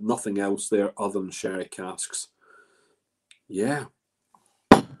 nothing else there other than sherry casks. Yeah.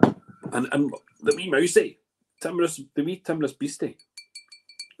 And the wee mousey, the wee Timorous Beastie.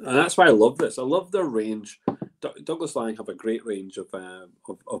 And that's why I love this. I love their range. Douglas Laing have a great range of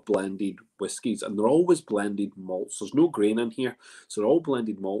blended whiskies, and they're always blended malts. There's no grain in here, so they're all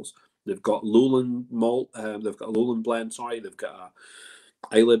blended malts. They've got Lowland malt. They've got a Lowland blend. Sorry, they've got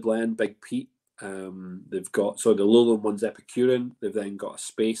a Islay blend, Big Pete. They've got the Lowland one's Epicurean. They've then got a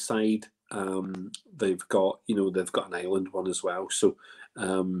Speyside. They've got an island one as well. So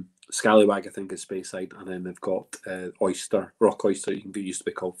Scallywag, I think, is Speyside, and then they've got Oyster, Rock Oyster. It used to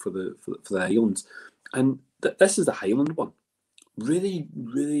be called for the islands, and this is the Highland one. Really,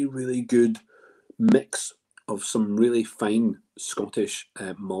 really, really good mix of some really fine Scottish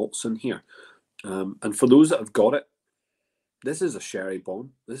malts in here. And for those that have got it, this is a sherry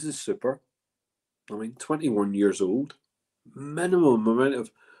bomb. This is super. I mean, 21 years old, minimum amount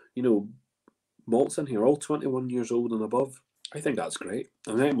of malts in here, all 21 years old and above. I think that's great.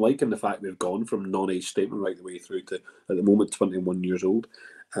 I mean, I'm liking the fact they've gone from non-age statement right the way through to, at the moment, 21 years old.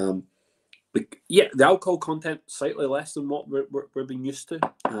 But yeah, the alcohol content slightly less than what we're being used to.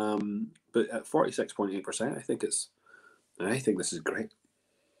 But at 46.8%, I think this is great.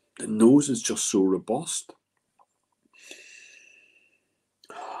 The nose is just so robust.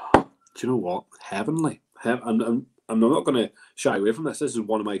 Do you know what? Heavenly. I'm not going to shy away from this. This is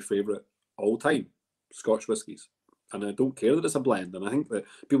one of my favourite all-time Scotch whiskies. And I don't care that it's a blend. And I think that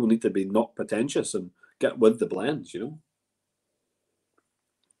people need to be not pretentious and get with the blends,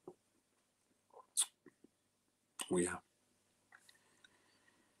 Oh yeah.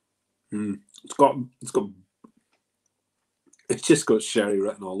 It's just got sherry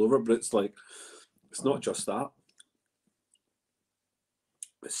written all over, but it's not just that.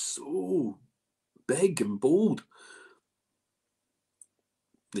 It's so big and bold.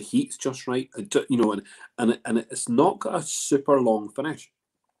 The heat's just right, and it's not got a super long finish.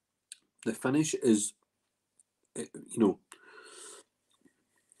 The finish is, the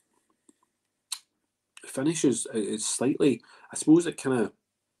finish is slightly. I suppose it kind of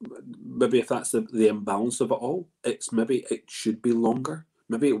maybe if that's the imbalance of it all, it should be longer.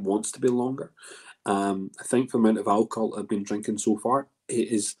 maybe it wants to be longer. I think the amount of alcohol I've been drinking so far, it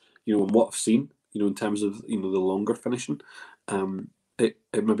is, you know, and what I've seen, you know, in terms of, you know, the longer finishing, it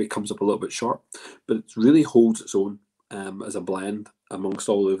maybe comes up a little bit short, but it really holds its own as a blend amongst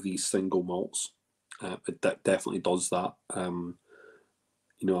all of these single malts. It definitely does that.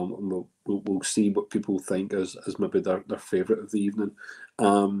 You know, we'll see what people think as maybe their favourite of the evening.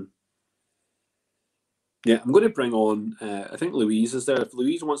 Yeah, I'm going to bring on, I think Louise is there. If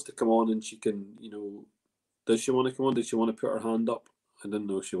Louise wants to come on and she can, you know, does she want to come on? Did she want to put her hand up? I didn't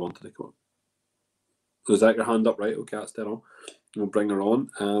know if she wanted to come on. Was that your hand up? Right, okay, that's dead on. We'll bring her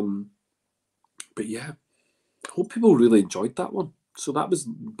on. But yeah, I hope people really enjoyed that one. So that was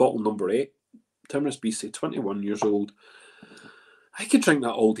bottle number 8. Timorous Beastie, 21 years old. I could drink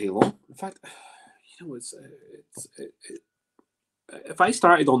that all day long. In fact, you know, if I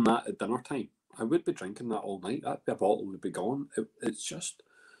started on that at dinner time, I would be drinking that all night. That bottle would be gone. It's just,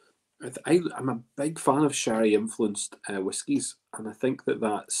 I'm a big fan of sherry influenced whiskies, and I think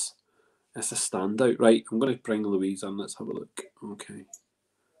that's a standout. Right, I'm going to bring Louise on. Let's have a look. Okay.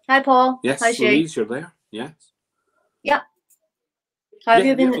 Hi, Paul. Yes, hi, Louise, you're there. Yes. Yeah. How have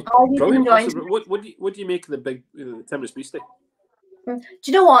you been enjoying? What do you make of the big Timorous Beastie? Do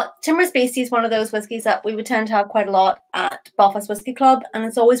you know what? Timorous Beastie is one of those whiskies that we would tend to have quite a lot at Belfast Whisky Club, and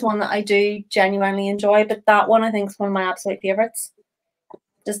it's always one that I do genuinely enjoy. But that one, I think, is one of my absolute favourites.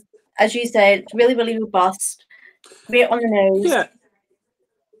 Just as you said, it's really, really robust, great on the nose. Yeah.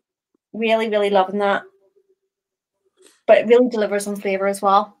 Really, really loving that. But it really delivers on flavour as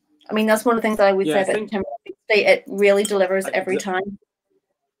well. I mean, that's one of the things that I would say about Timorous Beastie. It really delivers every time.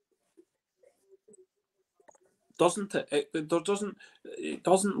 Doesn't it? It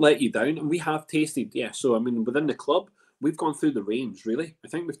doesn't let you down, and we have tasted. Yeah, so I mean, within the club, we've gone through the range. Really, I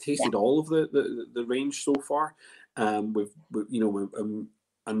think we've tasted all of the range so far. We've you know,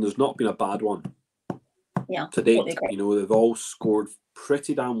 and there's not been a bad one. Yeah, to date. You know, they've all scored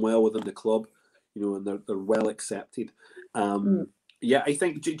pretty damn well within the club. You know, and they're well accepted. Yeah, I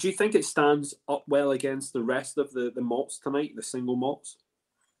think. Do you think it stands up well against the rest of the malts tonight, the single malts?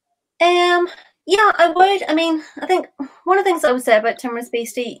 Yeah, I would. I mean, I think one of the things I would say about Timorous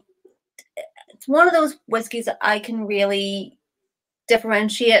Beastie, it's one of those whiskies that I can really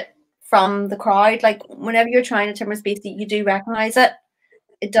differentiate from the crowd. Like, whenever you're trying a Timorous Beastie, you do recognise it.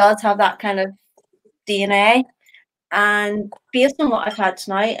 It does have that kind of DNA. And based on what I've had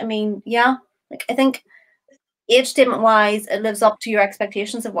tonight, I mean, yeah, like I think age statement wise, it lives up to your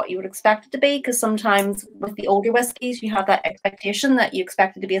expectations of what you would expect it to be, because sometimes with the older whiskies, you have that expectation that you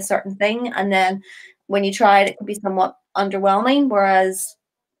expect it to be a certain thing, and then when you try it can be somewhat underwhelming, whereas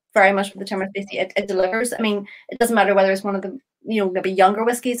very much with the Timorous Beastie, it delivers. I mean, it doesn't matter whether it's one of the, you know, maybe younger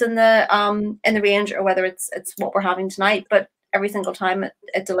whiskies in the range, or whether it's what we're having tonight, but every single time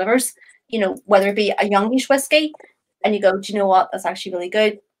it delivers, you know, whether it be a youngish whiskey and you go, do you know what, that's actually really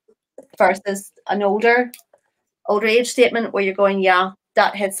good, versus an older age statement where you're going, yeah,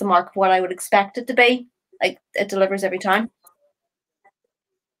 that hits the mark of what I would expect it to be. Like, it delivers every time.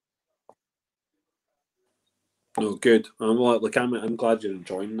 No, good. Look, I'm glad you're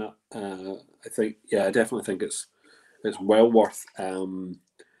enjoying that. I think, yeah, I definitely think it's well worth.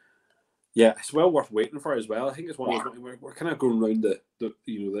 Yeah, it's well worth waiting for as well. I think it's one of those, we're kind of going around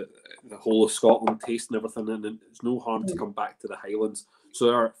the whole of Scotland, tasting everything, and it's no harm to come back to the Highlands.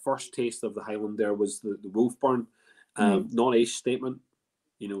 So our first taste of the Highland there was the Wolfburn, non-age statement,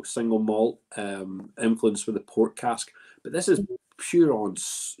 you know, single malt, influence with the port cask. But this is pure on,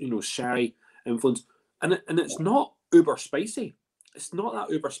 you know, sherry influence, and it's not uber spicy. It's not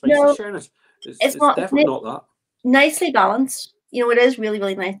that uber spicy sherryness. It's definitely not that. Nicely balanced. You know, it is really,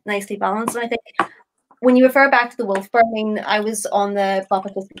 really nicely balanced. And I think when you refer back to the Wolfburn, I mean, I was on the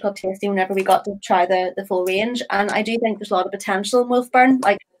Belfast Whisky Club tasting whenever we got to try the full range, and I do think there's a lot of potential in Wolfburn.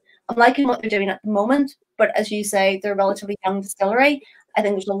 Like, I'm liking what they're doing at the moment, but as you say, they're a relatively young distillery. I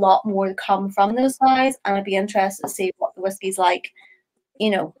think there's a lot more to come from those guys, and I'd be interested to see what the whiskey's like, you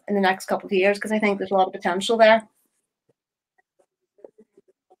know, in the next couple of years, because I think there's a lot of potential there.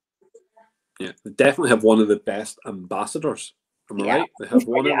 Yeah, they definitely have one of the best ambassadors. Am I right? They have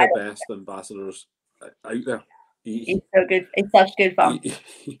one of the best ambassadors out there. He's so good. He's such good fun.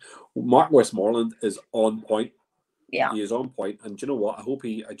 Mark Westmoreland is on point. Yeah, he is on point. And do you know what? I hope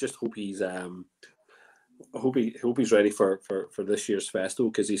he's ready for this year's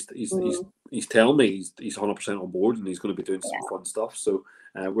festival, because he's telling me he's 100% on board and he's going to be doing some fun stuff. So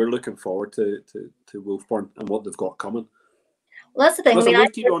we're looking forward to Wolfburn and what they've got coming. Well, that's the thing. Listen, we'll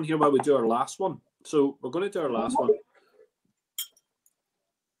keep you on here while we do our last one. So we're going to do our last one.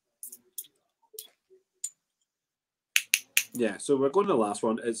 Yeah, so we're going to the last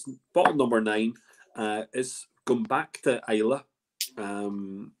one. It's bottle number 9. It's going back to Islay.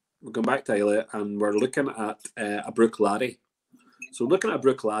 We're going back to Islay, and we're looking at a Bruichladdich. So looking at a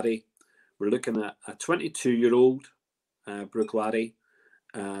Bruichladdich, we're looking at a 22-year-old Bruichladdich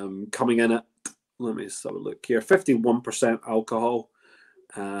coming in at, let me just have a look here, 51% alcohol.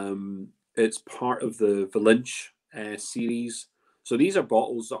 It's part of the Valinch series. So these are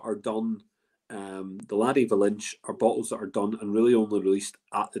bottles that are done. The Laddie Valinch are bottles that are done and really only released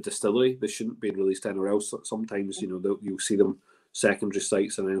at the distillery. They shouldn't be released anywhere else. Sometimes, you know, you'll see them secondary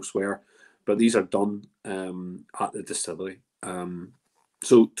sites and elsewhere, but these are done at the distillery.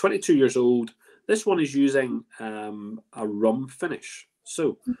 So 22 years old. This one is using a rum finish.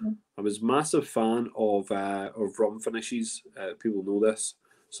 So I was a massive fan of rum finishes. People know this,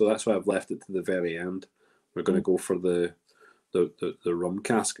 so that's why I've left it to the very end. We're going to go for the rum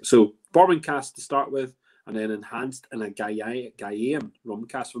cask. So bourbon cask to start with, and then enhanced in a Guyane rum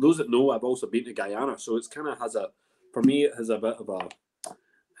cask. For those that know, I've also been to Guyana, so it's kind of has a, for me, it has a bit of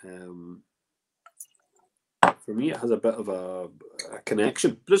a,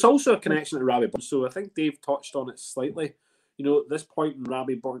 connection. But it's also a connection to Rabbie Burns. So I think Dave touched on it slightly. You know, at this point in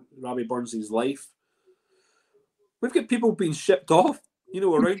Rabbie Burns' life, we've got people being shipped off, you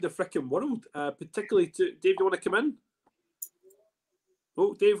know, around the freaking world. Particularly to Dave. Do you want to come in?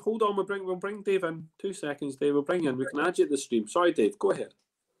 Oh, Dave, hold on. We'll bring Dave in. 2 seconds, Dave. We'll bring in. We can add you to the stream. Sorry, Dave. Go ahead.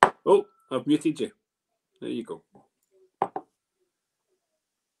 Oh, I've muted you. There you go.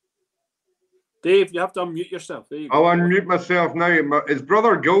 Dave, you have to unmute yourself. There you go. I'll unmute myself now. His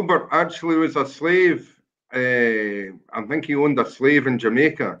brother Gilbert actually was a slave. I think he owned a slave in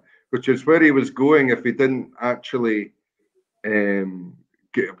Jamaica, which is where he was going if he didn't actually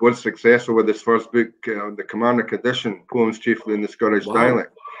was successful with his first book, the Kilmarnock edition, Poems Chiefly in the Scottish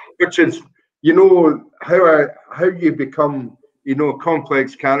Dialect, which is, you know, how you become, you know,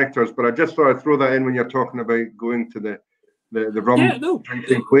 complex characters. But I just thought I'd throw that in when you're talking about going to the rum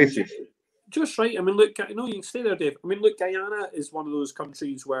drinking places. Just right. I mean, look, you know, you can stay there, Dave. I mean, look, Guyana is one of those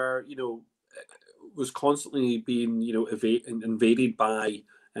countries where, you know, was constantly being, you know, invaded by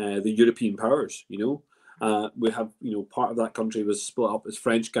the European powers. You know, we have, you know, part of that country was split up as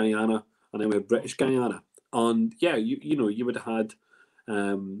French Guyana, and then we have British Guyana. And yeah, you know, you would have had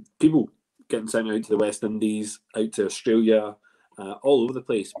people getting sent out to the West Indies, out to Australia, all over the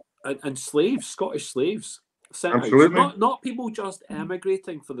place, and slaves, Scottish slaves. Absolutely. Not people just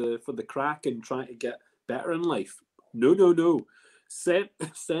emigrating for the crack and trying to get better in life. No. Sent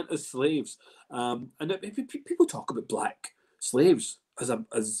as slaves. And people talk about black slaves as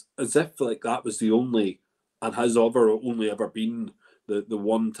if like that was the only and has only ever been the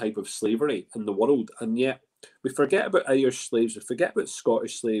one type of slavery in the world. And yet we forget about Irish slaves, we forget about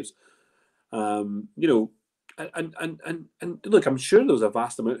Scottish slaves. You know, and look, I'm sure there was a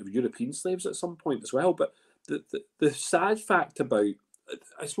vast amount of European slaves at some point as well, but the sad fact about,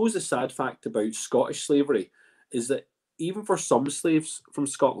 I suppose the sad fact about Scottish slavery is that even for some slaves from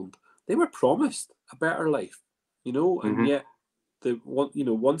Scotland, they were promised a better life, you know, and yet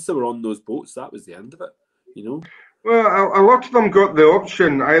once they were on those boats, that was the end of it, you know. Well, a lot of them got the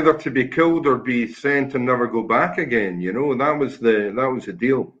option either to be killed or be sent and never go back again. You know, that was the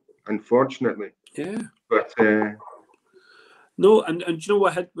deal, unfortunately. Yeah. But no, and you know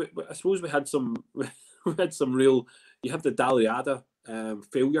what? I suppose we had some real. You have the Dalriada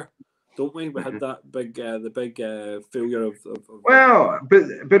failure, don't we? We had that big failure of. Well,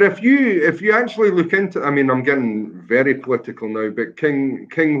 but if you actually look into, I mean, I'm getting very political now, but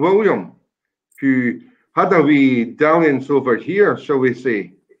King William, who had a wee dalliance over here, shall we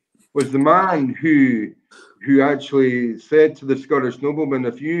say, was the man who actually said to the Scottish noblemen,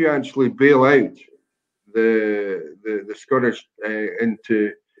 if you actually bail out the Scottish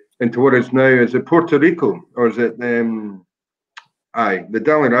into what is now, is it Puerto Rico, or is it the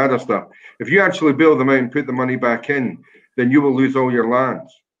Dalriada stuff? If you actually bail them out and put the money back in, then you will lose all your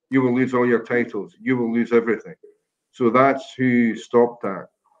lands, you will lose all your titles, you will lose everything. So that's who stopped that.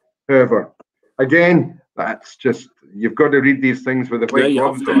 However, again, that's just, you've got to read these things with a white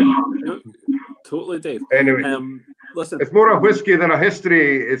gloves on. Totally, Dave. Anyway, listen, it's more a whiskey than a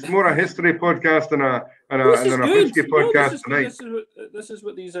history. It's more a history podcast than a whiskey podcast tonight. This is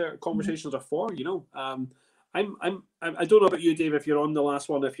what these conversations are for. You know, I don't know about you, Dave, if you're on the last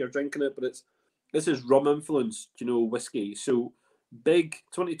one, if you're drinking it, but this is rum influenced, you know, whiskey. So big,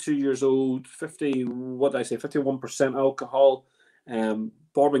 22 years old, 51% alcohol,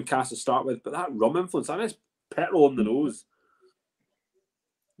 bourbon cask to start with, but that rum influence, that is petrol on the nose.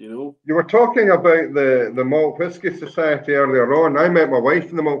 You know, you were talking about the Malt Whisky Society earlier on. I met my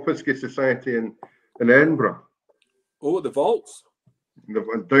wife in the Malt Whisky Society in Edinburgh, Oh, the vaults.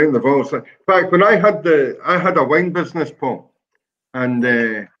 Down the vaults. In fact, when I had a wine business, Paul, and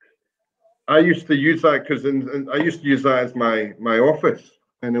I used to use that because I used to use that as my office,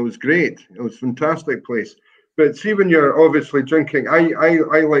 and it was great. It was a fantastic place. But see, when you're obviously drinking,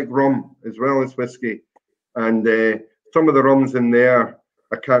 I like rum as well as whiskey, and some of the rums in there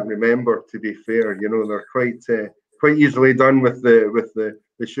I can't remember. To be fair, you know, they're quite easily done with the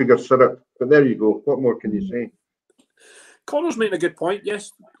sugar syrup. But there you go. What more can you say? Connor's making a good point.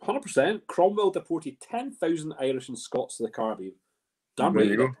 Yes, 100%. Cromwell deported 10,000 Irish and Scots to the Caribbean. Damn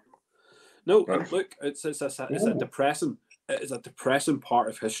right. No, look, it's a depressing. It is a depressing part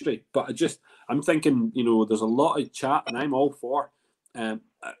of history. But I'm thinking, you know, there's a lot of chat, and I'm all for. I'm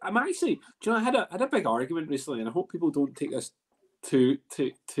actually, do you know, I had a big argument recently, and I hope people don't take this too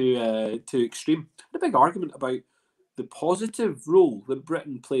extreme. I had a big argument about the positive role that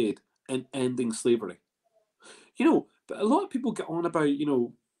Britain played in ending slavery. You know, but a lot of people get on about, you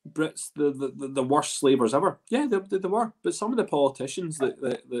know, Brits the worst slavers ever. Yeah, they were. But some of the politicians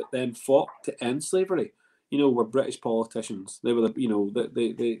that then fought to end slavery, you know, were British politicians. They were you know,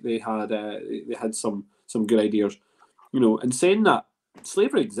 they had some good ideas. You know, and saying that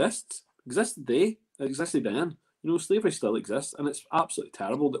slavery existed then. You know, slavery still exists, and it's absolutely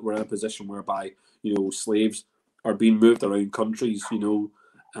terrible that we're in a position whereby, you know, slaves are being moved around countries, you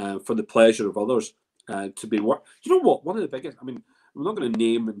know, for the pleasure of others, to be work. You know what? One of the biggest. I mean, I'm not going to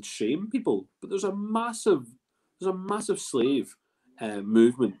name and shame people, but there's a massive slave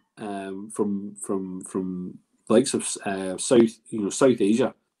movement from likes of South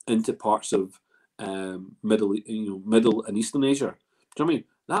Asia into parts of Middle and Eastern Asia. Do you know what I mean?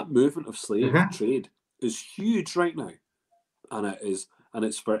 That movement of slave trade is huge right now, and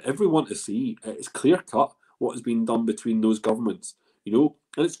it's for everyone to see. It's clear cut what has been done between those governments, you know,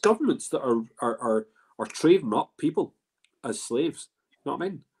 and it's governments that are trading up people as slaves. You know what I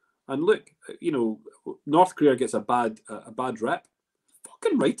mean? And look, you know, North Korea gets a bad rep.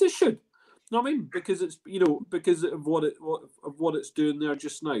 Fucking right it should. You know what I mean? Because it's, you know, because of what it's doing there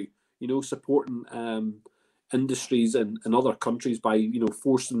just now. You know, supporting industries in other countries by, you know,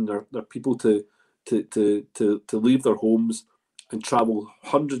 forcing their people to leave their homes and travel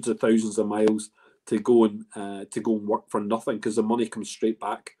hundreds of thousands of miles to go and work for nothing, because the money comes straight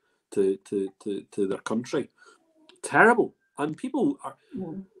back to their country. Terrible. And people are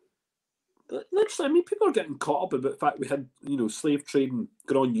literally, I mean, people are getting caught up about the fact we had, you know, slave trading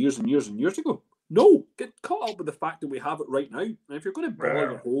going on years and years and years ago. No, get caught up with the fact that we have it right now. And if you're going to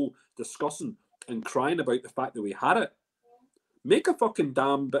bother your whole discussing and crying about the fact that we had it, make a fucking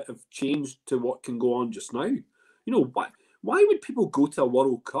damn bit of change to what can go on just now. You know, why would people go to a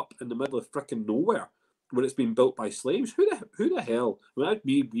World Cup in the middle of frickin' nowhere where it's been built by slaves? Who the hell? I mean, that'd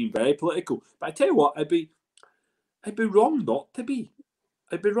be being very political. But I tell you what, I'd be wrong not to be.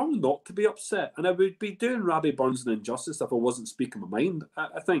 I'd be wrong not to be upset, and I would be doing Robbie Burns an injustice if I wasn't speaking my mind.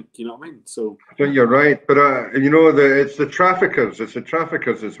 I think, you know what I mean. So you're right, but you know, it's the traffickers. It's the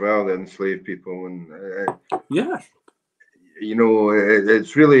traffickers as well that enslave people, and yeah, you know,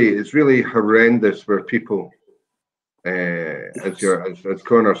 it's really horrendous where people, as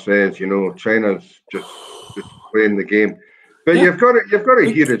Connor says, you know, China's just playing the game. But you've got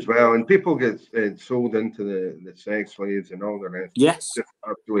to hear as well, and people get sold into the sex slaves and all the rest. Yes, it's just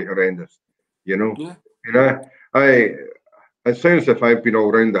absolutely horrendous. You know, yeah. You know, it sounds as if I've been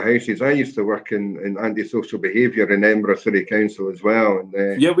all around the houses. I used to work in antisocial behaviour in Edinburgh City Council as well,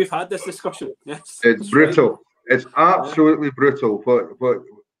 and yeah, we've had this discussion. Yes, it's brutal. Right. It's absolutely brutal.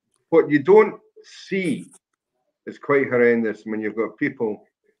 What you don't see is quite horrendous when you've got people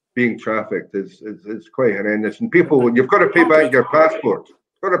being trafficked. It's quite horrendous, and people, you've got to pay back your passport.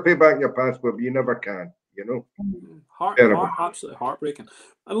 You've got to pay back your passport, but you never can. You know, absolutely heartbreaking.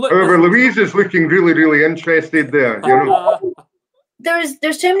 And look, however, Louise is looking really, really interested there. You know,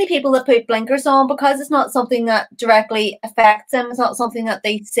 there's too many people that put blinkers on because it's not something that directly affects them. It's not something that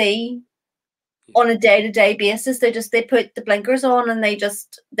they see on a day-to-day basis. They put the blinkers on and they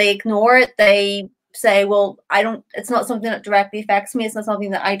ignore it. They say, well, it's not something that directly affects me. It's not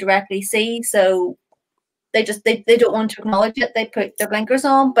something that I directly see. So they don't want to acknowledge it. They put their blinkers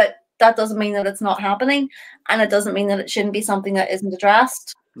on, but that doesn't mean that it's not happening. And it doesn't mean that it shouldn't be something that isn't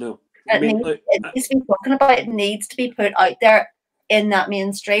addressed. No. It needs to be spoken about. It needs to be put out there in that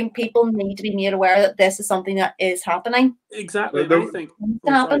mainstream. People need to be made aware that this is something that is happening. Exactly. I think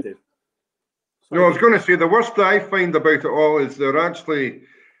No, I was going to say the worst that I find about it all is they're actually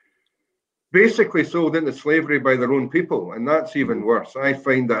basically sold into slavery by their own people, and that's even worse. I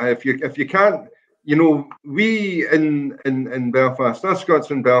find that if you can't you know, we in Belfast, us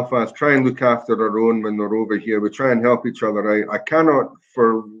Scots in Belfast, try and look after our own when they're over here. We try and help each other out. I cannot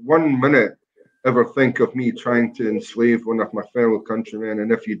for 1 minute ever think of me trying to enslave one of my fellow countrymen.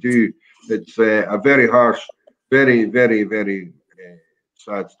 And if you do, it's a very harsh, very, very, very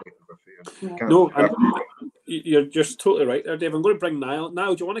sad state of affairs. Yeah. No, you're just totally right there, Dave. I'm going to bring Niall.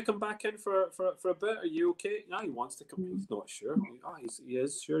 Niall, do you want to come back in for a bit? Are you okay? No, he wants to come. He's not sure. Oh, he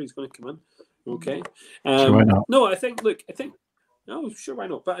is sure he's going to come in. Okay. Sure, why not? No, I think. No, sure, why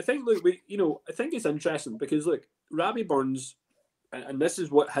not? But I think, look, I think it's interesting because, look, Robbie Burns, and this is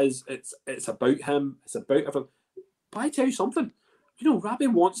what it's about him. It's about everything. But I tell you something. You know, Robbie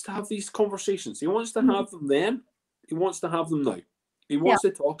wants to have these conversations. He wants to have them then. He wants to have them now. He wants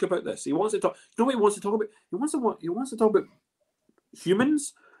to talk about this. He wants to talk. You know what he wants to talk about? He wants to talk about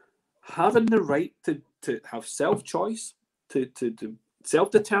humans having the right to have self-choice, to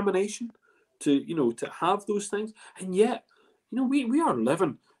self-determination, to have those things. And yet, we are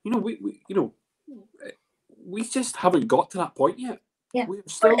living. We just haven't got to that point yet. Yeah. We're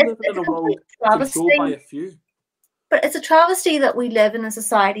still living in a world controlled by a few. But it's a travesty that we live in a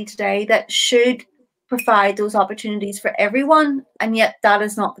society today that should provide those opportunities for everyone, and yet that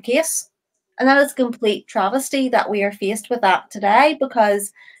is not the case. And that is a complete travesty that we are faced with that today,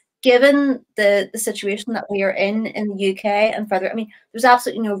 because given the situation that we are in the UK and further, I mean, there's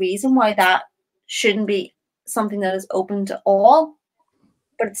absolutely no reason why that shouldn't be something that is open to all,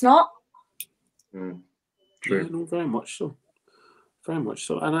 but it's not. True. Yeah, no, very much so. Very much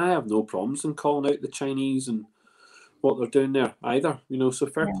so. And I have no problems in calling out the Chinese and what they're doing there either, so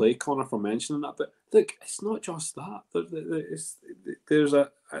fair play, Connor, for mentioning that. But look, it's not just that.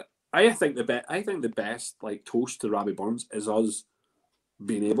 I think the best like toast to Robbie Burns is us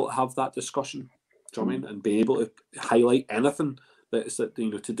being able to have that discussion. Do you know what I mean? And being able to highlight anything that's to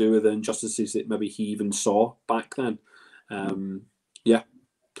do with the injustices that maybe he even saw back then. Yeah.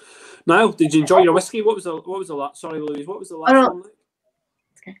 Now, did you enjoy your whiskey? What was the last? Sorry, Louise. What was the last one?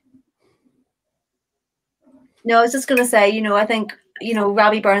 Okay. No, I was just going to say, I think,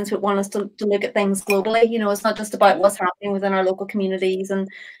 Robbie Burns would want us to look at things globally. It's not just about what's happening within our local communities and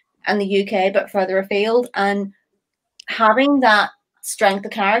the UK, but further afield. And having that strength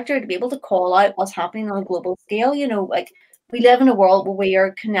of character to be able to call out what's happening on a global scale, like we live in a world where we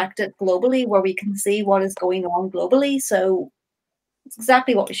are connected globally, where we can see what is going on globally. So it's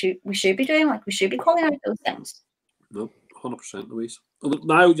exactly what we should be doing. Like we should be calling out those things. No, 100%, Louise.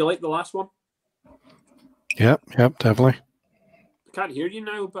 Now, do you like the last one? Yep, definitely. I can't hear you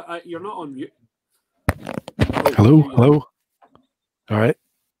now, but you're not on mute. Hello. All right.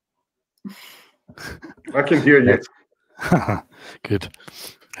 I can hear you. Good.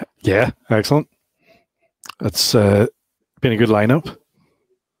 Yeah, excellent. It's been a good lineup.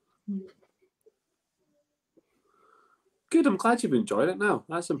 Good. I'm glad you've enjoyed it. Now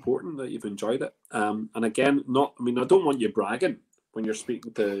that's important that you've enjoyed it. And again, I don't want you bragging when you're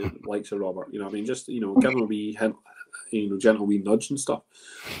speaking to likes of Robert. Just give him a wee hint, gentle wee nudge and stuff.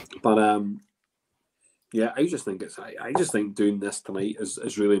 But yeah, I just think doing this tonight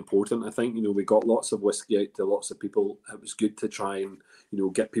is really important. I think we got lots of whiskey out to lots of people. It was good to try and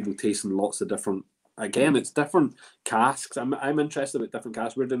get people tasting lots of different. Again, it's different casks. I'm interested about different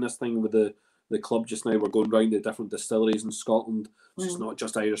casks. We're doing this thing with the club just now. We're going round to different distilleries in Scotland. So it's not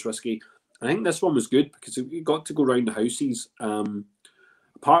just Irish whiskey. I think this one was good because we got to go round the houses.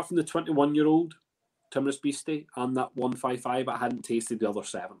 Apart from the 21-year-old Timorous Beastie and that 155, I hadn't tasted the other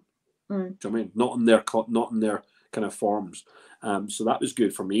 7. Do you know what I mean? Not in their kind of forms. So that was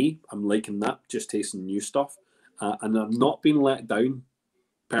good for me. I'm liking that, just tasting new stuff. And I've not been let down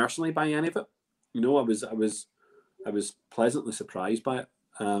personally by any of it. I was pleasantly surprised by it.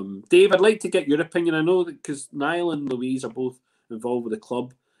 Dave, I'd like to get your opinion. I know that because Niall and Louise are both involved with the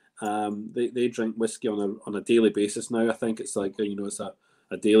club. They drink whiskey on a daily basis now. I think it's like it's a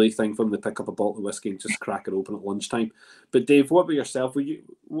daily thing for them to pick up a bottle of whiskey and just crack it open at lunchtime. But Dave, what about yourself?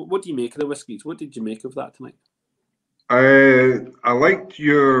 What do you make of the whiskies? What did you make of that tonight? I liked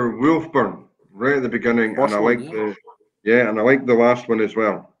your Wolfburn right at the beginning, and I liked the last one as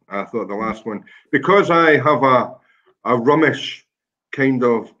well. I thought the last one, because I have a rummish kind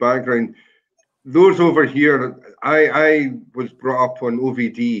of background. Those over here, I was brought up on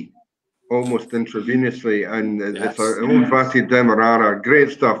OVD almost intravenously, and it's an old Vati Demerara,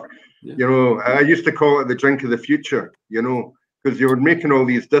 great stuff. Yeah. I used to call it the drink of the future, because you were making all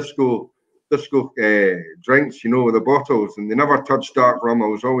these disco drinks, with the bottles, and they never touched dark rum. I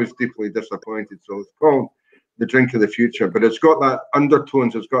was always deeply disappointed. So it's called the drink of the future, but it's got that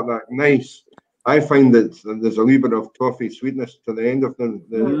undertones. It's got that nice. I find that there's a little bit of toffee sweetness to the end of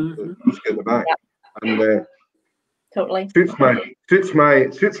the whiskey at the back. and totally suits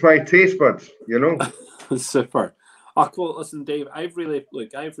my taste buds, you know. Super. Oh, cool. Listen, Dave, I've really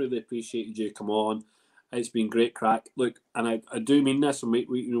appreciated you come on. It's been great crack. Look, and I do mean this, and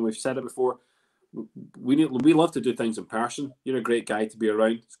we've said it before. We love to do things in person. You're a great guy to be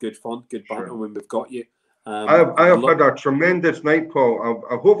around. It's good fun, good banter when we've got you. I've had a tremendous night, Paul.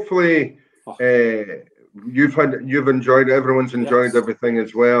 Hopefully you've enjoyed. Everyone's enjoyed everything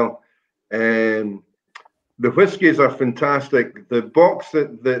as well. The whiskies are fantastic. The box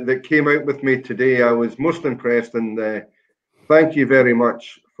that came out with me today, I was most impressed, and thank you very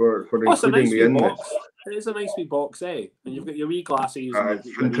much for including me in this. It is a nice wee box, eh? And you've got your wee glasses.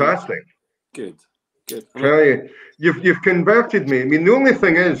 It's fantastic. Good. Tell you, you've converted me. I mean, the only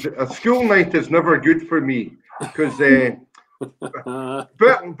thing is, a school night is never good for me because, bit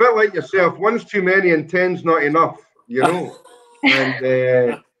like yourself, one's too many and 10's not enough, you know.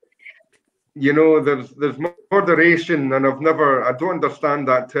 And you know, there's moderation, and I don't understand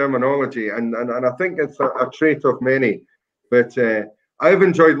that terminology, and I think it's a trait of many. But I've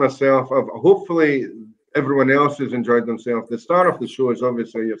enjoyed myself. Hopefully everyone else has enjoyed themselves. The star of the show is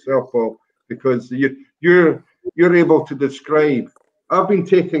obviously yourself, Paul, because you're able to describe. I've been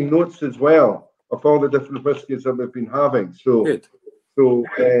taking notes as well of all the different whiskies that we've been having. So good. So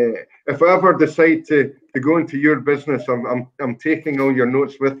if I ever decide to go into your business, I'm taking all your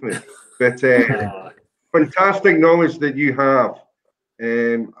notes with me. But fantastic knowledge that you have.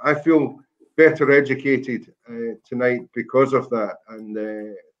 I feel better educated tonight because of that,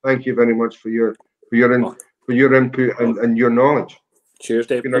 and thank you very much for your input and your knowledge. Cheers,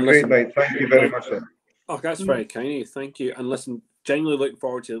 Dave. It's been a great night. Thank you very much. Oh, that's very kind of you. Thank you. And listen, genuinely looking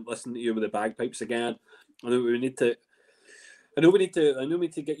forward to listening to you with the bagpipes again. I know we need to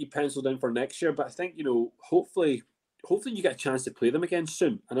get you penciled in for next year, but I think, you know, hopefully you get a chance to play them again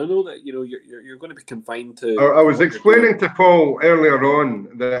soon. And I know that, you know, you're going to be confined to. I was explaining to Paul earlier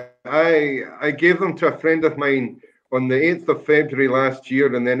on that I gave them to a friend of mine on the 8th of February last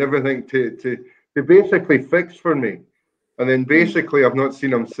year, and then everything to basically fix for me. And then basically I've not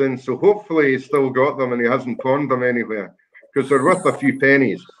seen him since. So hopefully he's still got them and he hasn't pawned them anywhere, because they're worth a few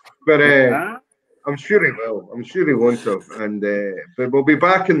pennies. But I'm sure he will. I'm sure he won't have. And but we'll be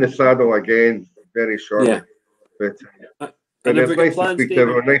back in the saddle again very shortly. Yeah. But it's nice to speak to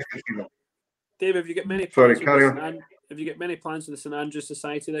everyone. Nice to see them. Dave, have you got many plans? Sorry, carry on. Have you got many plans for the St Andrews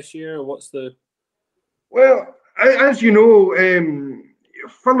Society this year, or what's the? Well, as you know,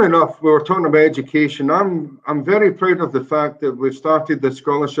 fun enough, we were talking about education. I'm very proud of the fact that we started the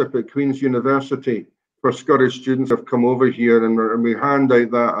scholarship at Queen's University for Scottish students who have come over here, and we hand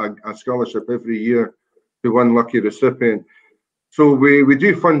out a scholarship every year to one lucky recipient. So we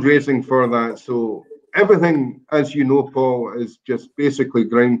do fundraising for that. So everything, as you know, Paul, is just basically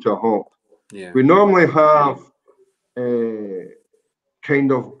ground to a halt. Yeah. We normally have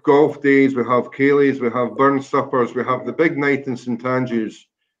kind of golf days, we have Cayleys, we have burn suppers, we have the big night in St Andrews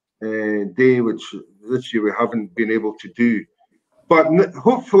Day, which this year we haven't been able to do. But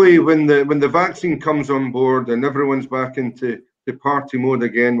hopefully when the vaccine comes on board and everyone's back into the party mode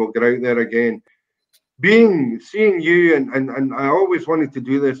again, we'll get out there again. Seeing you, and I always wanted to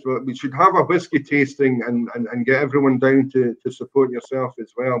do this, but we should have a whiskey tasting and get everyone down to support yourself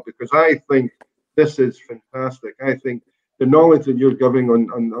as well, because I think this is fantastic. I think the knowledge that you're giving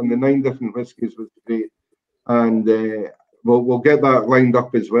on the 9 different whiskies was great, and we'll get that lined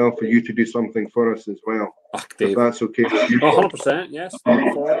up as well for you to do something for us as well. If that's okay with you. 100%, yes.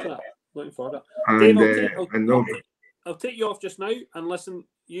 Looking forward to that. And Dave, I'll take you off just now and listen.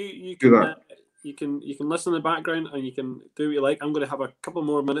 You can you can listen in the background and you can do what you like. I'm going to have a couple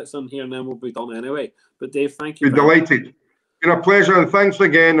more minutes on here and then we'll be done anyway. But Dave, thank you. Delighted. It's been a pleasure, and thanks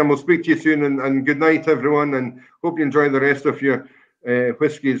again, and we'll speak to you soon, and good night everyone, and hope you enjoy the rest of your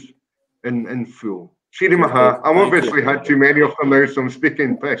whiskies in full. Shiri maha. I've obviously had too many of them now, so I'm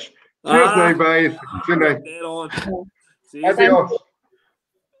speaking pish. Cheers now, guys. Good night. Adios.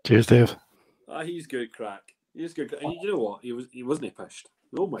 Cheers, Dave. He's good crack. He's good. And you know what? He wasn't pished.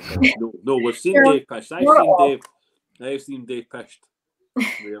 Oh my god, no, we've seen Dave pished. I've seen Dave pished.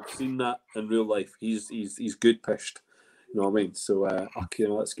 We have seen that in real life. He's good pished. You know what I mean? So okay,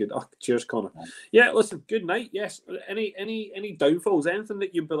 well, that's good. Cheers, Connor. Yeah, listen, good night. Yes. Any downfalls? Anything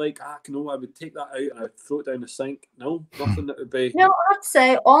that you'd be like, no, I would take that out and I'd throw it down the sink? No, nothing that would be. No, I'd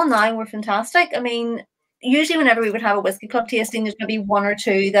say all 9 were fantastic. I mean, usually whenever we would have a whiskey club tasting, there's maybe 1 or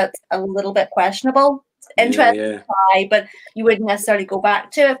 2 that's a little bit questionable. Interesting to try, but you wouldn't necessarily go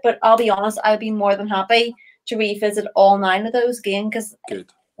back to it. But I'll be honest, I'd be more than happy to revisit all 9 of those again, because I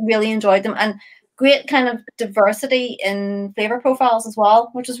really enjoyed them. And great kind of diversity in flavor profiles as well,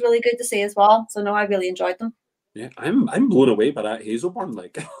 which is really good to see as well. So no, I really enjoyed them. Yeah, I'm blown away by that Hazelburn.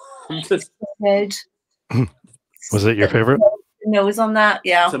 Like, I'm just good. Was it your favorite? Nose on that,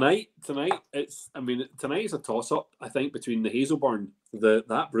 yeah. Tonight, it's. I mean, tonight is a toss-up. I think between the Hazelburn,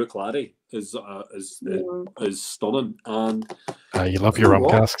 that Bruichladdich is stunning, and you love your rum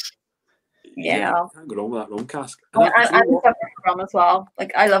casks. Yeah, can't go wrong with that rum cask. I love rum as well.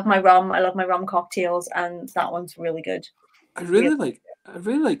 Like I love my rum cocktails, and that one's really good. I really like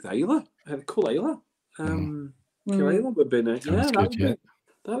the Islay, the Cool Islay. Cool Islay would be nice.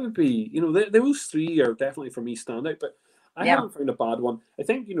 That would be. You know, those three are definitely for me stand out, but I haven't found a bad one. I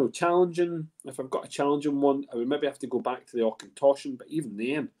think, you know, challenging. If I've got a challenging one, I would maybe have to go back to the Auchentoshan, but even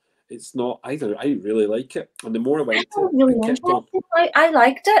then, it's not either. I really like it, and the more I went to, I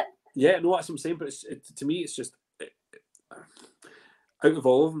liked it. Yeah, no, that's what I'm saying. But to me, it's just out of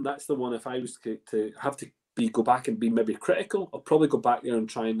all of them, that's the one. If I was to have to go back and be maybe critical, I'll probably go back there and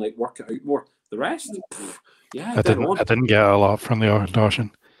try and like work it out more. The rest, I didn't get a lot from the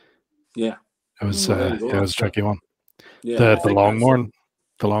Auchentoshan. Yeah, it was a tricky one. Yeah, the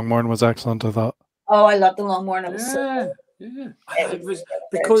Longmorn was excellent, I thought. Oh, I love the Longmorn. It was it was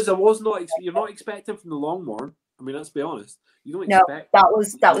because I was not. You're not expecting from the Longmorn. I mean, let's be honest. You don't expect that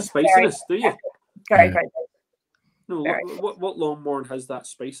was spiciness, do you? Very. No, what Longmorn has that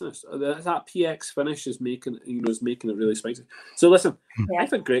spiciness? That PX finish is making it really spicy. So listen,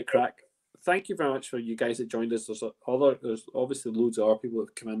 I've had great crack. Thank you very much for you guys that joined us. There's obviously loads of other people that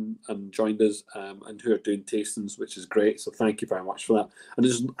have come in and joined us and who are doing tastings, which is great. So thank you very much for that.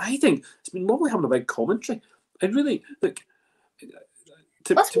 And I think it's been lovely having a big commentary. I really like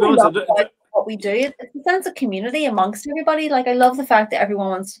to be honest. What we do, it's a sense of community amongst everybody. Like I love the fact that everyone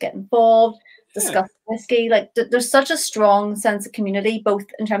wants to get involved, discuss whiskey. Like there's such a strong sense of community, both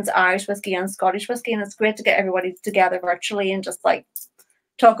in terms of Irish whiskey and Scottish whiskey, and it's great to get everybody together virtually and just like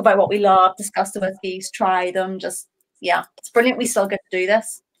talk about what we love, discuss the whiskies, try them. Just it's brilliant. We still get to do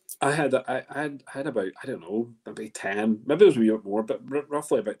this. I had about, I don't know, maybe 10, maybe it was a bit more, but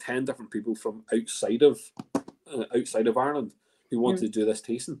roughly about 10 different people from outside of Ireland who wanted to do this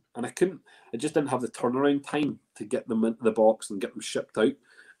tasting, and I just didn't have the turnaround time to get them into the box and get them shipped out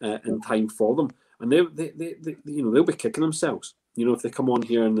in time for them. And they they'll be kicking themselves, you know, if they come on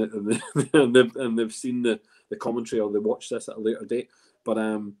here and they've seen the commentary or they watch this at a later date. But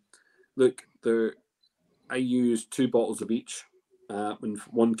look, I used 2 bottles of each. In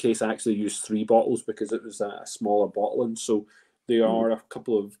one case, I actually used 3 bottles because it was a smaller bottling. So there are a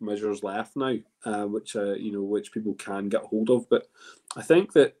couple of measures left now, which people can get hold of. But I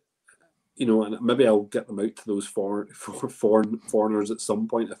think that, you know, and maybe I'll get them out to those foreigners at some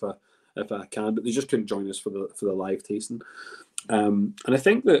point if I can. But they just couldn't join us for the live tasting. And I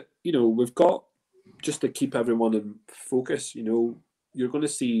think that, you know, we've got, just to keep everyone in focus, you know, you're going to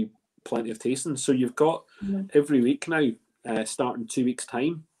see plenty of tastings. So you've got every week now, starting 2 weeks'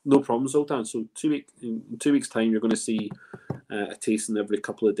 time. No problem, Zoltan. So in 2 weeks' time, you're going to see a tasting every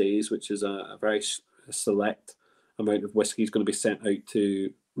couple of days, which is a very select amount of whiskey is going to be sent out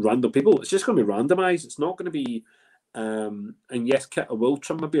to random people. It's just going to be randomised. It's not going to be. And yes, Kit, I will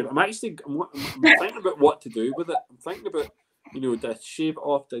trim my beard. I'm thinking about what to do with it. I'm thinking about, you know, did I shave it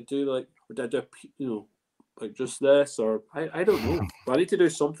off? Did I do or did I do, you know, like just this, or I don't know. But I need to do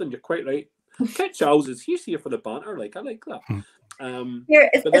something. You're quite right. Kit Charles he's here for the banter. Like, I like that.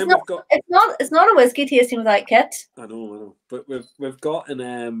 It's not a whiskey tasting without Kit. I know. But we've got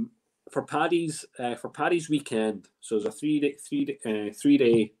an for Paddy's weekend. So there's a three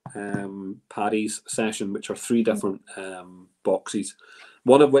day Paddy's session, which are 3 different boxes.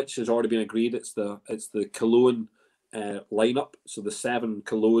 One of which has already been agreed. It's the Cologne lineup. So the 7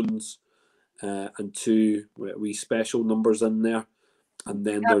 Colognes and 2 wee special numbers in there. And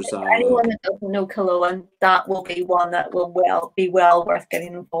then there's anyone that doesn't know Cologne, that will be one that will be well worth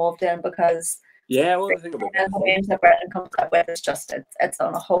getting involved in, because I think about the range that Brendan comes up with is just it's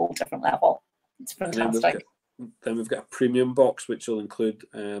on a whole different level. It's fantastic. Then we've got a premium box which will include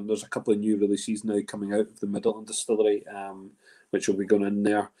there's a couple of new releases now coming out of the Midleton Distillery, which will be going in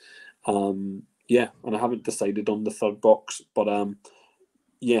there. And I haven't decided on the 3rd box, but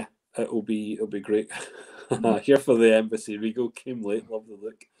it'll be great. Here for the Embassy Regal, came late, love the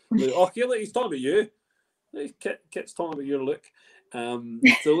look. He's talking about you. Kit's talking about your look.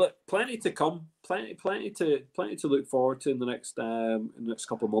 So look, plenty to come, plenty to look forward to in the next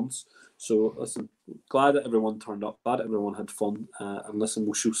couple of months. So listen, glad that everyone turned up, glad that everyone had fun, and listen,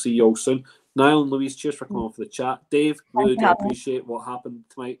 we shall see you all soon. Niall and Louise, cheers for coming on for the chat. Dave, really do appreciate what happened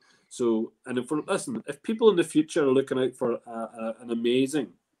tonight. So, and if people in the future are looking out for an amazing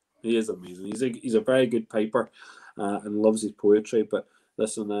He is amazing. He's a very good piper and loves his poetry. But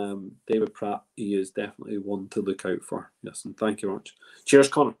listen, David Pratt, he is definitely one to look out for. Yes, and thank you very much. Cheers,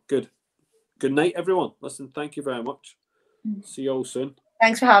 Connor. Good night, everyone. Listen, thank you very much. See you all soon.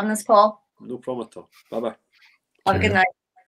 Thanks for having us, Paul. No problem at all. Bye-bye. Have a good night.